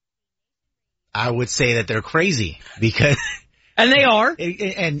 I would say that they're crazy because... And they are.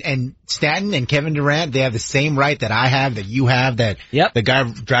 And Stanton and Kevin Durant, they have the same right that I have, that you have, that the guy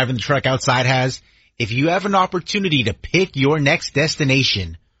driving the truck outside has. If you have an opportunity to pick your next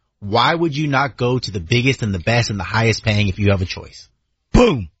destination, why would you not go to the biggest and the best and the highest paying if you have a choice?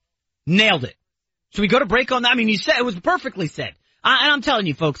 Boom. Nailed it. So we go to break on that. I mean, you said it was perfectly said. And I'm telling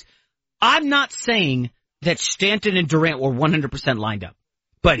you, folks, I'm not saying that Stanton and Durant were 100% lined up.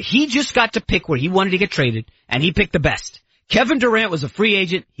 But he just got to pick where he wanted to get traded, and he picked the best. Kevin Durant was a free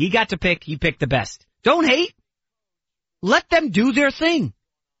agent. He got to pick. He picked the best. Don't hate. Let them do their thing.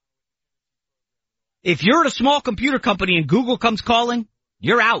 If you're at a small computer company and Google comes calling,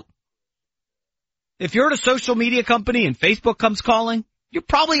 you're out. If you're at a social media company and Facebook comes calling, you're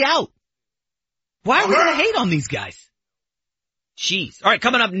probably out. Why are we going to hate on these guys? Jeez. All right,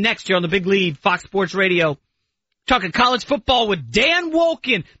 coming up next here on the Big Lead, Fox Sports Radio, talking college football with Dan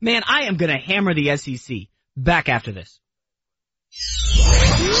Wolken. Man, I am going to hammer the SEC. Back after this.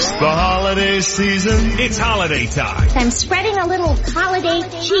 The holiday season. It's holiday time. I'm spreading a little holiday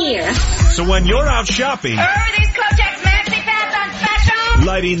cheer. So when you're out shopping, these Kotex Maxi Pads on special.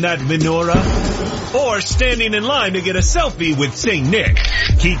 lighting that menorah, or standing in line to get a selfie with St. Nick.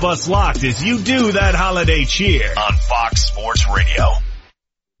 Keep us locked as you do that holiday cheer on Fox Sports Radio.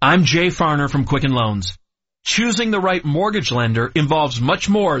 I'm Jay Farner from Quicken Loans. Choosing the right mortgage lender involves much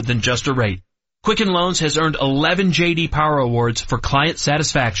more than just a rate. Quicken Loans has earned 11 J.D. Power Awards for client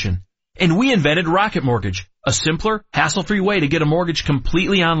satisfaction. And we invented Rocket Mortgage, a simpler, hassle-free way to get a mortgage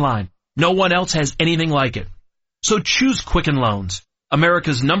completely online. No one else has anything like it. So choose Quicken Loans,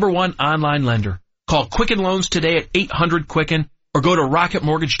 America's #1 online lender. Call Quicken Loans today at 800-QUICKEN or go to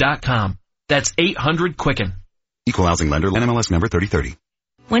rocketmortgage.com. That's 800-QUICKEN. Equal housing lender, NMLS number 3030.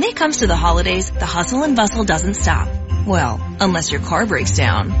 When it comes to the holidays, the hustle and bustle doesn't stop. Well, unless your car breaks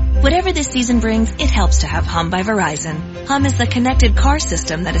down. Whatever this season brings, it helps to have Hum by Verizon. Hum is the connected car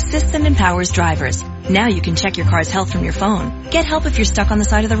system that assists and empowers drivers. Now you can check your car's health from your phone. Get help if you're stuck on the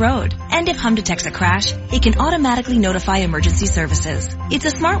side of the road. And if Hum detects a crash, it can automatically notify emergency services. It's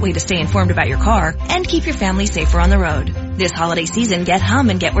a smart way to stay informed about your car and keep your family safer on the road. This holiday season, get Hum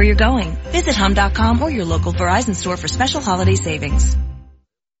and get where you're going. Visit hum.com or your local Verizon store for special holiday savings.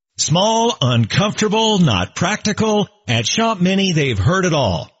 Small, uncomfortable, not practical. At Shop Mini, they've heard it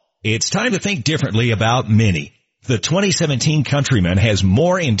all. It's time to think differently about Mini. The 2017 Countryman has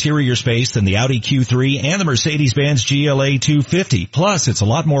more interior space than the Audi Q3 and the Mercedes-Benz GLA 250. Plus, it's a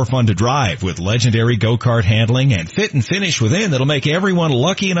lot more fun to drive with legendary go-kart handling and fit and finish within that'll make everyone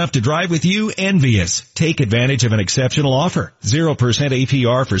lucky enough to drive with you envious. Take advantage of an exceptional offer. 0%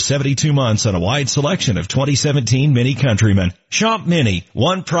 APR for 72 months on a wide selection of 2017 Mini Countryman. Shop Mini.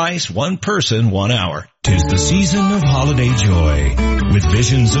 One price, one person, 1 hour. 'Tis the season of holiday joy, with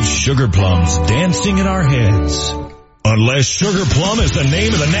visions of sugar plums dancing in our heads. Unless Sugar Plum is the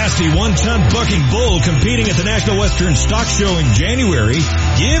name of the nasty one-ton bucking bull competing at the National Western Stock Show in January,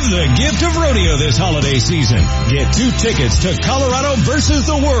 give the gift of rodeo this holiday season. Get 2 tickets to Colorado versus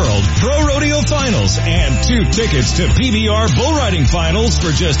the World Pro Rodeo Finals and 2 tickets to PBR Bull Riding Finals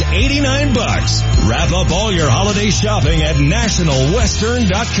for just $89. Wrap up all your holiday shopping at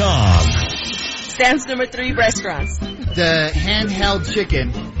nationalwestern.com. Sam's number 3 restaurants. The handheld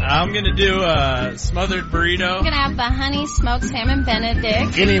chicken. I'm gonna do a smothered burrito. I'm gonna have the honey smoked salmon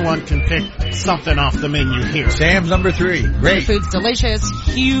Benedict. Anyone can pick something off the menu here. Sam's number 3. Great. The food's delicious.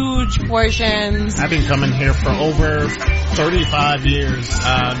 Huge portions. I've been coming here for over 35 years.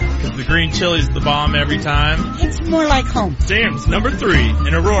 Cause the green chili's the bomb every time. It's more like home. Sam's number 3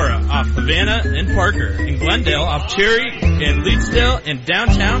 in Aurora off Havana and Parker. In Glendale off Cherry and Leedsdale and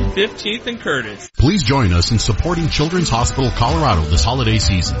downtown 15th and Curtis. Please join us in supporting Children's Hospital Colorado this holiday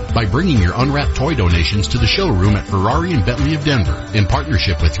season by bringing your unwrapped toy donations to the showroom at Ferrari and Bentley of Denver in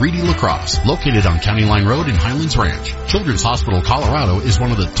partnership with 3D Lacrosse, located on County Line Road in Highlands Ranch. Children's Hospital Colorado is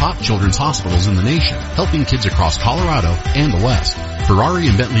one of the top children's hospitals in the nation, helping kids across Colorado and the West. Ferrari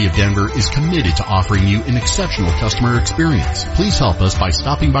and Bentley of Denver is committed to offering you an exceptional customer experience. Please help us by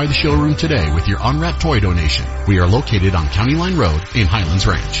stopping by the showroom today with your unwrapped toy donation. We are located on County Line Road in Highlands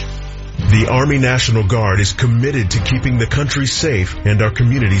Ranch. The Army National Guard is committed to keeping the country safe and our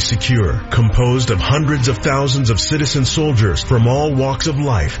communities secure. Composed of hundreds of thousands of citizen soldiers from all walks of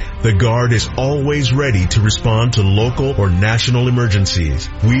life, the Guard is always ready to respond to local or national emergencies.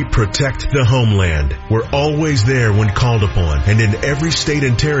 We protect the homeland. We're always there when called upon, and in every state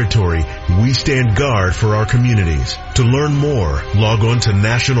and territory, we stand guard for our communities. To learn more, log on to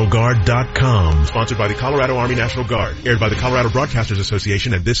NationalGuard.com. Sponsored by the Colorado Army National Guard. Aired by the Colorado Broadcasters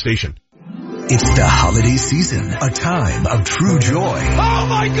Association and this station. It's the holiday season, a time of true joy. Oh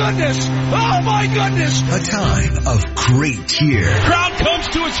my goodness! Oh my goodness! A time of great cheer. Crowd comes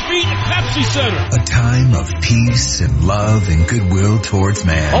to its feet at Pepsi Center. A time of peace and love and goodwill towards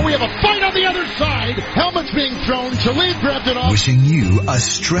man. Oh, we have a fight on the other side. Helmets being thrown. Jaleel grabbed it off. Wishing you a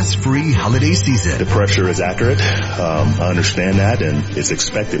stress-free holiday season. The pressure is accurate. I understand that, and it's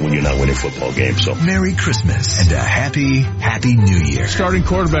expected when you're not winning football games. So Merry Christmas and a happy, happy New Year. Starting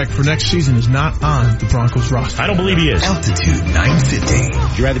quarterback for next season is not on the Broncos roster. I don't believe he is. Altitude 950.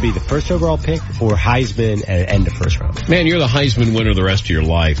 Would you rather be the first overall pick or Heisman at end of first round? Man, you're the Heisman winner the rest of your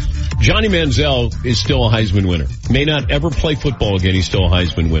life. Johnny Manziel is still a Heisman winner. May not ever play football again, he's still a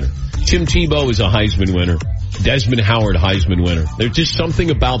Heisman winner. Tim Tebow is a Heisman winner. Desmond Howard, Heisman winner. There's just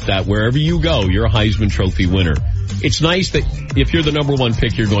something about that. Wherever you go, you're a Heisman Trophy winner. It's nice that if you're the number 1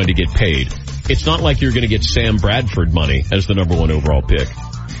 pick, you're going to get paid. It's not like you're going to get Sam Bradford money as the number 1 overall pick.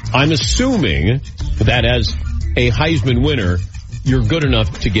 I'm assuming that as a Heisman winner, you're good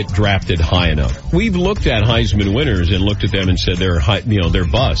enough to get drafted high enough. We've looked at Heisman winners and looked at them and said they're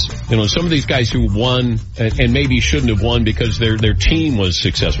busts. Some of these guys who won and maybe shouldn't have won because their team was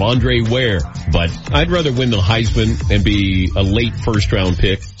successful. Andre Ware. But I'd rather win the Heisman and be a late first-round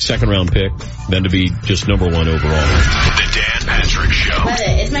pick, second-round pick, than to be just number one overall. The Dan Patrick Show. Love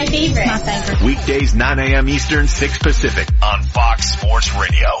it. It's my favorite. My favorite. Weekdays 9 a.m. Eastern, 6 Pacific on Fox Sports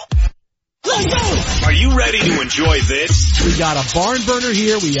Radio. Let's go! Are you ready to enjoy this? We got a barn burner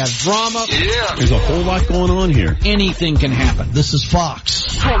here. We have drama. Yeah. There's a whole lot going on here. Anything can happen. This is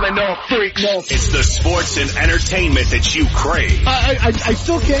Fox. Coming off freak. It's the sports and entertainment that you crave. I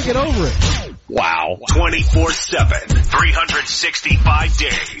still can't get over it. Wow. 24/7, 365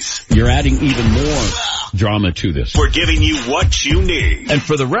 days. You're adding even more drama to this. We're giving you what you need. And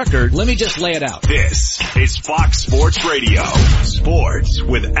for the record, let me just lay it out. This is Fox Sports Radio. Sports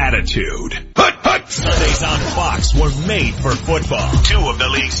with attitude. Sundays on Fox were made for football. Two of the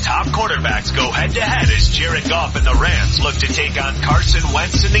league's top quarterbacks go head-to-head as Jared Goff and the Rams look to take on Carson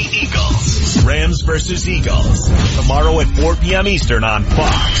Wentz and the Eagles. Rams versus Eagles. Tomorrow at 4 p.m. Eastern on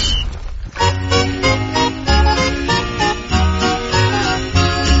Fox.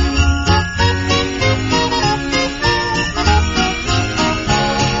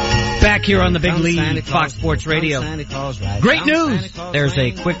 Back here on the Big Lead, Fox Sports Radio. Great news! There's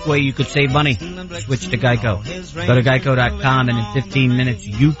a quick way you could save money. Switch to Geico. Go to geico.com and in 15 minutes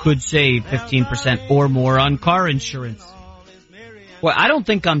you could save 15% or more on car insurance. Well, I don't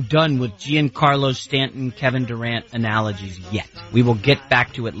think I'm done with Giancarlo Stanton, Kevin Durant analogies yet. We will get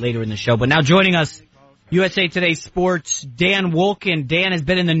back to it later in the show. But now joining us, USA Today Sports, Dan Wolken. Dan has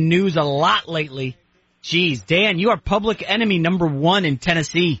been in the news a lot lately. Jeez, Dan, you are public enemy number one in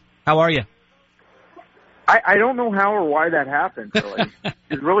Tennessee. How are you? I don't know how or why that happened, really.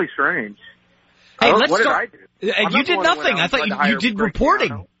 It's really strange. Hey, let's what start. did I do? You did nothing. I thought you did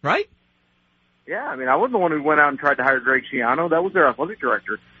reporting, right? Yeah, I mean, I wasn't the one who went out and tried to hire Greg Schiano. That was their athletic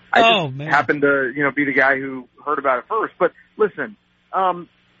director. I just happened to, be the guy who heard about it first. But listen,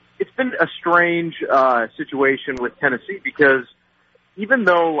 it's been a strange situation with Tennessee because even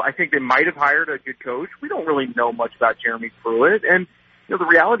though I think they might have hired a good coach, we don't really know much about Jeremy Pruitt. And the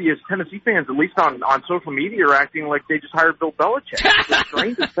reality is Tennessee fans, at least on social media, are acting like they just hired Bill Belichick. It's the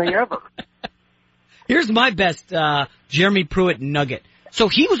strangest thing ever. Here's my best Jeremy Pruitt nugget. So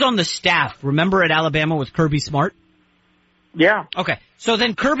he was on the staff, remember, at Alabama with Kirby Smart? Yeah. Okay. So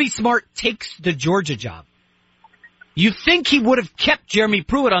then Kirby Smart takes the Georgia job. You think he would have kept Jeremy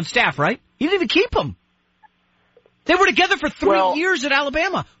Pruitt on staff, right? He didn't even keep him. They were together for 3 years at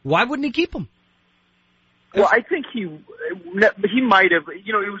Alabama. Why wouldn't he keep him? Well, I think he might have. It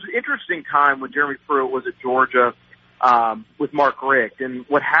was an interesting time when Jeremy Pruitt was at Georgia with Mark Richt, and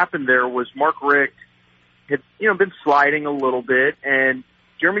what happened there was Mark Richt had been sliding a little bit, and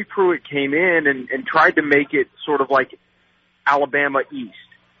Jeremy Pruitt came in and tried to make it sort of like Alabama East.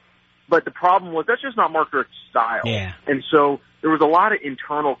 But the problem was that's just not Mark Richt's style. Yeah. And so there was a lot of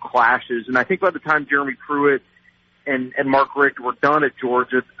internal clashes, and I think by the time Jeremy Pruitt and Mark Richt were done at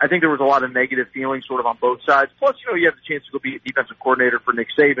Georgia, I think there was a lot of negative feelings sort of on both sides. Plus, you have the chance to go be a defensive coordinator for Nick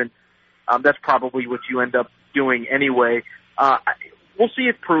Saban. That's probably what you end up doing anyway. We'll see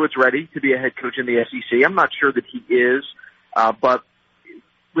if Pruitt's ready to be a head coach in the SEC. I'm not sure that he is. But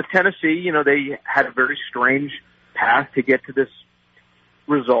with Tennessee, they had a very strange path to get to this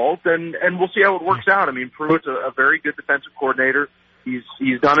result, and we'll see how it works out. I mean, Pruitt's a very good defensive coordinator.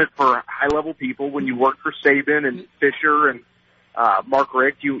 He's done it for high-level people. When you work for Saban and Fisher and Mark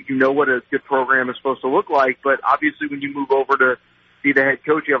Richt, you know what a good program is supposed to look like. But obviously when you move over to be the head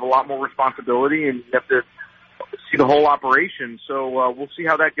coach, you have a lot more responsibility, and you have to see the whole operation. So we'll see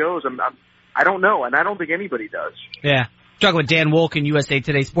how that goes. I don't know, and I don't think anybody does. Yeah. Talking with Dan Wolken, USA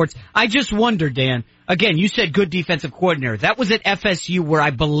Today Sports. I just wonder, Dan, again, you said good defensive coordinator. That was at FSU where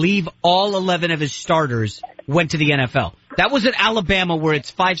I believe all 11 of his starters went to the NFL. That was at Alabama where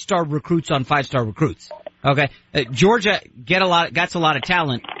it's 5-star recruits on 5-star recruits. Okay. Georgia gets a lot of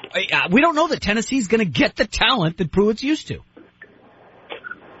talent. We don't know that Tennessee's going to get the talent that Pruitt's used to.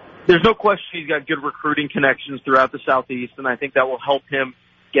 There's no question he's got good recruiting connections throughout the Southeast, and I think that will help him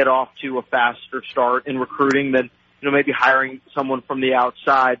get off to a faster start in recruiting than maybe hiring someone from the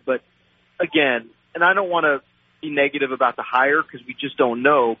outside. But again, and I don't want to be negative about the hire because we just don't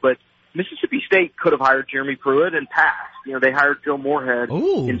know, but Mississippi State could have hired Jeremy Pruitt and passed. They hired Joe Moorhead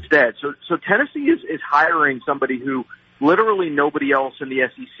instead. So Tennessee is hiring somebody who literally nobody else in the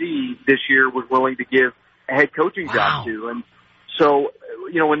SEC this year was willing to give a head coaching job to. And so,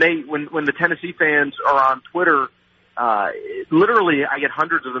 when the Tennessee fans are on Twitter, literally I get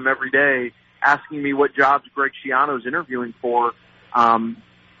hundreds of them every day asking me what jobs Greg Schiano is interviewing for.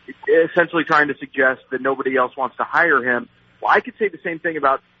 essentially trying to suggest that nobody else wants to hire him. Well, I could say the same thing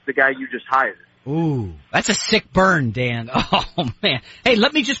about the guy you just hired. Ooh, that's a sick burn, Dan. Oh, man. Hey,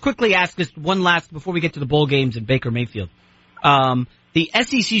 let me just quickly ask this one last, before we get to the bowl games and Baker Mayfield. The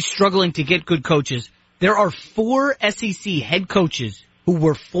SEC struggling to get good coaches. There are 4 SEC head coaches who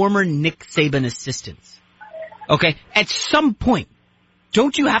were former Nick Saban assistants. Okay? At some point,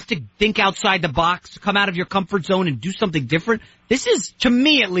 don't you have to think outside the box, come out of your comfort zone and do something different? This is, to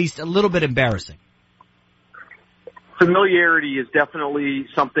me at least, a little bit embarrassing. Familiarity is definitely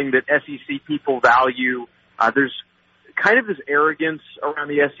something that SEC people value. There's kind of this arrogance around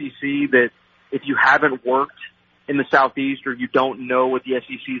the SEC that if you haven't worked in the Southeast or you don't know what the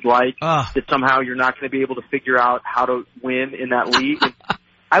SEC is like, that somehow you're not going to be able to figure out how to win in that league. And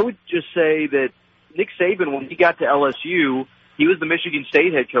I would just say that Nick Saban, when he got to LSU, he was the Michigan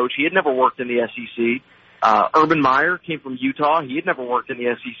State head coach. He had never worked in the SEC. Urban Meyer came from Utah. He had never worked in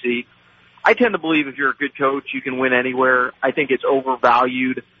the SEC. I tend to believe if you're a good coach, you can win anywhere. I think it's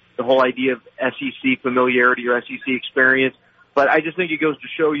overvalued, the whole idea of SEC familiarity or SEC experience. But I just think it goes to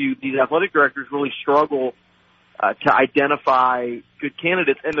show you these athletic directors really struggle to identify good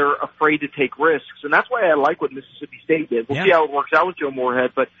candidates, and they're afraid to take risks. And that's why I like what Mississippi State did. We'll see how it works out with Joe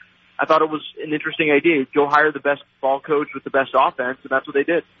Moorhead, but I thought it was an interesting idea. Go hire the best ball coach with the best offense, and that's what they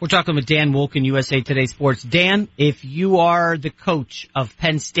did. We're talking with Dan Wolken, USA Today Sports. Dan, if you are the coach of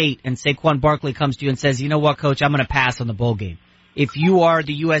Penn State and Saquon Barkley comes to you and says, you know what, coach, I'm going to pass on the bowl game. If you are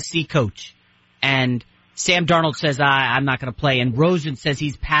the USC coach and Sam Darnold says, I'm not going to play, and Rosen says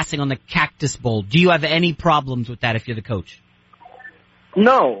he's passing on the Cactus Bowl, do you have any problems with that if you're the coach?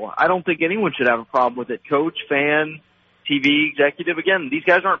 No, I don't think anyone should have a problem with it. Coach, fan, TV executive. Again, these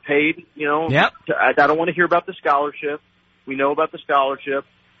guys aren't paid, you know. Yep. I don't want to hear about the scholarship. We know about the scholarship.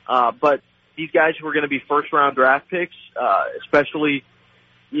 But these guys who are going to be first-round draft picks, especially,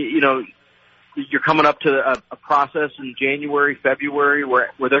 you know, you're coming up to a process in January, February,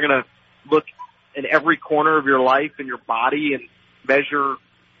 where they're going to look in every corner of your life and your body and measure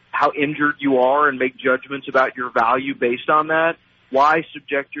how injured you are and make judgments about your value based on that. Why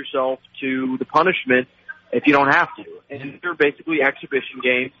subject yourself to the punishment if you don't have to? And they're basically exhibition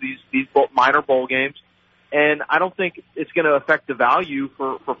games, these minor bowl games. And I don't think it's going to affect the value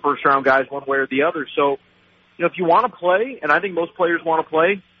for first-round guys one way or the other. So, you know, if you want to play, and I think most players want to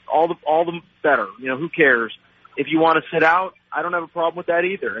play, all the better. You know, who cares? If you want to sit out, I don't have a problem with that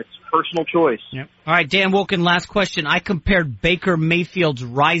either. It's personal choice. Yep. All right, Dan Wolken, last question. I compared Baker Mayfield's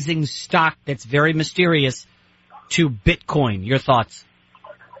rising stock that's very mysterious to Bitcoin. Your thoughts?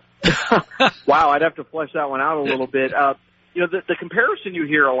 Wow, I'd have to flesh that one out a little bit. You know, the comparison you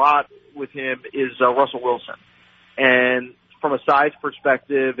hear a lot with him is Russell Wilson. And from a size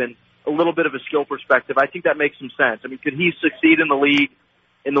perspective and a little bit of a skill perspective, I think that makes some sense. I mean, could he succeed in the league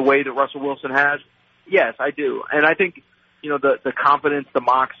in the way that Russell Wilson has? Yes, I do. And I think, you know, the confidence, the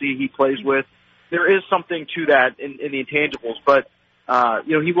moxie he plays with, there is something to that in the intangibles. But,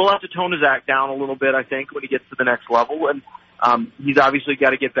 you know, he will have to tone his act down a little bit, I think, when he gets to the next level. And he's obviously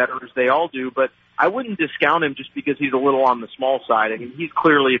got to get better, as they all do. But I wouldn't discount him just because he's a little on the small side. I mean, he's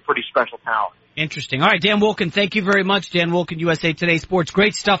clearly a pretty special talent. Interesting. All right, Dan Wolken, thank you very much. Dan Wolken, USA Today Sports.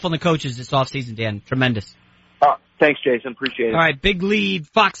 Great stuff on the coaches this offseason, Dan. Tremendous. Thanks, Jason. Appreciate it. All right, big lead,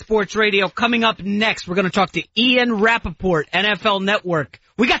 Fox Sports Radio. Coming up next, we're going to talk to Ian Rappaport, NFL Network.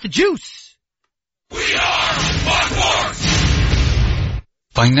 We got the juice. We are Fox Sports.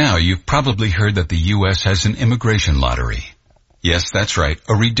 By now, you've probably heard that the U.S. has an immigration lottery. Yes, that's right,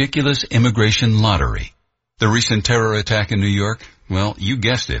 a ridiculous immigration lottery. The recent terror attack in New York? Well, you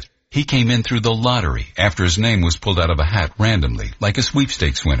guessed it. He came in through the lottery after his name was pulled out of a hat randomly, like a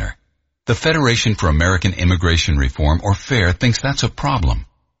sweepstakes winner. The Federation for American Immigration Reform, or FAIR, thinks that's a problem.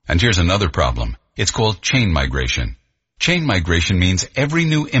 And here's another problem. It's called chain migration. Chain migration means every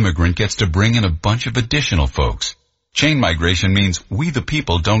new immigrant gets to bring in a bunch of additional folks. Chain migration means we the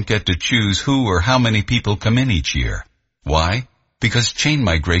people don't get to choose who or how many people come in each year. Why? Because chain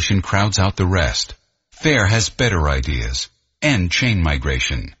migration crowds out the rest. FAIR has better ideas. End chain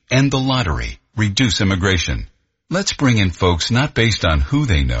migration. End the lottery. Reduce immigration. Let's bring in folks not based on who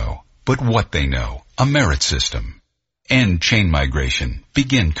they know, but what they know. A merit system. End chain migration.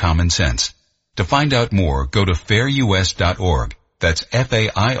 Begin common sense. To find out more, go to fairus.org. That's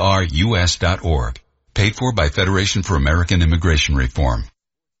FAIRUS.org. Paid for by Federation for American Immigration Reform.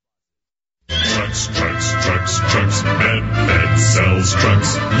 Trucks. Medved sells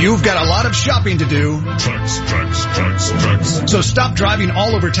trucks. You've got a lot of shopping to do. Trucks. So stop driving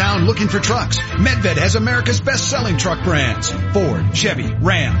all over town looking for trucks. Medved has America's best-selling truck brands. Ford, Chevy,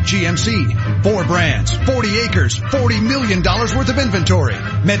 Ram, GMC. 4 brands, 40 acres, $40 million worth of inventory.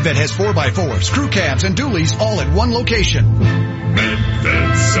 Medved has 4x4s, crew cabs, and dualies all at one location.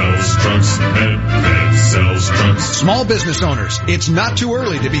 Medved sells trucks. Medved sells trucks. Small business owners, it's not too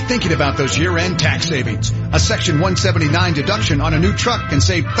early to be thinking about those year-end tax savings. A Section 179 deduction on a new truck can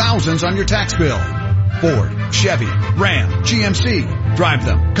save thousands on your tax bill. Ford, Chevy, Ram, GMC. Drive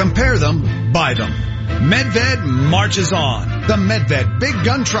them, compare them, buy them. Medved marches on. The Medved Big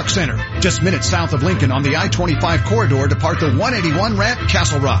Gun Truck Center, just minutes south of Lincoln on the I-25 corridor to part the 181 ramp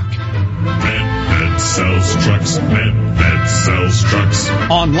Castle Rock. Medved sells trucks. Medved sells trucks.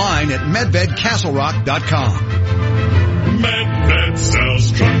 Online at medvedcastlerock.com. Medved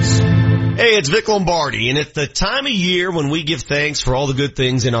sells trucks. Hey, it's Vic Lombardi, and it's the time of year when we give thanks for all the good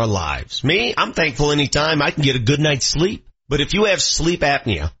things in our lives. Me, I'm thankful anytime I can get a good night's sleep. But if you have sleep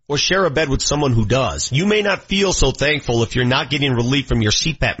apnea or share a bed with someone who does, you may not feel so thankful if you're not getting relief from your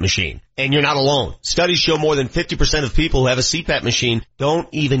CPAP machine. And you're not alone. Studies show more than 50% of people who have a CPAP machine don't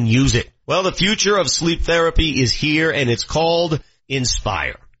even use it. Well, the future of sleep therapy is here, and it's called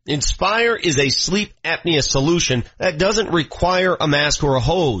Inspire. Inspire is a sleep apnea solution that doesn't require a mask or a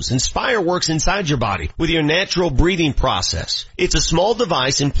hose. Inspire works inside your body with your natural breathing process. It's a small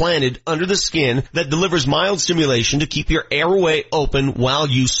device implanted under the skin that delivers mild stimulation to keep your airway open while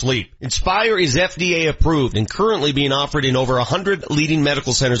you sleep. Inspire is FDA approved and currently being offered in over 100 leading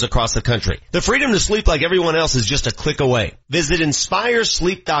medical centers across the country. The freedom to sleep like everyone else is just a click away. Visit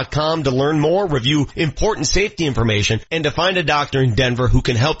InspireSleep.com to learn more, review important safety information, and to find a doctor in Denver who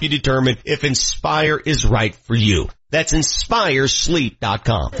can help you determine if Inspire is right for you. That's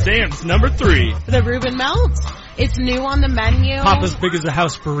InspireSleep.com. Sam's number 3. The Reuben Melt. It's new on the menu. Papa's Big as a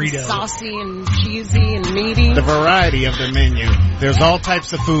House burrito. Saucy and cheesy and meaty. The variety of the menu. There's all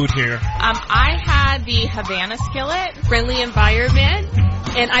types of food here. I had the Havana skillet, friendly environment,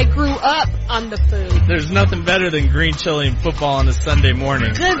 and I grew up on the food. There's nothing better than green chili and football on a Sunday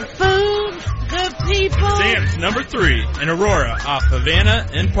morning. Good food, good people. Sam's number 3 in Aurora, off Havana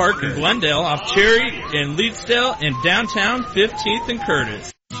and Park, in Glendale, off Cherry, in Leedsdale, and downtown 15th and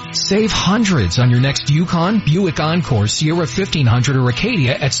Curtis. Save hundreds on your next Yukon, Buick Encore, Sierra 1500, or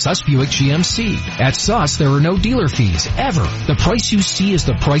Acadia at Suss Buick GMC. At Suss, there are no dealer fees, ever. The price you see is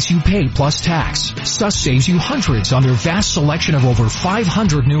the price you pay plus tax. Suss saves you hundreds on their vast selection of over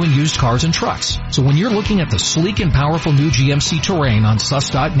 500 new and used cars and trucks. So when you're looking at the sleek and powerful new GMC Terrain on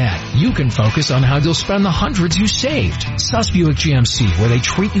Suss.net, you can focus on how you'll spend the hundreds you saved. Suss Buick GMC, where they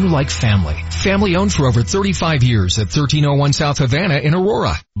treat you like family. Family owned for over 35 years at 1301 South Havana in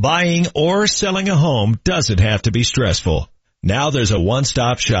Aurora. Buying or selling a home doesn't have to be stressful. Now there's a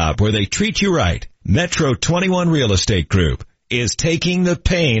one-stop shop where they treat you right. Metro 21 Real Estate Group is taking the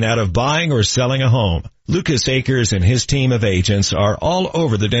pain out of buying or selling a home. Lucas Akers and his team of agents are all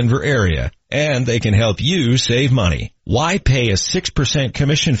over the Denver area, and they can help you save money. Why pay a 6%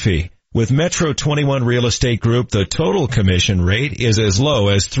 commission fee? With Metro 21 Real Estate Group, the total commission rate is as low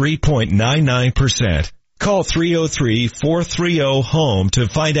as 3.99%. Call 303-430-HOME to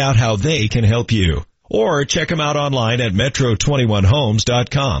find out how they can help you. Or check them out online at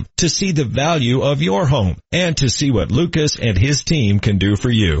metro21homes.com to see the value of your home and to see what Lucas and his team can do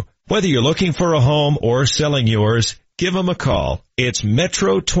for you. Whether you're looking for a home or selling yours, give them a call. It's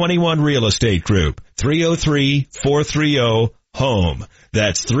Metro 21 Real Estate Group, 303-430-HOME.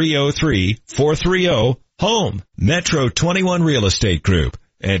 That's 303-430-HOME. Metro 21 Real Estate Group.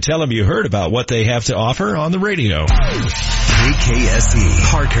 And tell them you heard about what they have to offer on the radio. KKSE,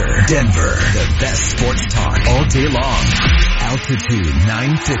 Parker, Denver. The best sports talk all day long. Altitude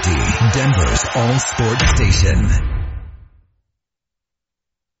 950, Denver's all sports station.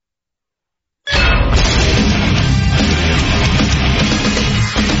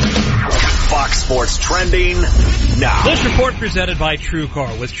 Fox Sports trending now. This report presented by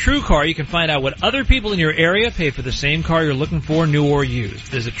TrueCar. With TrueCar, you can find out what other people in your area pay for the same car you're looking for, new or used.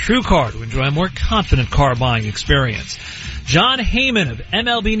 Visit TrueCar to enjoy a more confident car buying experience. John Heyman of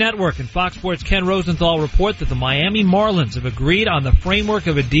MLB Network and Fox Sports' Ken Rosenthal report that the Miami Marlins have agreed on the framework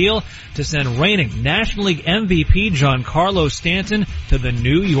of a deal to send reigning National League MVP Giancarlo Stanton to the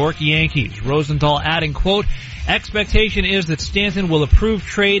New York Yankees. Rosenthal adding, quote, expectation is that Stanton will approve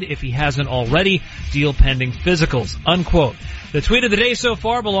trade if he hasn't already, deal pending physicals, unquote. The tweet of the day so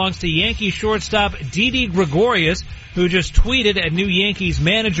far belongs to Yankee shortstop Didi Gregorius, who just tweeted at new Yankees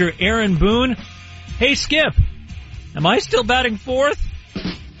manager Aaron Boone, hey Skip, am I still batting fourth?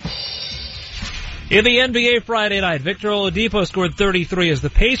 In the NBA Friday night, Victor Oladipo scored 33 as the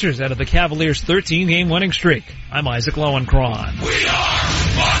Pacers ended the Cavaliers' 13-game winning streak. I'm Isaac Lowenkron. We are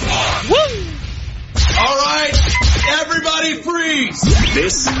Woo! All right, everybody freeze.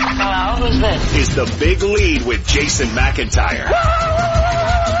 This is The Big Lead with Jason McIntyre.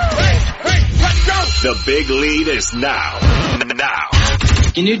 Hey, let's go. The Big Lead is now.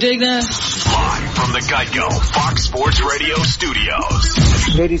 Can you dig that? Live from the Geico Fox Sports Radio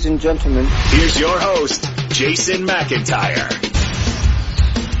studios. Ladies and gentlemen, here's your host, Jason McIntyre.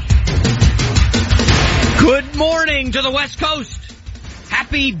 Good morning to the West Coast.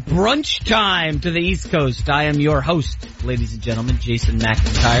 Happy brunch time to the East Coast. I am your host, ladies and gentlemen, Jason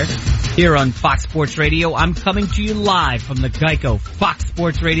McIntyre, here on Fox Sports Radio. I'm coming to you live from the Geico Fox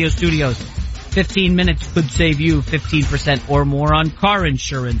Sports Radio studios. 15 minutes could save you 15% or more on car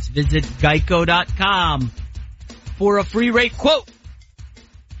insurance. Visit geico.com for a free rate quote.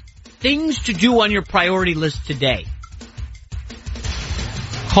 Things to do on your priority list today.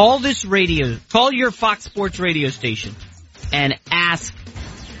 Call your Fox Sports radio station and ask,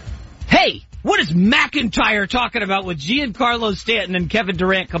 hey, what is McIntyre talking about with Giancarlo Stanton and Kevin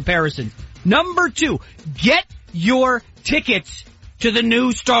Durant comparisons? Number 2, get your tickets to the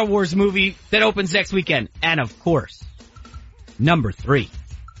new Star Wars movie that opens next weekend. And of course, number 3,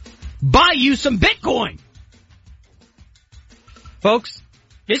 buy you some Bitcoin. Folks,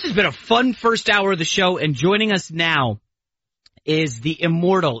 this has been a fun first hour of the show, and joining us now is the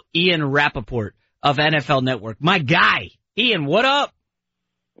immortal Ian Rappaport of NFL Network. My guy, Ian, what up?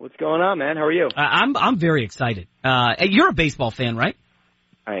 What's going on, man? How are you? I'm very excited. You're a baseball fan, right?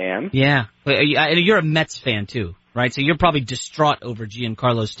 I am. Yeah. You're a Mets fan too, right? So you're probably distraught over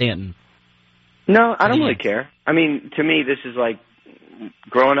Giancarlo Stanton. No, I don't really care. I mean, to me, this is like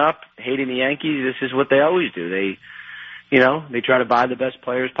growing up, hating the Yankees. This is what they always do. They try to buy the best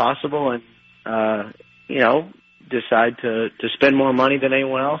players possible and, decide to spend more money than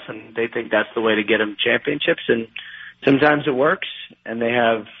anyone else, and they think that's the way to get them championships. And sometimes it works, and they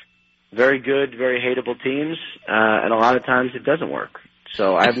have very good, very hateable teams, and a lot of times it doesn't work.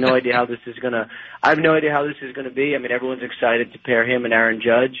 So I have no idea how this is gonna be. I mean, everyone's excited to pair him and Aaron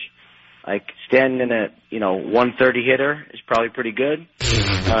Judge. Like, standing in a 130 hitter is probably pretty good.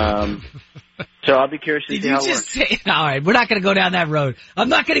 So I'll be curious to see how it works. All right, we're not going to go down that road. I'm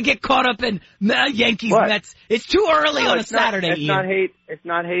not going to get caught up in Yankees Mets. It's too early on a Saturday. It's not hate. It's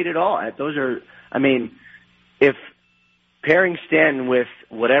not hate at all. If pairing Stanton with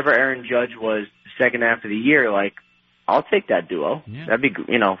whatever Aaron Judge was the second half of the year, like, I'll take that duo. Yeah. That'd be,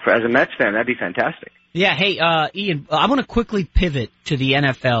 as a Mets fan, that'd be fantastic. Yeah, hey, Ian, I'm going to quickly pivot to the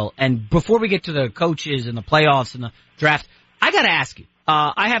NFL, and before we get to the coaches and the playoffs and the draft, I got to ask you,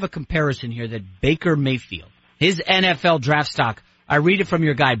 I have a comparison here that Baker Mayfield, his NFL draft stock, I read it from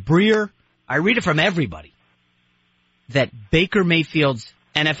your guy Breer, I read it from everybody, that Baker Mayfield's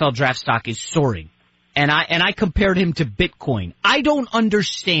NFL draft stock is soaring. And I compared him to Bitcoin. I don't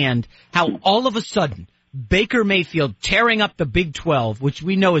understand how all of a sudden Baker Mayfield tearing up the Big 12, which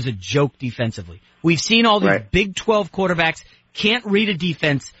we know is a joke defensively. We've seen all these Big 12 quarterbacks can't read a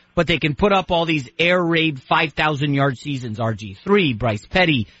defense, but they can put up all these air raid 5,000-yard seasons. RG3, Bryce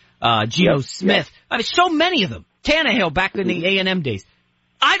Petty, Geno Smith. I mean, so many of them. Tannehill back in the A&M days.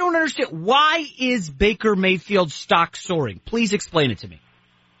 I don't understand. Why is Baker Mayfield's stock soaring? Please explain it to me.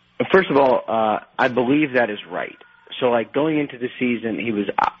 First of all, I believe that is right. So, like, going into the season, he was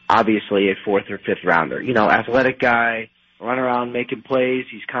obviously a 4th or 5th rounder. Athletic guy, run around making plays.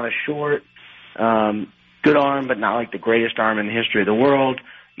 He's kind of short, good arm, but not like the greatest arm in the history of the world.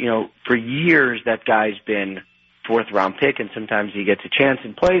 For years, that guy's been 4th round pick, and sometimes he gets a chance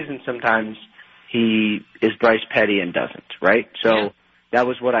and plays, and sometimes he is Bryce Petty and doesn't, right? So that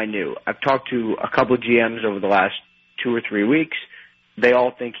was what I knew. I've talked to a couple of GMs over the last 2 or 3 weeks. They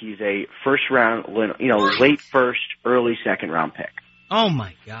all think he's a first round, late first, early second round pick. Oh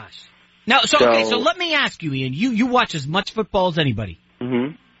my gosh. Now, so let me ask you, Ian, you watch as much football as anybody.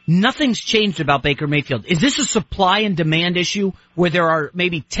 Mm-hmm. Nothing's changed about Baker Mayfield. Is this a supply and demand issue where there are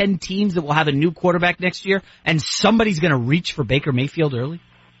maybe 10 teams that will have a new quarterback next year and somebody's going to reach for Baker Mayfield early?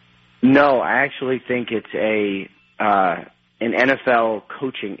 No, I actually think it's an NFL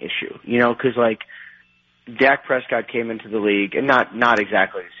coaching issue, because like, Dak Prescott came into the league, and not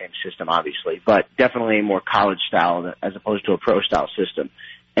exactly the same system, obviously, but definitely a more college style as opposed to a pro style system.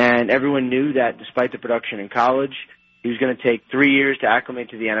 And everyone knew that despite the production in college, he was going to take 3 years to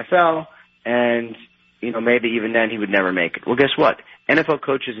acclimate to the NFL, and maybe even then he would never make it. Well, guess what? NFL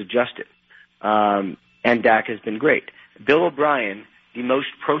coaches adjusted, and Dak has been great. Bill O'Brien, the most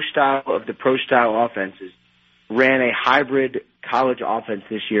pro style of the pro style offenses, ran a hybrid college offense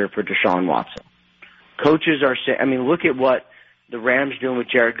this year for Deshaun Watson. coaches are saying, I mean, look at what the Rams doing with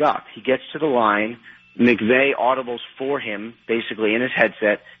Jared Goff. He gets to the line, McVay audibles for him, basically in his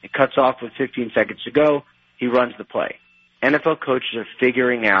headset. It cuts off with 15 seconds to go. He runs the play. NFL coaches are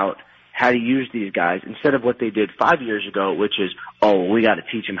figuring out how to use these guys instead of what they did 5 years ago, which is, we got to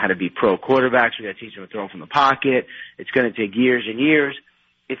teach them how to be pro quarterbacks. We got to teach them to throw from the pocket. It's going to take years and years.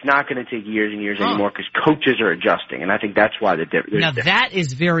 It's not going to take years and years anymore because coaches are adjusting, and I think that's why Now, that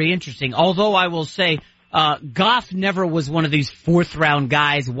is very interesting. Although I will say, Goff never was one of these fourth-round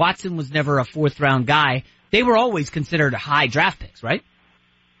guys. Watson was never a fourth-round guy. They were always considered high draft picks, right?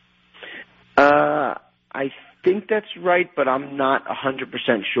 I think that's right, but I'm not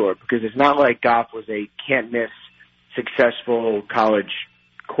 100% sure because it's not like Goff was a can't-miss, successful college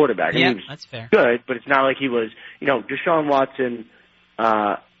quarterback. Yeah, I mean, that's fair. Good, but it's not like he was, Deshaun Watson,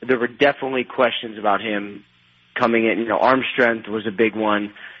 there were definitely questions about him coming in. Arm strength was a big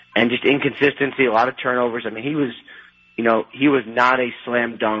one, and just inconsistency, a lot of turnovers. I mean, he was not a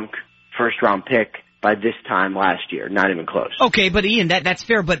slam dunk first-round pick by this time last year, not even close. Okay, but Ian, that's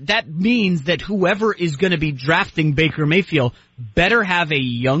fair, but that means that whoever is going to be drafting Baker Mayfield better have a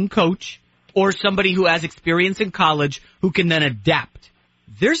young coach or somebody who has experience in college who can then adapt.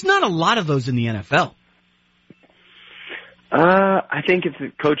 There's not a lot of those in the NFL. I think if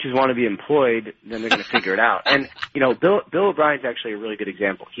the coaches want to be employed, then they're going to figure it out. And, Bill O'Brien's actually a really good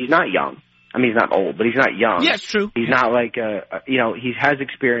example. He's not young. I mean, he's not old, but he's not young. Yeah, it's true. He's not like, he has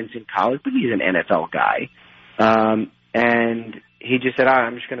experience in college, but he's an NFL guy. And he just said,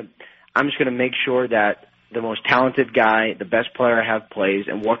 I'm just going to make sure that the most talented guy, the best player I have plays,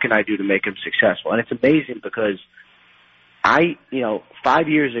 and what can I do to make him successful? And it's amazing because 5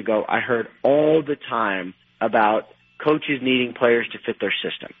 years ago, I heard all the time about coaches needing players to fit their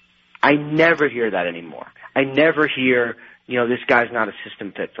system. I never hear that anymore. I never hear, this guy's not a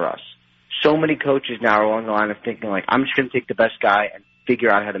system fit for us. So many coaches now are along the line of thinking like, I'm just going to take the best guy and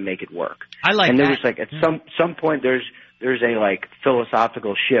figure out how to make it work. I like that. And there was like at some point there's a like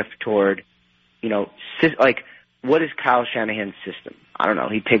philosophical shift toward, what is Kyle Shanahan's system? I don't know.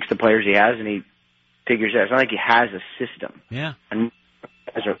 He takes the players he has and he figures it out. It's not like he has a system. Yeah. And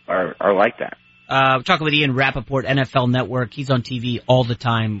guys are like that. We're talking with Ian Rappaport, NFL Network. He's on TV all the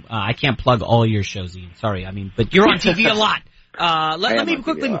time. I can't plug all your shows, Ian. Sorry. But you're on TV a lot. Let me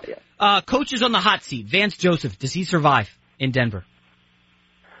quickly, coaches on the hot seat. Vance Joseph, does he survive in Denver?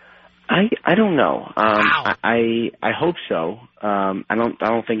 I don't know. Wow. I hope so. I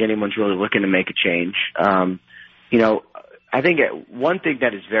don't think anyone's really looking to make a change. I think one thing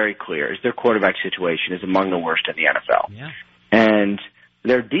that is very clear is their quarterback situation is among the worst in the NFL. Yeah. And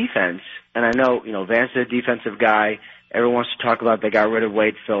their defense, and I know, Vance is a defensive guy. Everyone wants to talk about they got rid of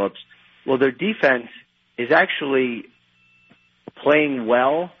Wade Phillips. Well, their defense is actually playing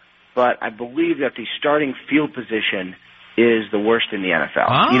well, but I believe that the starting field position is the worst in the NFL.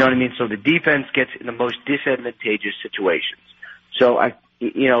 Oh. You know what I mean? So the defense gets in the most disadvantageous situations. So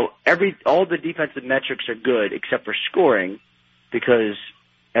all the defensive metrics are good except for scoring because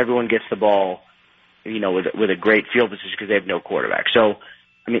everyone gets the ball, with a great field position because they have no quarterback. So,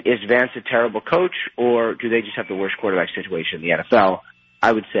 is Vance a terrible coach or do they just have the worst quarterback situation in the NFL?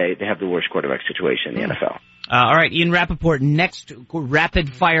 I would say they have the worst quarterback situation in the NFL. All right, Ian Rappaport, next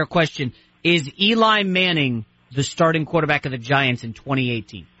rapid fire question. Is Eli Manning the starting quarterback of the Giants in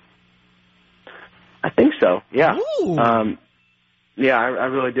 2018? I think so, yeah. Ooh. Yeah, I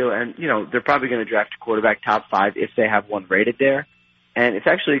really do. And, they're probably going to draft a quarterback top 5 if they have one rated there. And it's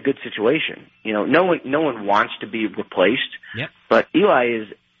actually a good situation. No one wants to be replaced. Yep. But Eli is,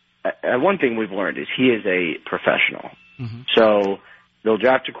 one thing we've learned is he is a professional. Mm-hmm. So they'll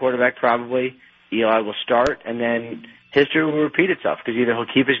draft a quarterback probably. Eli will start, and then history will repeat itself because either he'll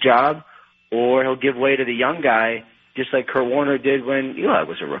keep his job or he'll give way to the young guy, just like Kurt Warner did when Eli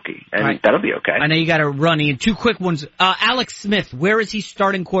was a rookie. And right. That'll be okay. I know you got to run, Ian. 2 quick ones. Alex Smith, where is he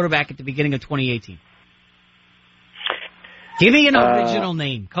starting quarterback at the beginning of 2018? Give me an original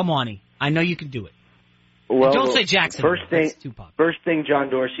name. Come on, Ian. I know you can do it. Well, don't say Jackson. First thing John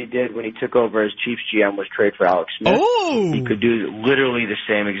Dorsey did when he took over as Chiefs GM was trade for Alex Smith. Oh! He could do literally the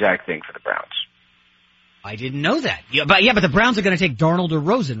same exact thing for the Browns. I didn't know that. Yeah, but the Browns are going to take Darnold or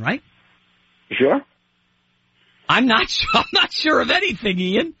Rosen, right? You sure? I'm not sure of anything,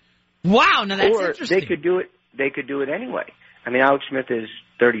 Ian. Wow, now that's interesting. They could do it anyway. Alex Smith is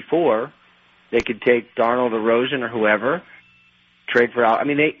 34. They could take Darnold or Rosen or whoever, trade for Al.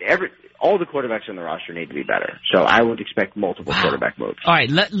 All the quarterbacks on the roster need to be better. So I would expect multiple quarterback moves. All right,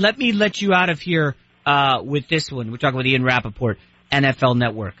 let me let you out of here with this one. We're talking with Ian Rappaport, NFL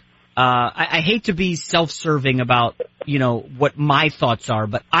Network. I hate to be self-serving about what my thoughts are,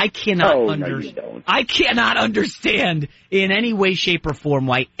 but I cannot I cannot understand in any way, shape, or form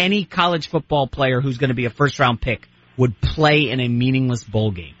why any college football player who's going to be a first-round pick would play in a meaningless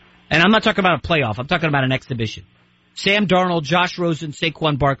bowl game. And I'm not talking about a playoff. I'm talking about an exhibition. Sam Darnold, Josh Rosen,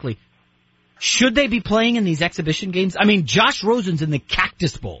 Saquon Barkley. Should they be playing in these exhibition games? I mean, Josh Rosen's in the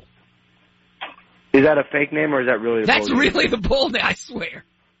Cactus Bowl. Is that a fake name or is that really the bowl? That's really the bowl name, I swear.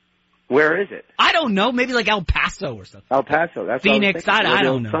 Where is it? I don't know. Maybe like El Paso or something. El Paso. That's Phoenix. I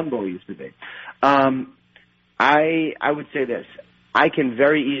don't know. Sun Bowl used to be. I would say this. I can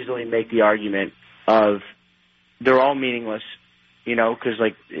very easily make the argument of they're all meaningless, because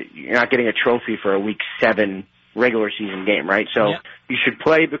like you're not getting a trophy for a Week 7 regular season game, right? So you should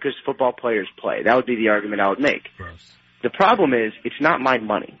play because football players play. That would be the argument I would make. Gross. The problem is it's not my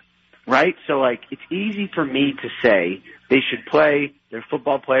money, right? So like it's easy for me to say they should play. They're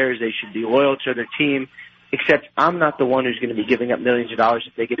football players. They should be loyal to their team. Except I'm not the one who's going to be giving up millions of dollars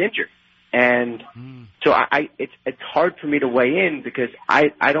if they get injured. And so it's hard for me to weigh in because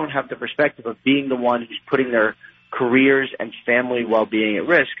I don't have the perspective of being the one who's putting their careers and family well-being at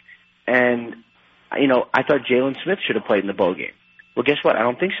risk. And, I thought Jalen Smith should have played in the bowl game. Well, guess what? I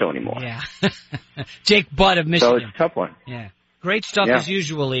don't think so anymore. Yeah. Jake Butt of Michigan. So it's a tough one. Yeah. Great stuff as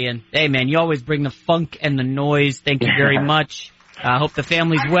usual, Ian. Hey, man, you always bring the funk and the noise. Thank you very much. I hope the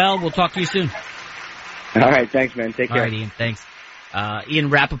family's well. We'll talk to you soon. All right. Thanks, man. Take care. All right, Ian. Thanks. Ian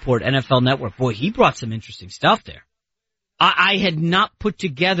Rappaport, NFL Network. Boy, he brought some interesting stuff there. I had not put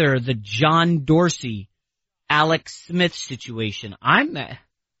together the John Dorsey, Alex Smith situation.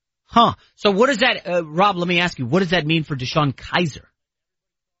 So what does that, Rob, let me ask you, what does that mean for DeShone Kizer?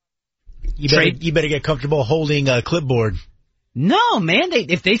 You better get comfortable holding a clipboard. No, man,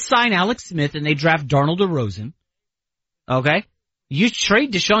 if they sign Alex Smith and they draft Darnold or Rosen, okay, you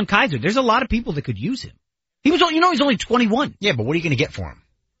trade DeShone Kizer. There's a lot of people that could use him. He's only 21. Yeah, but what are you going to get for him?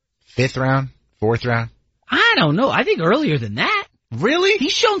 5th round? 4th round? I don't know. I think earlier than that. Really?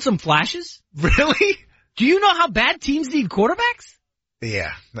 He's shown some flashes. Really? Do you know how bad teams need quarterbacks?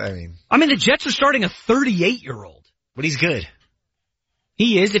 Yeah, I mean, the Jets are starting a 38-year-old. But he's good.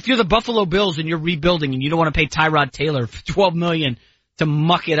 He is. If you're the Buffalo Bills and you're rebuilding and you don't want to pay Tyrod Taylor for $12 million to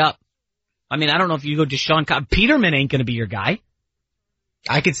muck it up. I mean, I don't know if you go DeShone Kizer. Peterman ain't going to be your guy.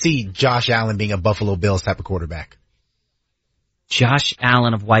 I could see Josh Allen being a Buffalo Bills type of quarterback. Josh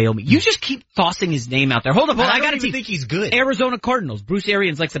Allen of Wyoming. You just keep tossing his name out there. Hold up. I got to think he's good. Arizona Cardinals. Bruce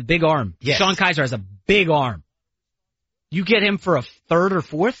Arians likes a big arm. Yes. DeShone Kizer has a big arm. You get him for a 3rd or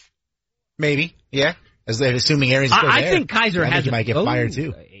 4th? Maybe. Yeah. Assuming Arians goes there. I think Kizer has he might get fired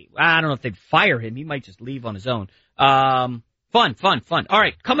too. I don't know if they'd fire him. He might just leave on his own. Fun. All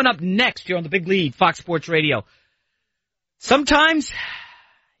right. Coming up next here on the Big Lead, Fox Sports Radio. Sometimes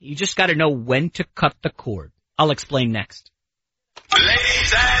you just got to know when to cut the cord. I'll explain next.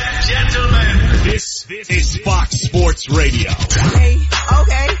 Ladies and gentlemen, this is Fox Sports Radio. Okay.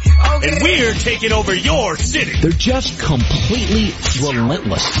 And we're taking over your city. They're just completely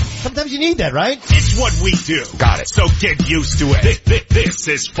relentless. Sometimes you need that, right? It's what we do. Got it. So get used to it. This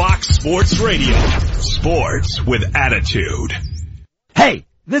is Fox Sports Radio. Sports with attitude. Hey,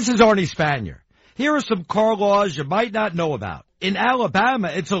 this is Arnie Spanier. Here are some car laws you might not know about. In Alabama,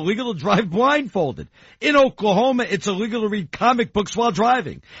 it's illegal to drive blindfolded. In Oklahoma, it's illegal to read comic books while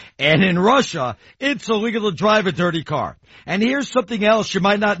driving. And in Russia, it's illegal to drive a dirty car. And here's something else you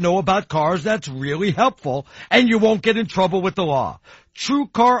might not know about cars that's really helpful, and you won't get in trouble with the law.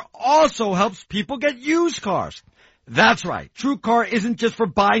 TrueCar also helps people get used cars. That's right. TrueCar isn't just for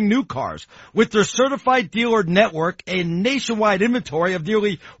buying new cars. With their certified dealer network and nationwide inventory of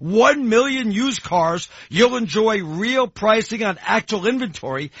nearly 1 million used cars, you'll enjoy real pricing on actual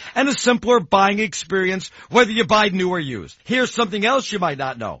inventory and a simpler buying experience whether you buy new or used. Here's something else you might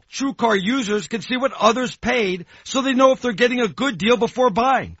not know. TrueCar users can see what others paid so they know if they're getting a good deal before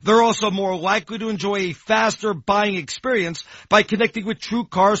buying. They're also more likely to enjoy a faster buying experience by connecting with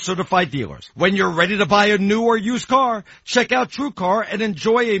TrueCar certified dealers. When you're ready to buy a new or used car, check out TrueCar and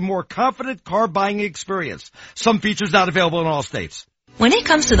enjoy a more confident car buying experience. Some features not available in all states. When it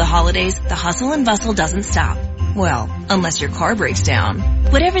comes to the holidays, the hustle and bustle doesn't stop. Well, unless your car breaks down.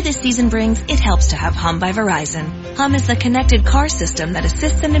 Whatever this season brings, it helps to have Hum by Verizon. Hum is the connected car system that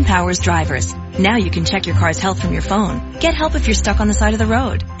assists and empowers drivers. Now you can check your car's health from your phone. Get help if you're stuck on the side of the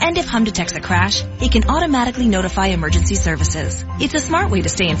road. And if Hum detects a crash, it can automatically notify emergency services. It's a smart way to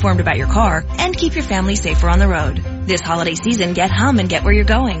stay informed about your car and keep your family safer on the road. This holiday season, get Hum and get where you're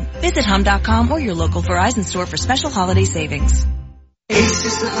going. Visit Hum.com or your local Verizon store for special holiday savings. Ace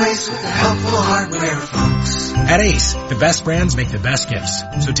is the place with the helpful hardware, folks. At Ace, the best brands make the best gifts.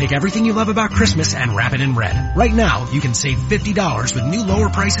 So take everything you love about Christmas and wrap it in red. Right now, you can save $50 with new lower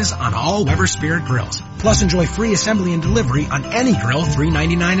prices on all Weber Spirit grills. Plus enjoy free assembly and delivery on any grill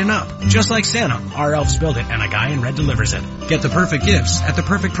 $3.99 and up. Just like Santa, our elves build it and a guy in red delivers it. Get the perfect gifts at the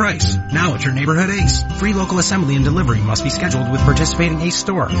perfect price. Now at your neighborhood Ace. Free local assembly and delivery must be scheduled with participating Ace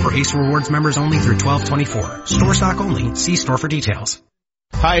store. For Ace Rewards members only through 12/24. Store stock only. See store for details.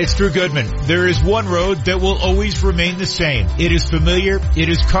 Hi, it's Drew Goodman. There is one road that will always remain the same. It is familiar, it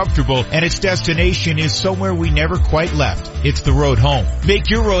is comfortable, and its destination is somewhere we never quite left. It's the road home. Make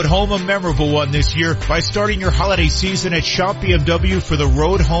your road home a memorable one this year by starting your holiday season at Shop BMW for the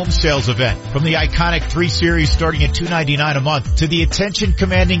Road Home Sales Event. From the iconic 3 Series starting at $299 a month to the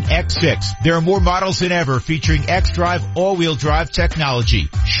attention-commanding X6, there are more models than ever featuring X-Drive all-wheel drive technology.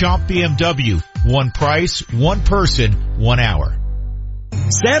 Shop BMW. One price, one person, 1 hour.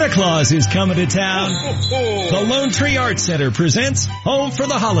 Santa Claus is coming to town. The Lone Tree Arts Center presents Home for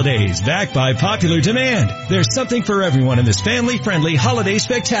the Holidays, backed by popular demand. There's something for everyone in this family-friendly holiday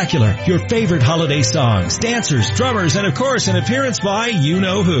spectacular. Your favorite holiday songs, dancers, drummers, and of course an appearance by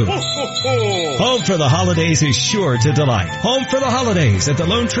you-know-who. Home for the Holidays is sure to delight. Home for the Holidays at the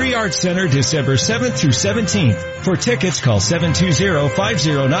Lone Tree Arts Center, December 7th through 17th. For tickets, call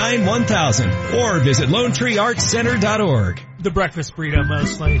 720-509-1000 or visit LoneTreeArtsCenter.org. The breakfast burrito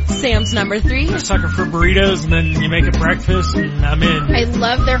mostly. Sam's number 3. A sucker for burritos, and then you make it breakfast, and I'm in. I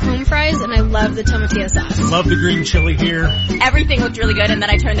love their home fries, and I love the tomatillo sauce. Love the green chili here. Everything looked really good, and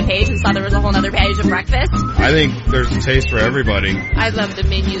then I turned the page and saw there was a whole other page of breakfast. I think there's a taste for everybody. I love the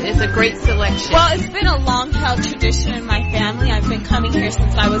menu. It's a great selection. Well, it's been a long-held tradition in my family. I've been coming here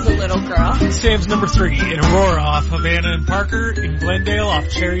since I was a little girl. Sam's number 3 in Aurora off Havana and Parker, in Glendale off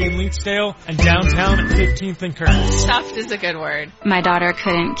Cherry and Leetsdale, and downtown at 15th and Curtis. Stuffed is a good word. My daughter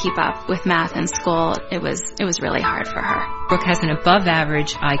couldn't keep up with math in school. It was really hard for her. Brooke has an above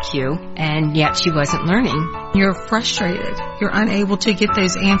average IQ, and yet she wasn't learning. You're frustrated. You're unable to get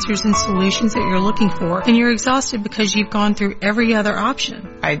those answers and solutions that you're looking for, and you're exhausted because you've gone through every other option.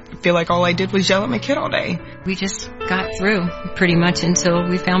 I feel like all I did was yell at my kid all day. We just got through pretty much until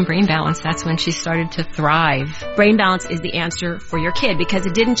we found Brain Balance. That's when she started to thrive. Brain Balance is the answer for your kid because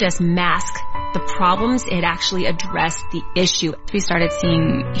it didn't just mask the problems, it actually addressed the issue. We started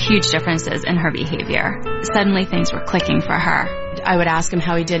seeing huge differences in her behavior. Suddenly things were clicking for her. I would ask him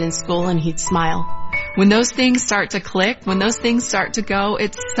how he did in school and he'd smile. When those things start to click, when those things start to go,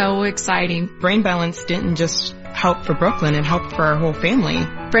 it's so exciting. Brain Balance didn't just help for Brooklyn, it helped for our whole family.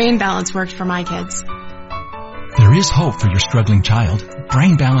 Brain Balance worked for my kids. There is hope for your struggling child.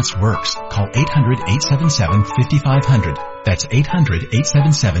 Brain Balance works. Call 800-877-5500. That's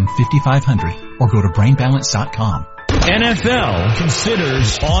 800-877-5500 or go to brainbalance.com. NFL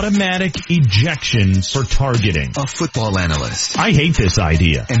considers automatic ejections for targeting. A football analyst. I hate this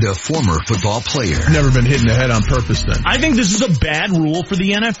idea. And a former football player. Never been hit in the head on purpose then. I think this is a bad rule for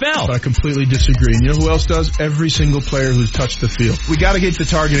the NFL. I completely disagree. And you know who else does? Every single player who's touched the field. We gotta get the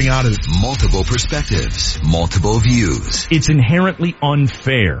targeting out of it. Multiple perspectives. Multiple views. It's inherently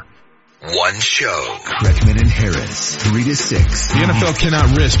unfair. One show. Kreckman and Harris, 3 to 6. The NFL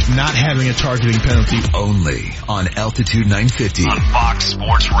cannot risk not having a targeting penalty. Only on Altitude 950. On Fox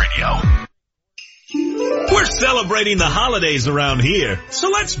Sports Radio. We're celebrating the holidays around here, so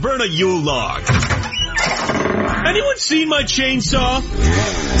let's burn a Yule log. Anyone seen my chainsaw?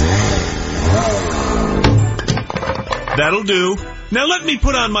 That'll do. Now let me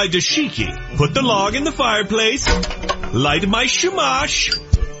put on my dashiki, put the log in the fireplace, light my shamash,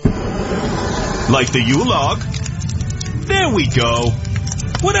 light the Yule log. There we go.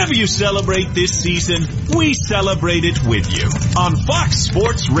 Whatever you celebrate this season, we celebrate it with you on Fox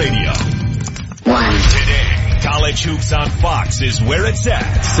Sports Radio. Today, college hoops on Fox is where it's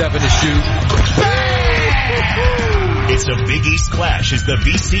at. 7 to shoot. It's a Big East clash as the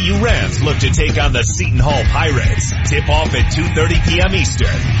VCU Rams look to take on the Seton Hall Pirates. Tip off at 2:30 p.m.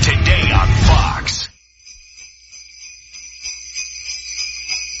 Eastern. Today on Fox.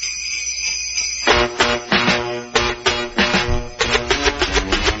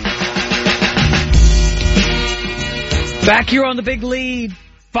 Back here on the big lead,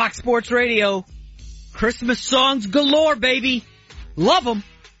 Fox Sports Radio. Christmas songs galore, baby. Love them.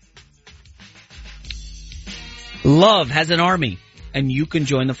 Love has an army, and you can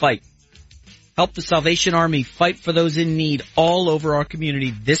join the fight. Help the Salvation Army fight for those in need all over our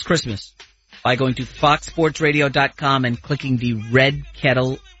community this Christmas by going to foxsportsradio.com and clicking the red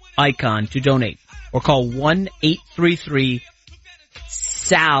kettle icon to donate. Or call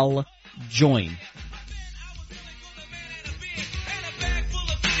 1-833-SAL-JOIN.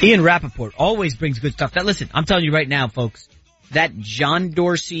 Ian Rappaport always brings good stuff. Listen, I'm telling you right now, folks, that John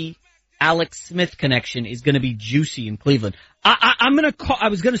Dorsey, Alex Smith connection is going to be juicy in Cleveland. I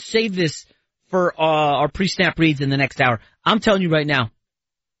was going to save this for our pre-snap reads in the next hour. I'm telling you right now,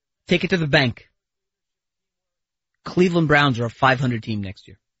 take it to the bank. Cleveland Browns are a 500 team next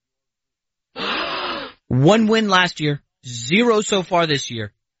year. 1 win last year, 0 so far this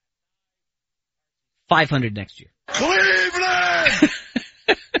year. 500 next year. Cleveland!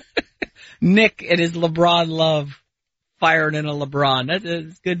 Nick and his LeBron love firing in a LeBron.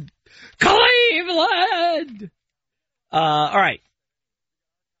 That's good. Cleveland! All right.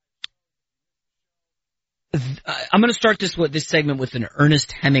 I'm going to start this segment with an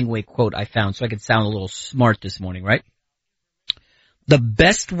Ernest Hemingway quote I found so I could sound a little smart this morning, right? The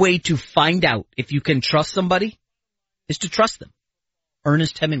best way to find out if you can trust somebody is to trust them.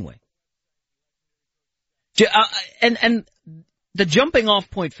 Ernest Hemingway. And the jumping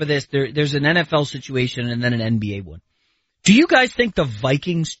off point for this, there's an NFL situation and then an NBA one. Do you guys think the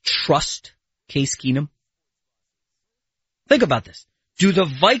Vikings trust Case Keenum? Think about this. Do the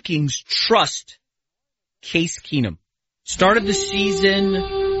Vikings trust Case Keenum? Started the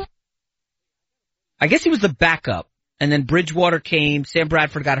season, I guess he was the backup, and then Bridgewater came, Sam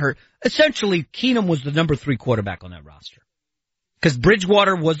Bradford got hurt. Essentially, Keenum was the number 3 quarterback on that roster. Because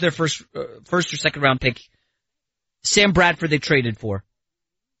Bridgewater was their first or second round pick. Sam Bradford they traded for.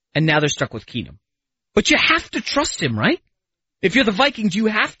 And now they're stuck with Keenum. But you have to trust him, right? If you're the Vikings, you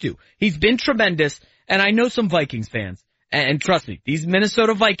have to. He's been tremendous, and I know some Vikings fans. And trust me, these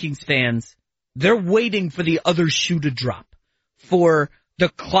Minnesota Vikings fans, they're waiting for the other shoe to drop, for the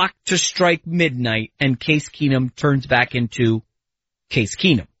clock to strike midnight and Case Keenum turns back into Case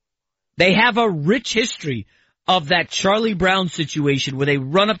Keenum. They have a rich history of that Charlie Brown situation where they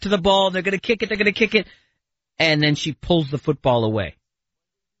run up to the ball, they're going to kick it, and then she pulls the football away.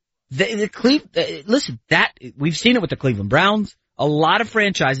 Listen, we've seen it with the Cleveland Browns, a lot of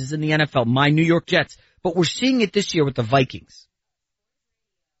franchises in the NFL, my New York Jets, but we're seeing it this year with the Vikings.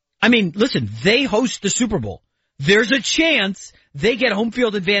 I mean, listen, they host the Super Bowl. There's a chance they get home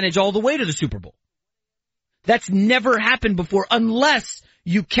field advantage all the way to the Super Bowl. That's never happened before unless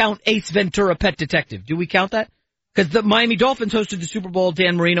you count Ace Ventura, Pet Detective. Do we count that? Because the Miami Dolphins hosted the Super Bowl.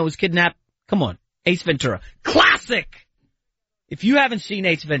 Dan Marino was kidnapped. Come on. Ace Ventura. Classic! If you haven't seen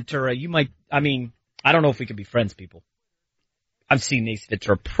Ace Ventura, you might, I don't know if we could be friends, people. I've seen Ace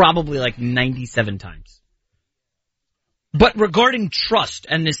Ventura probably like 97 times. But regarding trust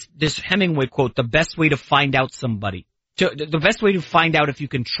and this Hemingway quote, the best way to find out somebody, the best way to find out if you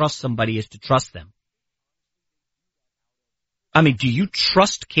can trust somebody is to trust them. I mean, do you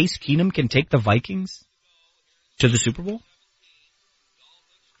trust Case Keenum can take the Vikings to the Super Bowl?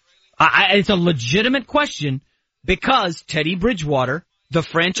 It's a legitimate question because Teddy Bridgewater, the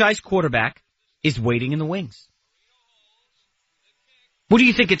franchise quarterback, is waiting in the wings. What do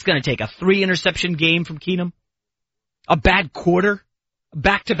you think it's going to take? A 3-interception game from Keenum? A bad quarter?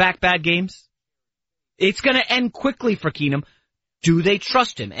 Back-to-back bad games? It's going to end quickly for Keenum. Do they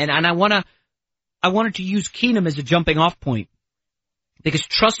trust him? And I wanted to use Keenum as a jumping off point because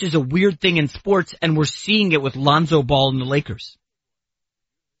trust is a weird thing in sports and we're seeing it with Lonzo Ball and the Lakers.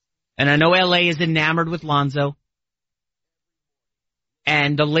 And I know LA is enamored with Lonzo.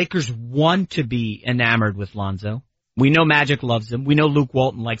 And the Lakers want to be enamored with Lonzo. We know Magic loves him. We know Luke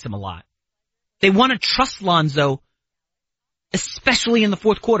Walton likes him a lot. They want to trust Lonzo, especially in the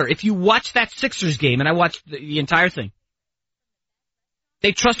fourth quarter. If you watch that Sixers game, and I watched the entire thing,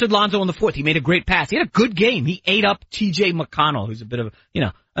 they trusted Lonzo in the fourth. He made a great pass. He had a good game. He ate up TJ McConnell, who's a bit of,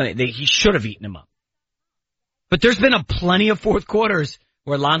 he should have eaten him up. But there's been plenty of fourth quarters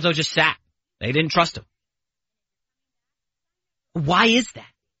where Lonzo just sat. They didn't trust him. Why is that?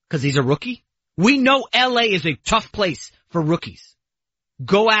 Because he's a rookie? We know LA is a tough place for rookies.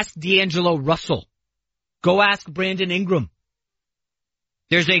 Go ask D'Angelo Russell. Go ask Brandon Ingram.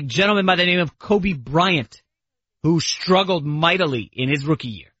 There's a gentleman by the name of Kobe Bryant who struggled mightily in his rookie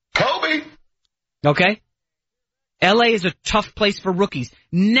year. Kobe! Okay? LA is a tough place for rookies.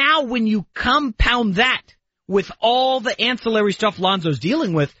 Now when you compound that with all the ancillary stuff Lonzo's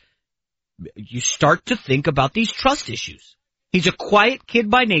dealing with, you start to think about these trust issues. He's a quiet kid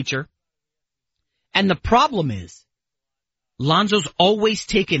by nature. And the problem is, Lonzo's always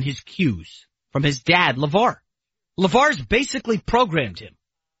taken his cues from his dad, LeVar. LeVar's basically programmed him.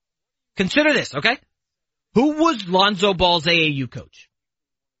 Consider this, okay? Who was Lonzo Ball's AAU coach?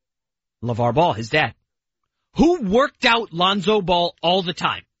 LeVar Ball, his dad. Who worked out Lonzo Ball all the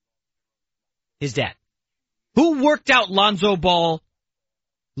time? His dad. Who worked out Lonzo Ball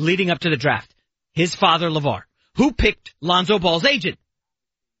leading up to the draft? His father, LeVar. Who picked Lonzo Ball's agent?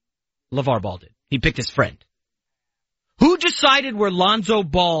 LeVar Ball did. He picked his friend. Who decided where Lonzo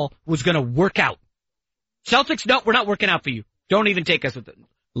Ball was going to work out? Celtics, no, we're not working out for you. Don't even take us with it.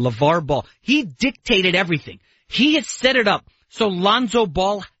 LeVar Ball. He dictated everything. He had set it up so Lonzo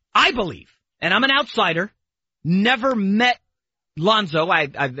Ball, I believe, and I'm an outsider, never met Lonzo.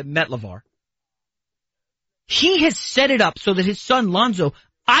 I've met LeVar. He has set it up so that his son Lonzo,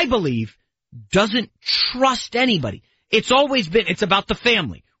 I believe, doesn't trust anybody. It's always been, it's about the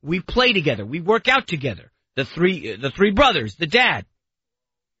family. We play together. We work out together. The three brothers, the dad.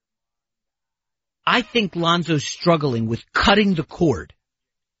 I think Lonzo's struggling with cutting the cord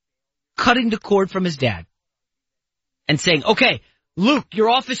from his dad and saying, okay, Luke, your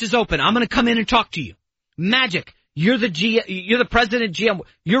office is open. I'm going to come in and talk to you. Magic, you're the president, GM.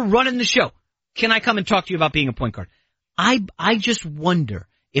 You're running the show. Can I come and talk to you about being a point guard? I just wonder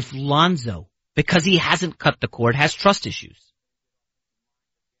if Lonzo, because he hasn't cut the cord, has trust issues.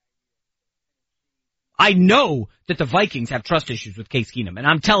 I know that the Vikings have trust issues with Case Keenum, and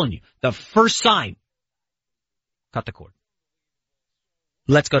I'm telling you, the first sign, cut the cord.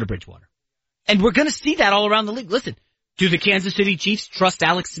 Let's go to Bridgewater. And we're going to see that all around the league. Listen, do the Kansas City Chiefs trust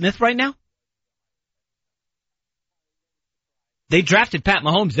Alex Smith right now? They drafted Pat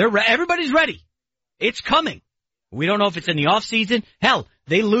Mahomes. Everybody's ready. It's coming. We don't know if it's in the offseason. Hell,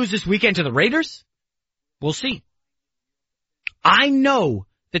 they lose this weekend to the Raiders. We'll see. I know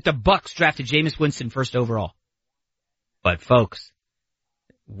that the Bucs drafted Jameis Winston first overall. But folks,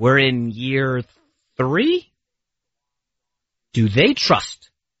 we're in year 3. Do they trust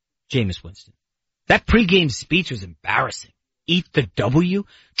Jameis Winston? That pregame speech was embarrassing. Eat the W.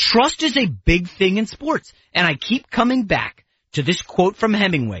 Trust is a big thing in sports. And I keep coming back to this quote from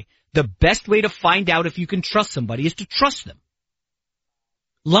Hemingway. The best way to find out if you can trust somebody is to trust them.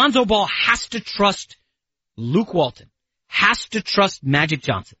 Lonzo Ball has to trust Luke Walton. Has to trust Magic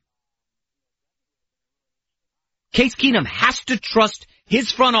Johnson. Case Keenum has to trust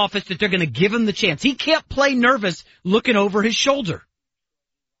his front office that they're going to give him the chance. He can't play nervous looking over his shoulder.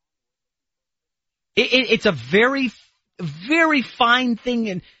 It's a very, very fine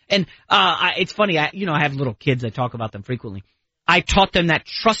thing. And it's funny. I have little kids. I talk about them frequently. I taught them that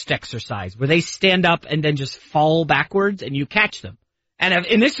trust exercise where they stand up and then just fall backwards and you catch them. And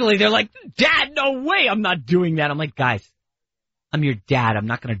initially they're like, Dad, no way. I'm not doing that. I'm like, guys, I'm your dad. I'm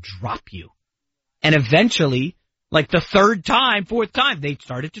not going to drop you. And eventually, like the third time, fourth time, they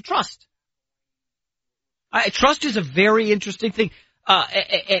started to trust. Trust is a very interesting thing.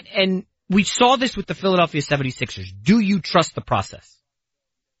 And we saw this with the Philadelphia 76ers. Do you trust the process?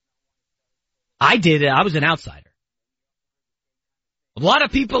 I did. I was an outsider. A lot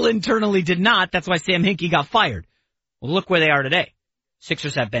of people internally did not. That's why Sam Hinkie got fired. Well, look where they are today.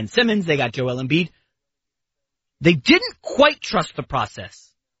 Sixers have Ben Simmons. They got Joel Embiid. They didn't quite trust the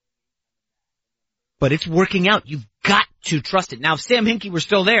process. But it's working out. You've got to trust it. Now, if Sam Hinkie were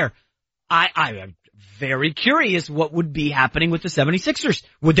still there, I am very curious what would be happening with the 76ers.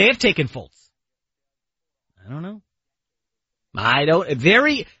 Would they have taken Fultz? I don't know.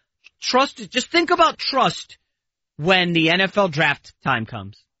 Just think about trust when the NFL draft time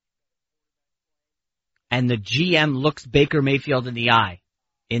comes. And the GM looks Baker Mayfield in the eye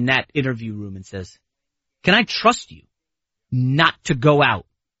in that interview room and says, can I trust you not to go out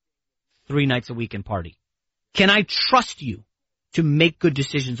 3 nights a week and party? Can I trust you to make good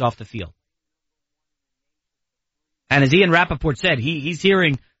decisions off the field? And as Ian Rappaport said, he's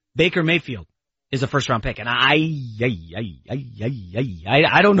hearing Baker Mayfield is a first-round pick. And I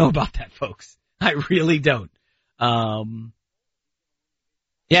don't know about that, folks. I really don't.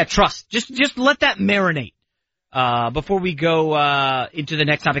 Trust. Just let that marinate. Before we go, into the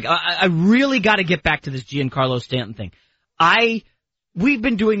next topic, I really gotta get back to this Giancarlo Stanton thing. We've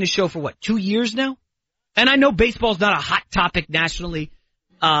been doing this show for 2 years now? And I know baseball's not a hot topic nationally,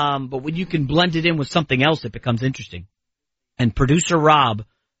 but when you can blend it in with something else, it becomes interesting. And producer Rob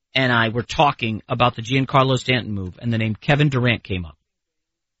and I were talking about the Giancarlo Stanton move, and the name Kevin Durant came up.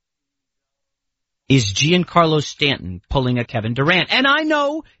 Is Giancarlo Stanton pulling a Kevin Durant? And I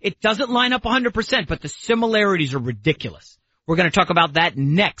know it doesn't line up 100%, but the similarities are ridiculous. We're going to talk about that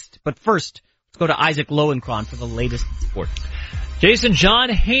next. But first, let's go to Isaac Lowenkron for the latest sports. Jason, John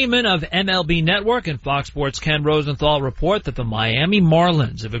Heyman of MLB Network and Fox Sports' Ken Rosenthal report that the Miami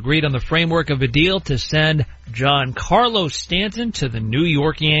Marlins have agreed on the framework of a deal to send Giancarlo Stanton to the New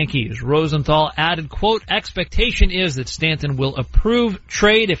York Yankees. Rosenthal added, quote, expectation is that Stanton will approve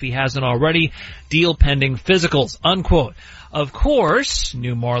trade if he hasn't already, deal pending physicals, unquote. Of course,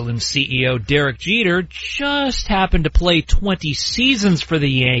 new Marlins CEO Derek Jeter just happened to play 20 seasons for the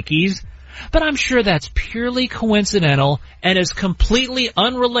Yankees, But I'm sure that's purely coincidental and is completely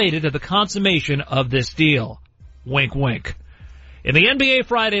unrelated to the consummation of this deal. Wink, wink. In the NBA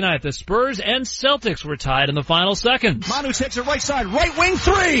Friday night, the Spurs and Celtics were tied in the final seconds. Manu takes it right side, right wing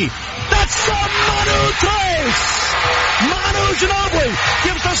three. That's the Manu trace! Manu Ginobili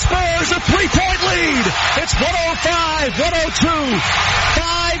gives the Spurs a 3-point lead. It's 105-102.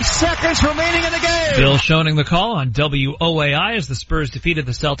 5 seconds remaining in the game. Bill Schoening the call on WOAI as the Spurs defeated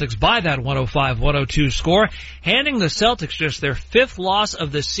the Celtics by that 105-102 score. Handing the Celtics just their 5th loss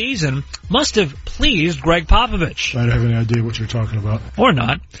of the season must have pleased Greg Popovich. I don't have any idea what you're talking about. Or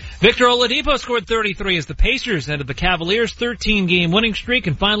not. Victor Oladipo scored 33 as the Pacers ended the Cavaliers' 13-game winning streak.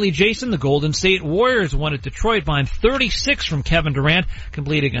 And finally, Jason, the Golden State Warriors won at Detroit behind 36 from Kevin Durant,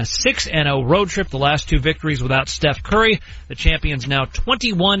 completing a 6-0 road trip. The last 2 victories without Steph Curry. The champions now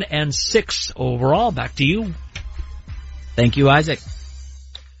 21-6 overall. Back to you. Thank you, Isaac.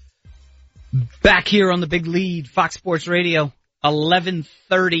 Back here on the Big Lead, Fox Sports Radio,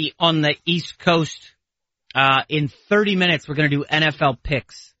 11:30 on the East Coast. In 30 minutes, we're going to do NFL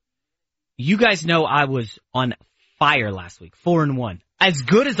picks. You guys know I was on fire last week, 4-1. As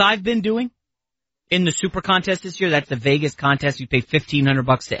good as I've been doing in the Super Contest this year, that's the Vegas contest. You pay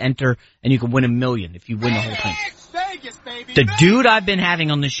 $1,500 to enter, and you can win $1 million if you win the whole thing. Vegas, baby. The dude I've been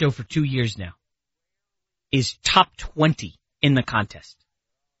having on this show for 2 years now is top 20 in the contest.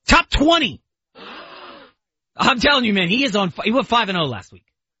 Top 20! I'm telling you, man, he is on fire. He went 5-0 last week.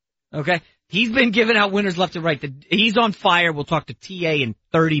 Okay? He's been giving out winners left and right. He's on fire. We'll talk to TA in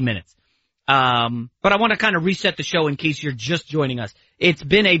 30 minutes. But I want to kind of reset the show in case you're just joining us. It's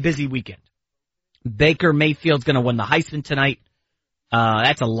been a busy weekend. Baker Mayfield's going to win the Heisman tonight.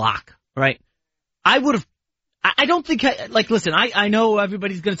 That's a lock, right? I don't think, listen, I know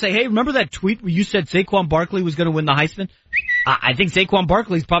everybody's going to say, hey, remember that tweet where you said Saquon Barkley was going to win the Heisman? I think Saquon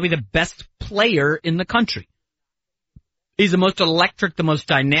Barkley is probably the best player in the country. He's the most electric, the most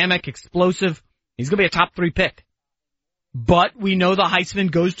dynamic, explosive. He's going to be a top 3 pick. But we know the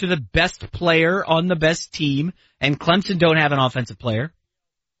Heisman goes to the best player on the best team, and Clemson don't have an offensive player.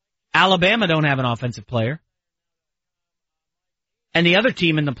 Alabama don't have an offensive player. And the other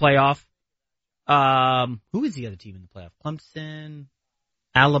team in the playoff, who is the other team in the playoff? Clemson,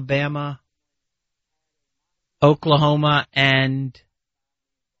 Alabama, Oklahoma, and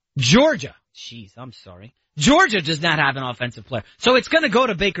Georgia. Jeez, I'm sorry. Georgia does not have an offensive player. So it's going to go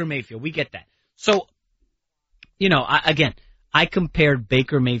to Baker Mayfield. We get that. So, I compared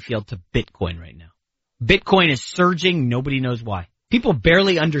Baker Mayfield to Bitcoin right now. Bitcoin is surging. Nobody knows why. People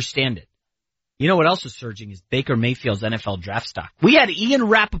barely understand it. You know what else is surging is Baker Mayfield's NFL draft stock. We had Ian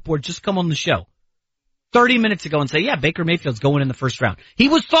Rappaport just come on the show 30 minutes ago and say, yeah, Baker Mayfield's going in the first round. He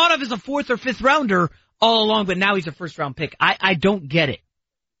was thought of as a 4th or 5th rounder all along, but now he's a first round pick. I don't get it.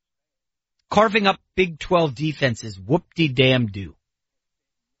 Carving up Big 12 defenses, whoop-de-damn-do.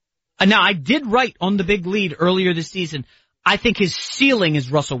 Now, I did write on the Big Lead earlier this season, I think his ceiling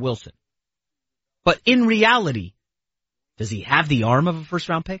is Russell Wilson. But in reality, does he have the arm of a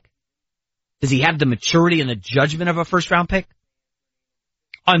first-round pick? Does he have the maturity and the judgment of a first-round pick?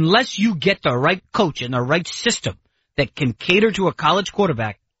 Unless you get the right coach and the right system that can cater to a college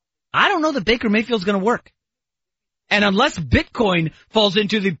quarterback, I don't know that Baker Mayfield's going to work. And unless Bitcoin falls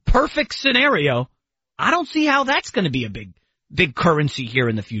into the perfect scenario, I don't see how that's going to be a big currency here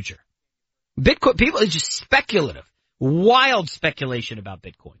in the future. Bitcoin, people, it's just speculative, wild speculation about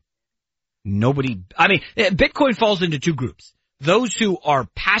Bitcoin. Bitcoin falls into 2 groups. Those who are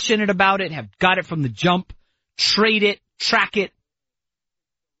passionate about it, have got it from the jump, trade it, track it,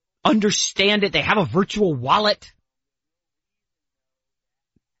 understand it, they have a virtual wallet.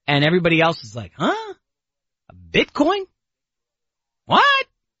 And everybody else is like, huh? Bitcoin? What?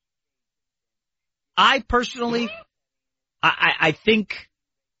 I personally, I think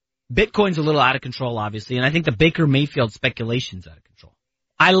Bitcoin's a little out of control, obviously, and I think the Baker Mayfield speculation's out of control.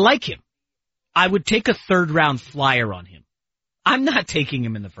 I like him. I would take a 3rd round flyer on him. I'm not taking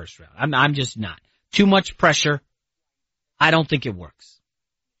him in the first round. I'm just not. Too much pressure. I don't think it works.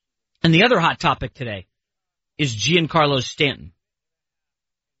 And the other hot topic today is Giancarlo Stanton,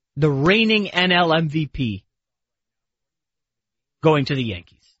 the reigning NL MVP, going to the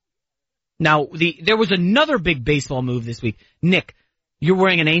Yankees. Now, there was another big baseball move this week. Nick, you're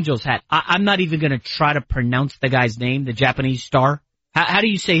wearing an Angels hat. I'm not even going to try to pronounce the guy's name, the Japanese star. How do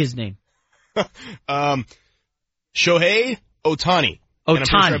you say his name? Shohei Ohtani. Ohtani. And I'm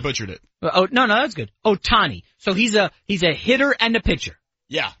pretty sure I butchered it. Oh, no, that's good. Ohtani. So he's a hitter and a pitcher.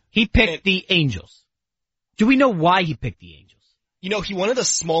 Yeah. He picked the Angels. Do we know why he picked the Angels? He wanted a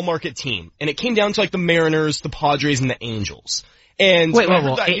small market team, and it came down to the Mariners, the Padres, and the Angels. And wait,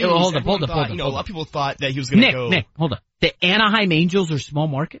 hold up. You know, a lot of people thought that he was going to go. Nick, hold on. The Anaheim Angels are small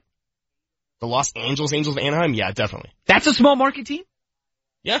market? The Los Angeles Angels of Anaheim? Yeah, definitely. That's a small market team?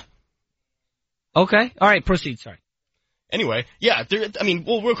 Yeah. Okay. All right, proceed. Sorry. Anyway, yeah,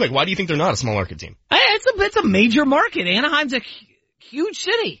 real quick, why do you think they're not a small market team? It's a major market. Anaheim's a huge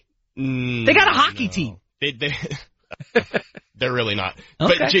city. They got a hockey team. They're really not.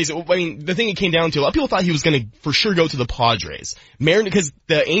 Okay. But Jason, I mean, the thing it came down to, a lot of people thought he was going to for sure go to the Padres. Because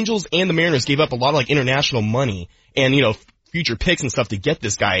the Angels and the Mariners gave up a lot of like international money and, you know, future picks and stuff to get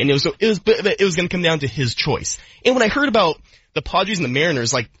this guy. And it was going to come down to his choice. And when I heard about the Padres and the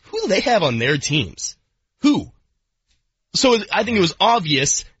Mariners, like, who do they have on their teams? Who? So I think it was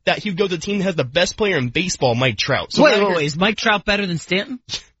obvious that he would go to the team that has the best player in baseball, Mike Trout. So wait, is Mike Trout better than Stanton?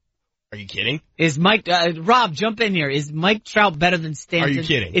 Are you kidding? Is Rob, jump in here. Is Mike Trout better than Stanton? Are you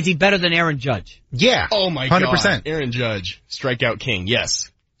kidding? Is he better than Aaron Judge? Yeah. Oh my 100%. God. Aaron Judge, strikeout king,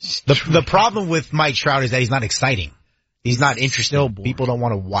 yes. The problem with Mike Trout is that he's not exciting. He's not interesting. People don't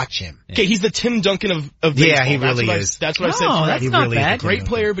want to watch him. Okay, he's the Tim Duncan of baseball. Yeah, he really is. That's what I said. That's not bad. Great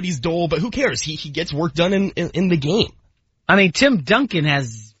player, but he's dull, but who cares? He gets work done in the game. I mean, Tim Duncan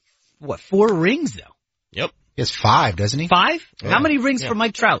has, 4 rings though? Yep. He has 5, doesn't he? 5? Yeah. How many rings for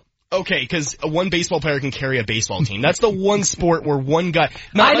Mike Trout? Okay, because one baseball player can carry a baseball team. That's the one sport where one guy.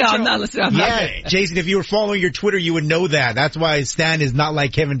 I'm not listening. Jason, if you were following your Twitter, you would know that. That's why Stan is not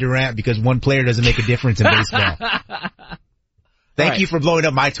like Kevin Durant, because one player doesn't make a difference in baseball. Thank you for blowing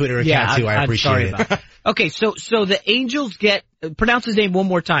up my Twitter account too. I appreciate it. About okay, so the Angels get, pronounce his name one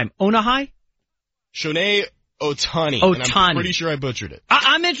more time. Onahai? Shohei Ohtani. Ohtani. And I'm pretty sure I butchered it.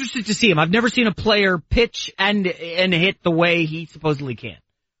 I'm interested to see him. I've never seen a player pitch and hit the way he supposedly can.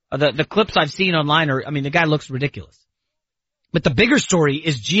 The clips I've seen online the guy looks ridiculous. But the bigger story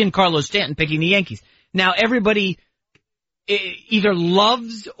is Giancarlo Stanton picking the Yankees. Now everybody either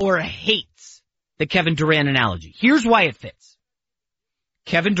loves or hates the Kevin Durant analogy. Here's why it fits.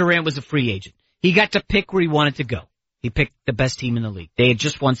 Kevin Durant was a free agent. He got to pick where he wanted to go. He picked the best team in the league. They had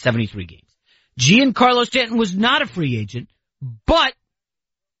just won 73 games. Giancarlo Stanton was not a free agent, but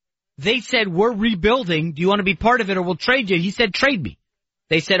they said, we're rebuilding. Do you want to be part of it or we'll trade you? He said, trade me.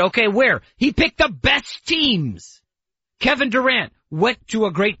 They said, okay, where? He picked the best teams. Kevin Durant went to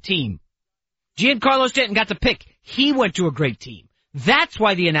a great team. Giancarlo Stanton got to pick. He went to a great team. That's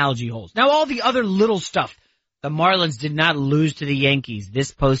why the analogy holds. Now all the other little stuff. The Marlins did not lose to the Yankees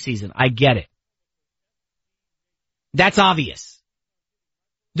this postseason. I get it. That's obvious.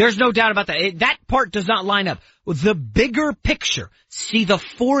 There's no doubt about that. That part does not line up. The bigger picture. See the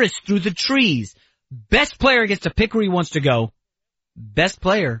forest through the trees. Best player gets to pick where he wants to go. Best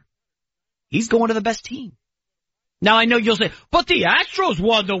player, he's going to the best team. Now I know you'll say, but the Astros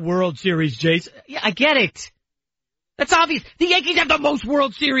won the World Series, Jason. Yeah, I get it. That's obvious. The Yankees have the most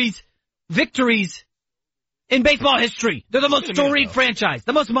World Series victories in baseball history. They're the most storied franchise,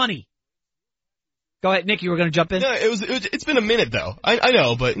 the most money. Go ahead, Nick, you were going to jump in? No, it's been a minute though. I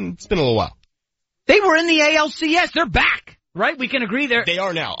know, but it's been a little while. They were in the ALCS. They're back. Right? We can agree there. They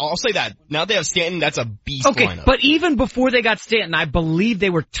are now. I'll say that. Now they have Stanton. That's a beast lineup. But even before they got Stanton, I believe they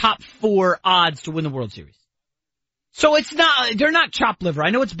were top 4 odds to win the World Series. So they're not chopped liver. I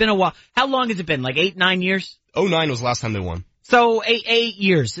know it's been a while. How long has it been? Like 8, 9 years? 2009 was the last time they won. So 8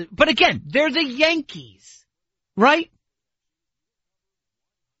 years. But again, they're the Yankees. Right?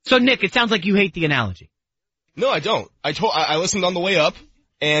 So Nick, it sounds like you hate the analogy. No, I don't. I listened on the way up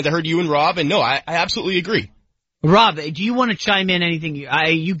and I heard you and Rob and no, I absolutely agree. Rob, do you want to chime in anything?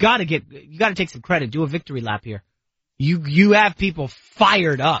 You gotta take some credit. Do a victory lap here. You have people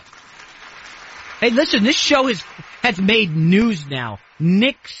fired up. Hey, listen, this show has made news now.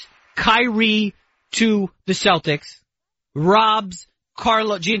 Nick's Kyrie to the Celtics. Rob's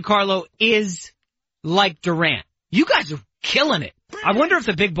Giancarlo is like Durant. You guys are killing it. I wonder if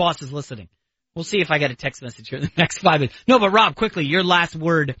the big boss is listening. We'll see if I get a text message here in the next 5 minutes. No, but Rob, quickly, your last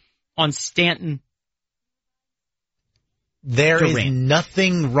word on Stanton. There is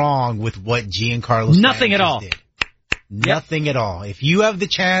nothing wrong with what Giancarlo Nothing at all. did. Nothing at all. If you have the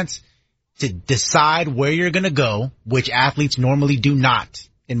chance to decide where you're going to go, which athletes normally do not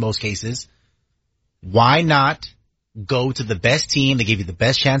in most cases, why not go to the best team that gave you the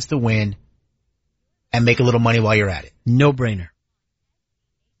best chance to win and make a little money while you're at it? No brainer.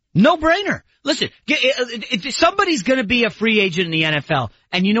 No brainer. Listen, somebody's going to be a free agent in the NFL,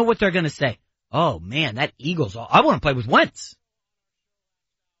 and you know what they're going to say? Oh man, that Eagles, I want to play with Wentz.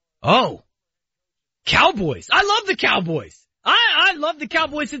 Oh, Cowboys. I love the Cowboys. I love the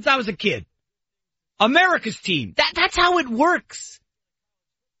Cowboys since I was a kid. America's team. That's how it works.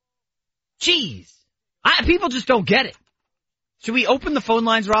 Jeez. People just don't get it. Should we open the phone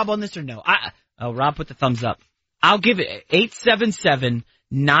lines, Rob, on this or no? Rob put the thumbs up. I'll give it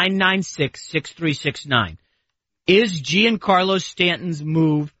 877-996-6369. Is Giancarlo Stanton's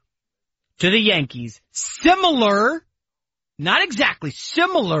move to the Yankees similar, not exactly,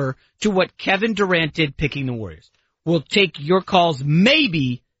 similar to what Kevin Durant did picking the Warriors? We'll take your calls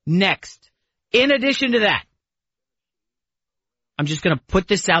maybe next. In addition to that, I'm just going to put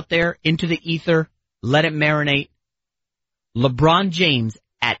this out there into the ether, let it marinate. LeBron James,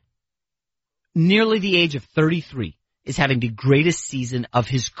 at nearly the age of 33, is having the greatest season of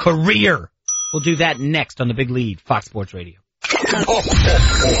his career. We'll do that next on The Big Lead, Fox Sports Radio.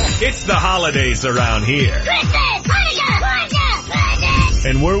 It's the holidays around here. Christmas, Hanukkah,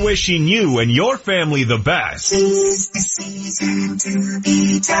 and we're wishing you and your family the best.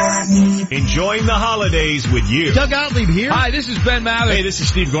 Enjoying the holidays with you. Doug Gottlieb here. Hi, this is Ben Maller. Hey, this is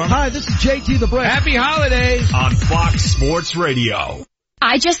Steve Gorman. Hi, this is JT the Brick. Happy holidays. On Fox Sports Radio.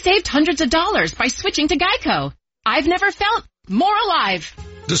 I just saved hundreds of dollars by switching to Geico. I've never felt more alive.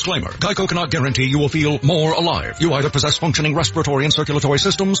 Disclaimer. Geico cannot guarantee you will feel more alive. You either possess functioning respiratory and circulatory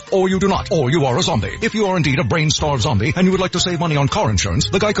systems, or you do not, or you are a zombie. If you are indeed a brain-starved zombie, and you would like to save money on car insurance,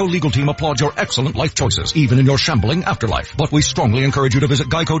 the Geico legal team applauds your excellent life choices, even in your shambling afterlife. But we strongly encourage you to visit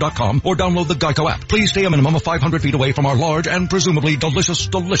Geico.com or download the Geico app. Please stay a minimum of 500 feet away from our large and presumably delicious,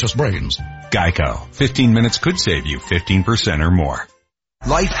 delicious brains. Geico. 15 minutes could save you 15% or more.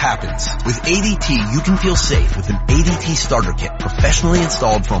 Life happens. With ADT, you can feel safe with an ADT starter kit professionally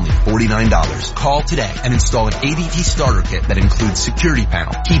installed for only $49. Call today and install an ADT starter kit that includes security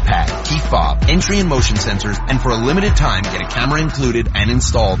panel, keypad, key fob, entry and motion sensors, and for a limited time, get a camera included and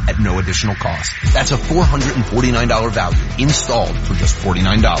installed at no additional cost. That's a $449 value installed for just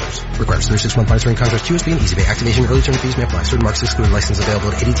 $49. Requires 36-month monitoring contract, USB and EasyPay. Activation early term fees may apply. Certain marks excluded. License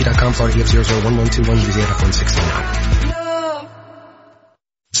available at ADT.com, Florida EF001121, Louisiana F1669.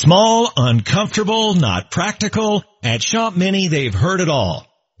 Small, uncomfortable, not practical. At Shop Mini, they've heard it all.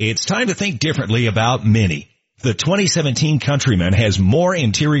 It's time to think differently about Mini. The 2017 Countryman has more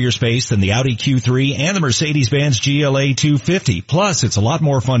interior space than the Audi Q3 and the Mercedes-Benz GLA 250. Plus, it's a lot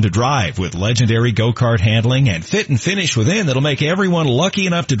more fun to drive with legendary go-kart handling and fit and finish within that'll make everyone lucky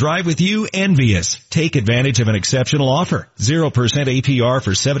enough to drive with you envious. Take advantage of an exceptional offer. 0% APR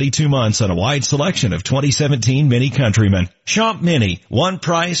for 72 months on a wide selection of 2017 Mini Countryman. Shop Mini. One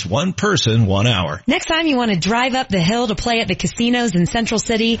price, one person, 1 hour. Next time you want to drive up the hill to play at the casinos in Central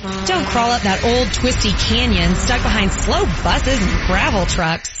City, don't crawl up that old twisty canyon stuck behind slow buses and gravel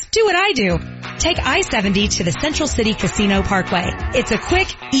trucks. Do what I do. Take I-70 to the Central City Casino Parkway. It's a quick,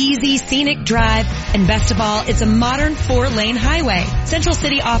 easy, scenic drive, and best of all, it's a modern 4-lane highway. Central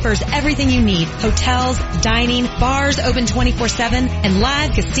City offers everything you need. Hotels, dining, bars open 24/7, and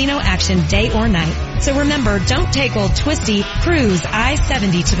live casino action day or night. So remember, don't take old twisty, cruise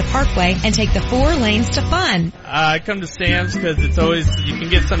I-70 to the Parkway and take the 4 lanes to fun. I come to Sam's because it's always, you can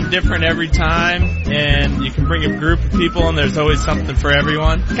get something different every time, and you can bring a group of people, and there's always something for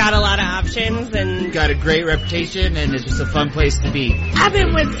everyone. Got a lot of options and got a great reputation, and it's just a fun place to be. I've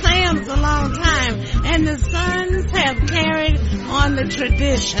been with Sam's a long time, and the sons have carried on the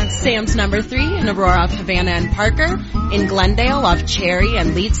tradition. Sam's number 3 in Aurora off Havana and Parker, in Glendale off Cherry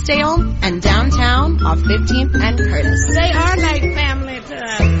and Leedsdale, and downtown off 15th and Curtis. They are like family to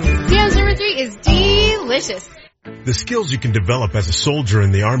us. Sam's number 3 is delicious. The skills you can develop as a soldier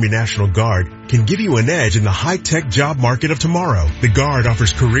in the Army National Guard can give you an edge in the high-tech job market of tomorrow. The Guard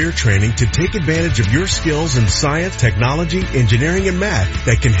offers career training to take advantage of your skills in science, technology, engineering, and math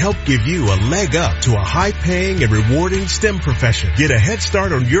that can help give you a leg up to a high-paying and rewarding STEM profession. Get a head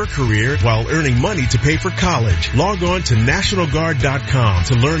start on your career while earning money to pay for college. Log on to NationalGuard.com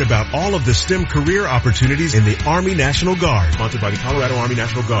to learn about all of the STEM career opportunities in the Army National Guard. Sponsored by the Colorado Army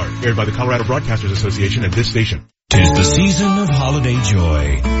National Guard. Aired by the Colorado Broadcasters Association and this station. 'Tis the season of holiday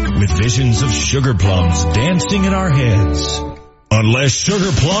joy, with visions of sugar plums dancing in our heads. Unless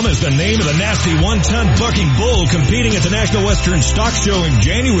Sugar Plum is the name of the nasty 1-ton bucking bull competing at the National Western Stock Show in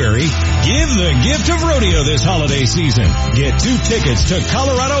January, give the gift of rodeo this holiday season. Get 2 tickets to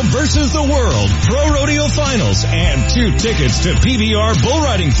Colorado versus the World Pro Rodeo Finals and 2 tickets to PBR Bull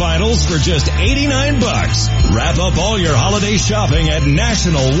Riding Finals for just $89. Wrap up all your holiday shopping at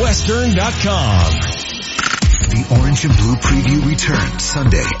NationalWestern.com. The Orange and Blue preview returns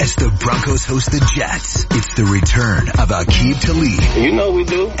Sunday as the Broncos host the Jets. It's the return of Aqib Talib. You know we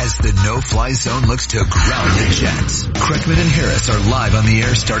do. As the no-fly zone looks to ground the Jets. Kreckman and Harris are live on the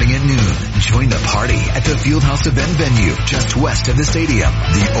air starting at noon. Join the party at the Fieldhouse event venue just west of the stadium.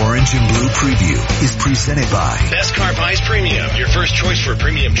 The Orange and Blue preview is presented by Best Car Buys Premium, your first choice for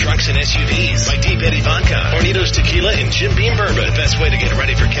premium trucks and SUVs. By Deep Eddy Vodka, Hornitos Tequila, and Jim Beam Bourbon. Best way to get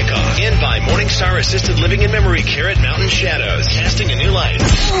ready for kickoff. And by Morningstar Assisted Living and Memory Care at Mountain Shadows, casting a new light.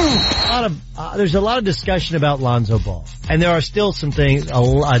 There's a lot of discussion about Lonzo Ball, and there are still some things,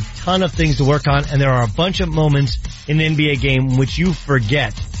 a ton of things to work on, and there are a bunch of moments in the NBA game in which you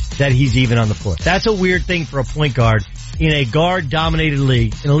forget that he's even on the floor. That's a weird thing for a point guard in a guard-dominated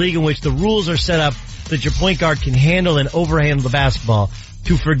league, in a league in which the rules are set up that your point guard can handle and overhandle the basketball.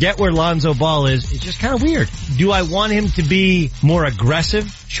 To forget where Lonzo Ball is, it's just kind of weird. Do I want him to be more aggressive?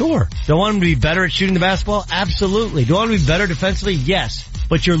 Sure. Do I want him to be better at shooting the basketball? Absolutely. Do I want him to be better defensively? Yes.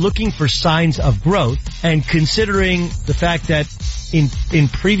 But you're looking for signs of growth, and considering the fact that in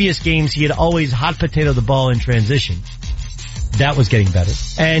previous games he had always hot potatoed the ball in transition, that was getting better.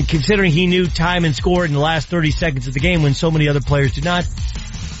 And considering he knew time and score in the last 30 seconds of the game when so many other players did not,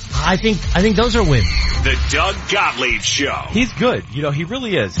 I think those are wins. The Doug Gottlieb Show. He's good. You know, he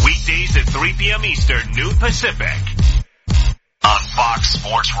really is. Weekdays at 3 p.m. Eastern, noon Pacific. On Fox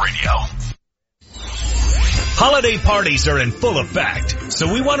Sports Radio. Holiday parties are in full effect,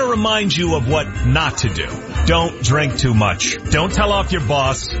 so we want to remind you of what not to do. Don't drink too much. Don't tell off your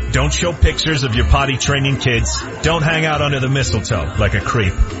boss. Don't show pictures of your potty training kids. Don't hang out under the mistletoe like a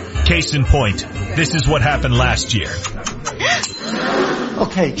creep. Case in point, this is what happened last year.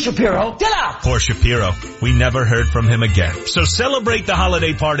 Okay, Shapiro, get out! Poor Shapiro. We never heard from him again. So celebrate the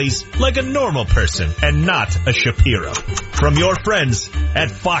holiday parties like a normal person and not a Shapiro. From your friends at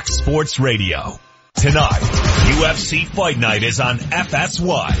Fox Sports Radio. Tonight, UFC Fight Night is on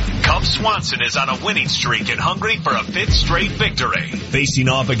FS1. Cub Swanson is on a winning streak and hungry for a 5th straight victory. Facing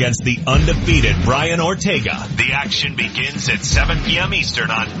off against the undefeated Brian Ortega. The action begins at 7 p.m.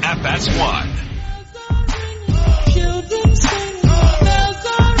 Eastern on FS1.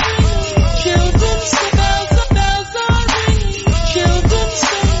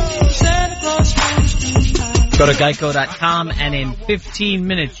 Go to Geico.com, and in 15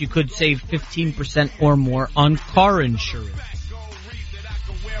 minutes you could save 15% or more on car insurance.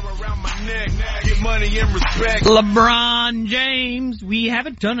 LeBron James. We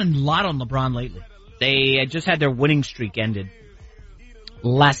haven't done a lot on LeBron lately. They just had their winning streak ended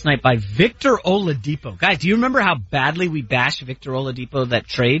last night by Victor Oladipo. Guys, do you remember how badly we bashed Victor Oladipo, that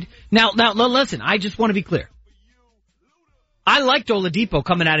trade? Now listen, I just want to be clear. I liked Oladipo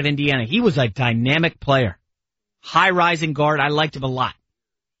coming out of Indiana. He was a dynamic player. High-rising guard. I liked him a lot.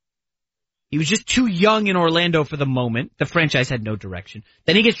 He was just too young in Orlando for the moment. The franchise had no direction.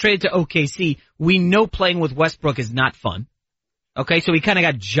 Then he gets traded to OKC. We know playing with Westbrook is not fun. Okay, so he kind of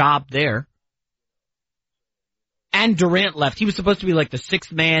got jobbed there. And Durant left. He was supposed to be like the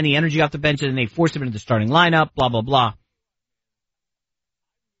 6th man, the energy off the bench, and they forced him into the starting lineup, blah, blah, blah.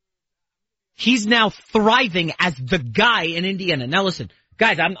 He's now thriving as the guy in Indiana. Now listen,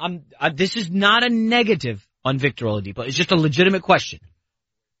 guys, this is not a negative on Victor Oladipo. It's just a legitimate question.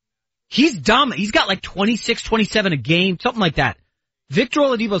 He's dominant. He's got like 26, 27 a game, something like that. Victor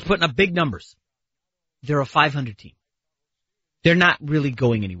Oladipo's putting up big numbers. They're a 500 team. They're not really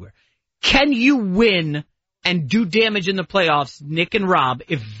going anywhere. Can you win and do damage in the playoffs, Nick and Rob,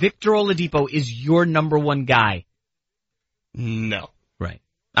 if Victor Oladipo is your number one guy? No. Right.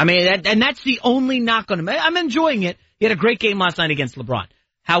 I mean, and that's the only knock on him. I'm enjoying it. He had a great game last night against LeBron.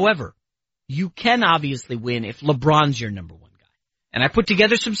 However, you can obviously win if LeBron's your number one guy. And I put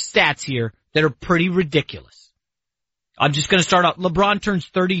together some stats here that are pretty ridiculous. I'm just going to start off. LeBron turns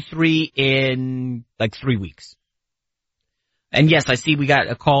 33 in like 3 weeks. And yes, I see we got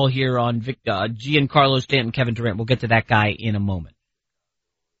a call here on Giancarlo Stanton, Kevin Durant. We'll get to that guy in a moment.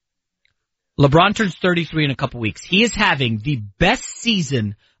 LeBron turns 33 in a couple weeks. He is having the best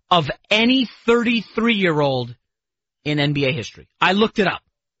season of any 33-year-old in NBA history. I looked it up.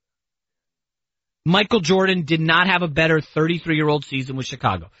 Michael Jordan did not have a better 33-year-old season with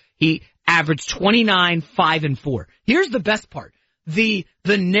Chicago. He averaged 29, 5, and 4. Here's the best part. The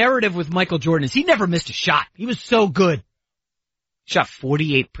narrative with Michael Jordan is he never missed a shot. He was so good. Shot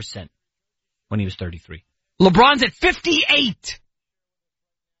 48% when he was 33. LeBron's at 58.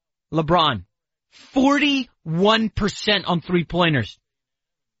 LeBron, 41% on three-pointers.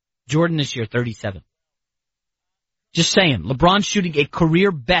 Jordan this year, 37. Just saying, LeBron's shooting a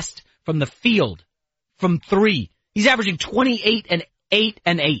career best from the field, from 3. He's averaging 28 and 8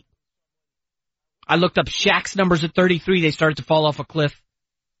 and 8. I looked up Shaq's numbers at 33. They started to fall off a cliff.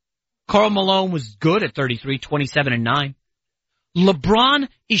 Karl Malone was good at 33, 27 and 9. LeBron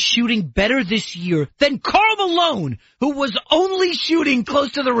is shooting better this year than Karl Malone, who was only shooting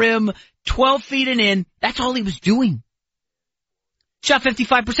close to the rim, 12 feet and in. That's all he was doing. Shot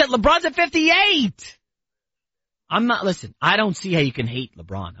 55%. LeBron's at 58. Listen, I don't see how you can hate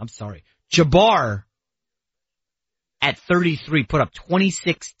LeBron. I'm sorry. Jabbar at 33 put up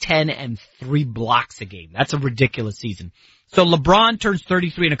 26, 10, and 3 blocks a game. That's a ridiculous season. So LeBron turns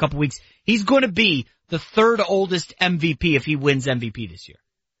 33 in a couple weeks. He's going to be the third oldest MVP if he wins MVP this year.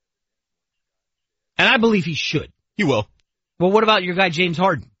 And I believe he should. He will. Well, what about your guy James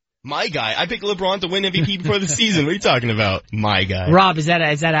Harden? My guy. I picked LeBron to win MVP before the season. What are you talking about? My guy. Rob, is that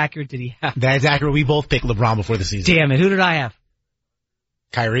accurate? Did he have? That is accurate. We both picked LeBron before the season. Damn it. Who did I have?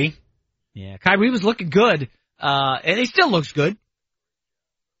 Kyrie. Yeah, Kyrie was looking good. And he still looks good.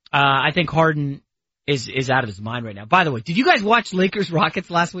 I think Harden is out of his mind right now. By the way, did you guys watch Lakers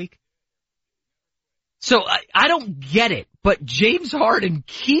Rockets last week? So I don't get it, but James Harden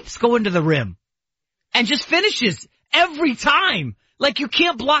keeps going to the rim and just finishes every time. Like you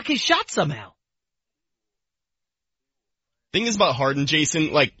can't block his shot somehow. Thing is about Harden,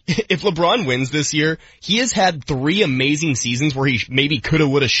 Jason, like, if LeBron wins this year, he has had 3 amazing seasons where he maybe coulda,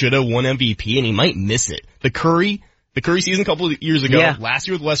 woulda, shoulda won MVP, and he might miss it. The Curry season a couple of years ago, last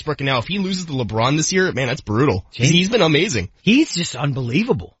year with Westbrook, and now if he loses to LeBron this year, man, that's brutal. He's been amazing. He's just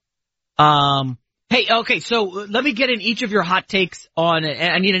unbelievable. Hey, okay, so let me get in each of your hot takes on,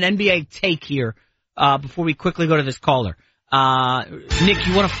 I need an NBA take here, before we quickly go to this caller. Nick,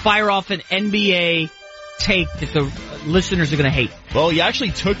 you want to fire off an NBA take that the listeners are going to hate? Well, you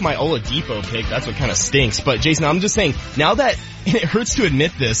actually took my Oladipo pick. That's what kind of stinks. But Jason, I'm just saying, now that, and it hurts to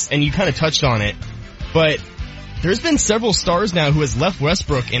admit this, and you kind of touched on it, but there's been several stars now who has left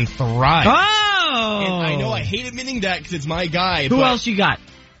Westbrook and thrived. Oh! And I know I hate admitting that because it's my guy. Who else you got?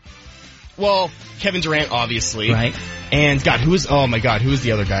 Well, Kevin Durant, obviously. Right. And God, who is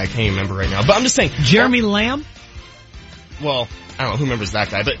the other guy? I can't even remember right now. But I'm just saying. Jeremy Lamb? Well, I don't know who remembers that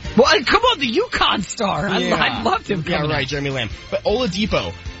guy, but. Well, come on, the UConn star. Yeah. I loved him. Yeah, right, Jeremy Lamb. But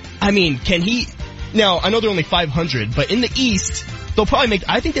Oladipo, I mean, can he, now, I know they're only 500, but in the East, they'll probably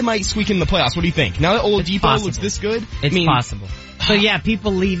I think they might squeak in the playoffs. What do you think? Now that Oladipo looks this good? It's possible. So yeah,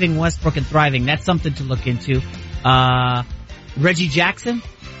 people leaving Westbrook and thriving, that's something to look into. Reggie Jackson?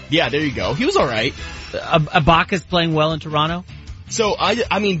 Yeah, there you go. He was alright. Ibaka's playing well in Toronto? So,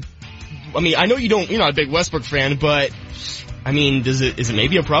 I mean, I know you're not a big Westbrook fan, but, I mean, is it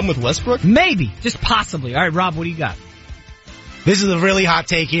maybe a problem with Westbrook? Maybe. Just possibly. Alright, Rob, what do you got? This is a really hot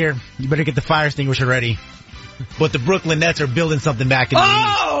take here. You better get the fire extinguisher ready. But the Brooklyn Nets are building something back in the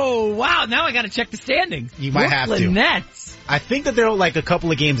East. Oh, wow. Now I gotta check the standings. You might have to. Brooklyn Nets. I think that they're like a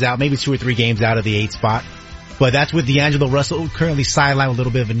couple of games out, maybe 2 or 3 games out of the 8th spot. But that's with D'Angelo Russell currently sidelined with a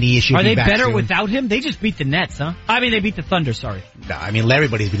little bit of a knee issue. Are they better without him? They just beat the Nets, huh? I mean, they beat the Thunder, sorry. No, I mean,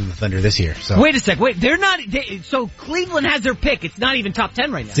 everybody's beating the Thunder this year, so. Wait a sec, they're not, so Cleveland has their pick. It's not even top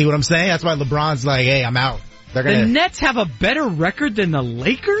 10 right now. See what I'm saying? That's why LeBron's like, hey, I'm out. The Nets have a better record than the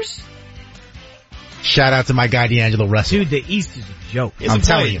Lakers? Shout out to my guy D'Angelo Russell. Dude, the East is a joke. I'm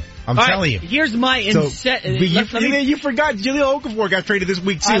telling you. I'm telling you. Here's my inset. You forgot Jahlil Okafor got traded this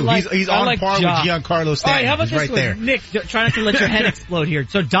week too. He's on par with Giancarlo Stanton. All right, how about he's this right there. Nick, try not to let your head explode here.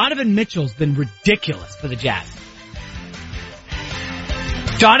 So Donovan Mitchell's been ridiculous for the Jazz.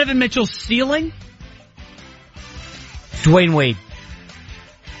 Donovan Mitchell's ceiling? Dwayne Wade.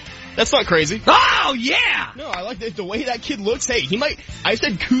 That's not crazy. Oh, yeah! No, I like the way that kid looks. Hey, I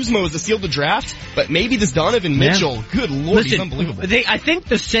said Kuzma was the steal of the draft, but maybe this Donovan Mitchell, good lord, he's unbelievable. I think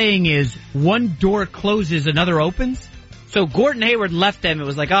the saying is, one door closes, another opens. So Gordon Hayward left them, it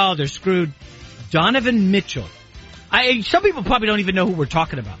was like, oh, they're screwed. Donovan Mitchell. Some people probably don't even know who we're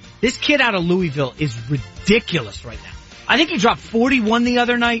talking about. This kid out of Louisville is ridiculous right now. I think he dropped 41 the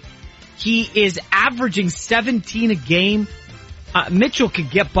other night. He is averaging 17 a game. Mitchell can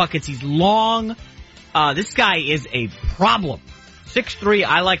get buckets. He's long. This guy is a problem. 6'3",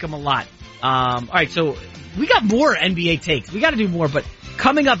 I like him a lot. Alright, so we got more NBA takes. We gotta do more, but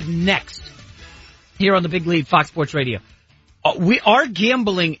coming up next, here on the Big Lead Fox Sports Radio, our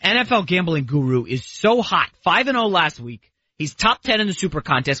NFL gambling guru is so hot. 5-0 last week. He's top 10 in the Super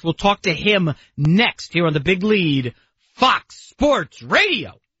Contest. We'll talk to him next here on the Big Lead Fox Sports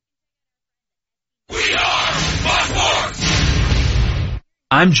Radio. We are Fox Sports!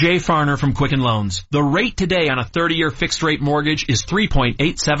 I'm Jay Farner from Quicken Loans. The rate today on a 30-year fixed-rate mortgage is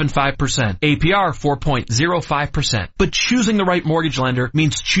 3.875%. APR 4.05%. But choosing the right mortgage lender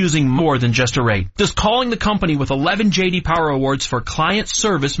means choosing more than just a rate. Does calling the company with 11 J.D. Power Awards for client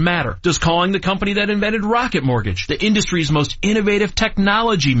service matter? Does calling the company that invented Rocket Mortgage, the industry's most innovative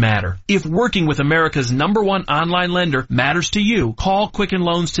technology, matter? If working with America's #1 online lender matters to you, call Quicken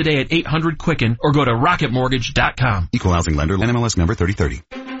Loans today at 800-QUICKEN or go to rocketmortgage.com. Equal housing lender, NMLS number 3030.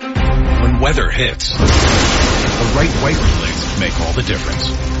 When weather hits, the right wiper blades make all the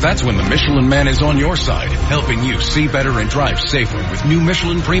difference. That's when the Michelin Man is on your side, helping you see better and drive safer with new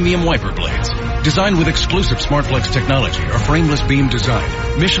Michelin Premium Wiper Blades. Designed with exclusive SmartFlex technology or frameless beam design,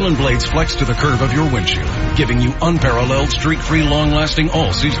 Michelin blades flex to the curve of your windshield, giving you unparalleled, streak-free, long-lasting,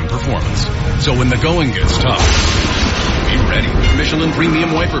 all-season performance. So when the going gets tough, be ready with Michelin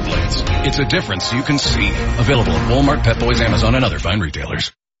Premium Wiper Blades. It's a difference you can see. Available at Walmart, Pet Boys, Amazon, and other fine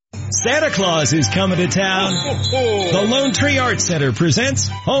retailers. Santa Claus is coming to town. The Lone Tree Art Center presents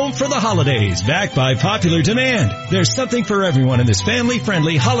Home for the Holidays, backed by popular demand. There's something for everyone in this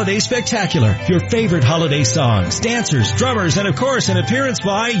family-friendly holiday spectacular. Your favorite holiday songs, dancers, drummers, and of course an appearance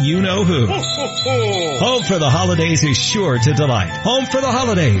by you-know-who. Home for the Holidays is sure to delight. Home for the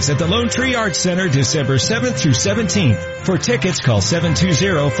Holidays at the Lone Tree Art Center, December 7th through 17th. For tickets, call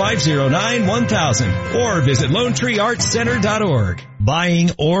 720-509-1000 or visit LoneTreeArtCenter.org. Buying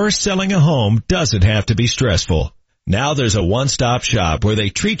or selling a home doesn't have to be stressful. Now there's a one-stop shop where they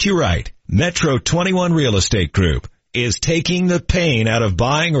treat you right. Metro 21 Real Estate Group is taking the pain out of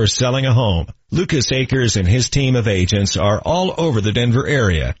buying or selling a home. Lucas Akers and his team of agents are all over the Denver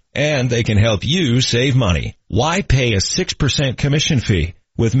area, and they can help you save money. Why pay a 6% commission fee?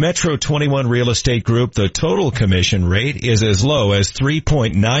 With Metro 21 Real Estate Group, the total commission rate is as low as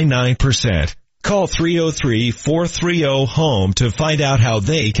 3.99%. Call 303-430-HOME to find out how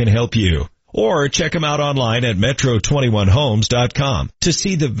they can help you. Or check them out online at metro21homes.com to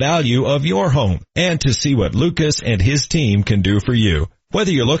see the value of your home and to see what Lucas and his team can do for you.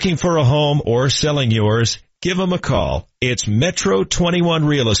 Whether you're looking for a home or selling yours, give them a call. It's Metro 21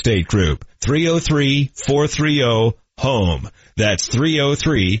 Real Estate Group, 303-430-HOME. That's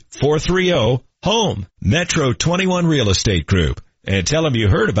 303-430-HOME. Metro 21 Real Estate Group. And tell them you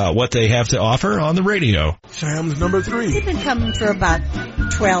heard about what they have to offer on the radio. Sam's number 3. We've been coming for about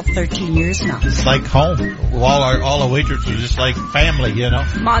 12, 13 years now. It's like home. All the waitresses are just like family, you know.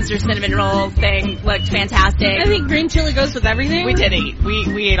 Monster cinnamon roll thing looked fantastic. I think green chili goes with everything. We did eat.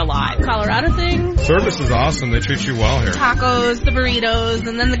 We ate a lot. Colorado thing. Service is awesome. They treat you well here. Tacos, the burritos,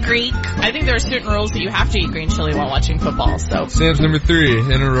 and then the Greek. I think there are certain rules that you have to eat green chili while watching football, so. Sam's number 3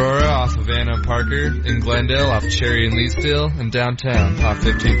 in Aurora off of Anna and Parker, in Glendale off Cherry and Leesdale, and downtown off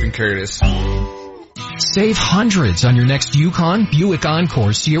 15th and Curtis. Save hundreds on your next Yukon, Buick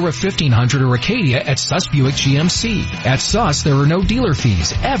Encore, Sierra 1500, or Acadia at Suss Buick GMC. At Suss, there are no dealer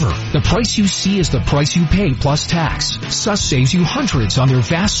fees, ever. The price you see is the price you pay plus tax. Suss saves you hundreds on their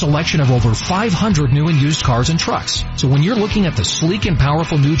vast selection of over 500 new and used cars and trucks. So when you're looking at the sleek and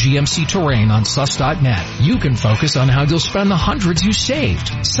powerful new GMC Terrain on Suss.net, you can focus on how you'll spend the hundreds you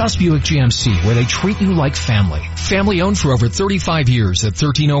saved. Suss Buick GMC, where they treat you like family. Family owned for over 35 years at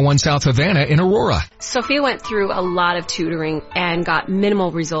 1301 South Havana in Aurora. Sophia went through a lot of tutoring and got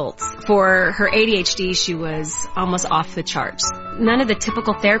minimal results. For her ADHD, she was almost off the charts. None of the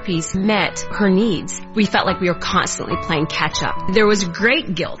typical therapies met her needs. We felt like we were constantly playing catch up. There was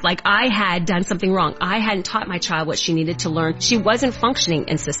great guilt, like I had done something wrong. I hadn't taught my child what she needed to learn. She wasn't functioning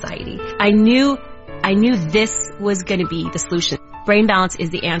in society. I knew this was going to be the solution. Brain Balance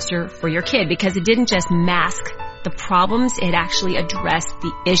is the answer for your kid because it didn't just mask the problems, it actually addressed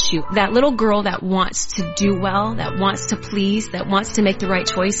the issue. That little girl that wants to do well, that wants to please, that wants to make the right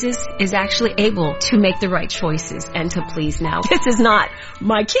choices is actually able to make the right choices and to please now. This is not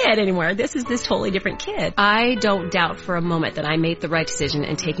my kid anymore. This is this totally different kid. I don't doubt for a moment that I made the right decision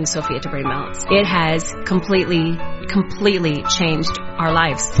in taking Sophia to Brain Balance. It has completely changed our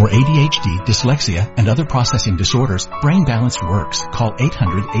lives. For ADHD, dyslexia, and other processing disorders, Brain Balance works. Call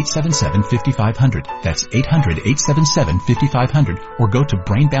 800-877-5500. That's 800-877-5500 or go to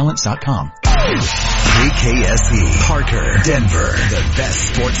brainbalance.com. KKSE, Parker, Denver, the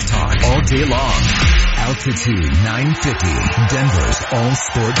best sports talk all day long. Altitude 950, Denver's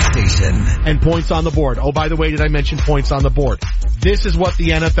all-sports station. And points on the board. Oh, by the way, did I mention points on the board? This is what the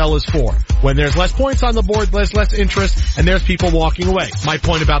NFL is for. When there's less points on the board, there's less interest, and there's people walking away. My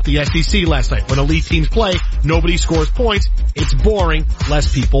point about the SEC last night. When elite teams play, nobody scores points. It's boring.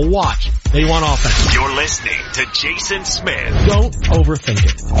 Less people watch. They want offense. You're listening to Jason Smith. Don't overthink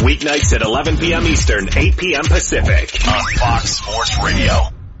it. Weeknights at 11 p.m. Eastern, 8 p.m. Pacific on Fox Sports Radio.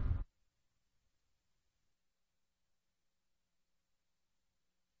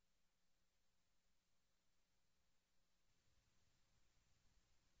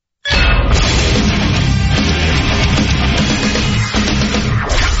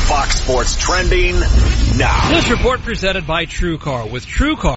 Fox Sports trending now. This report presented by TrueCar. With TrueCar,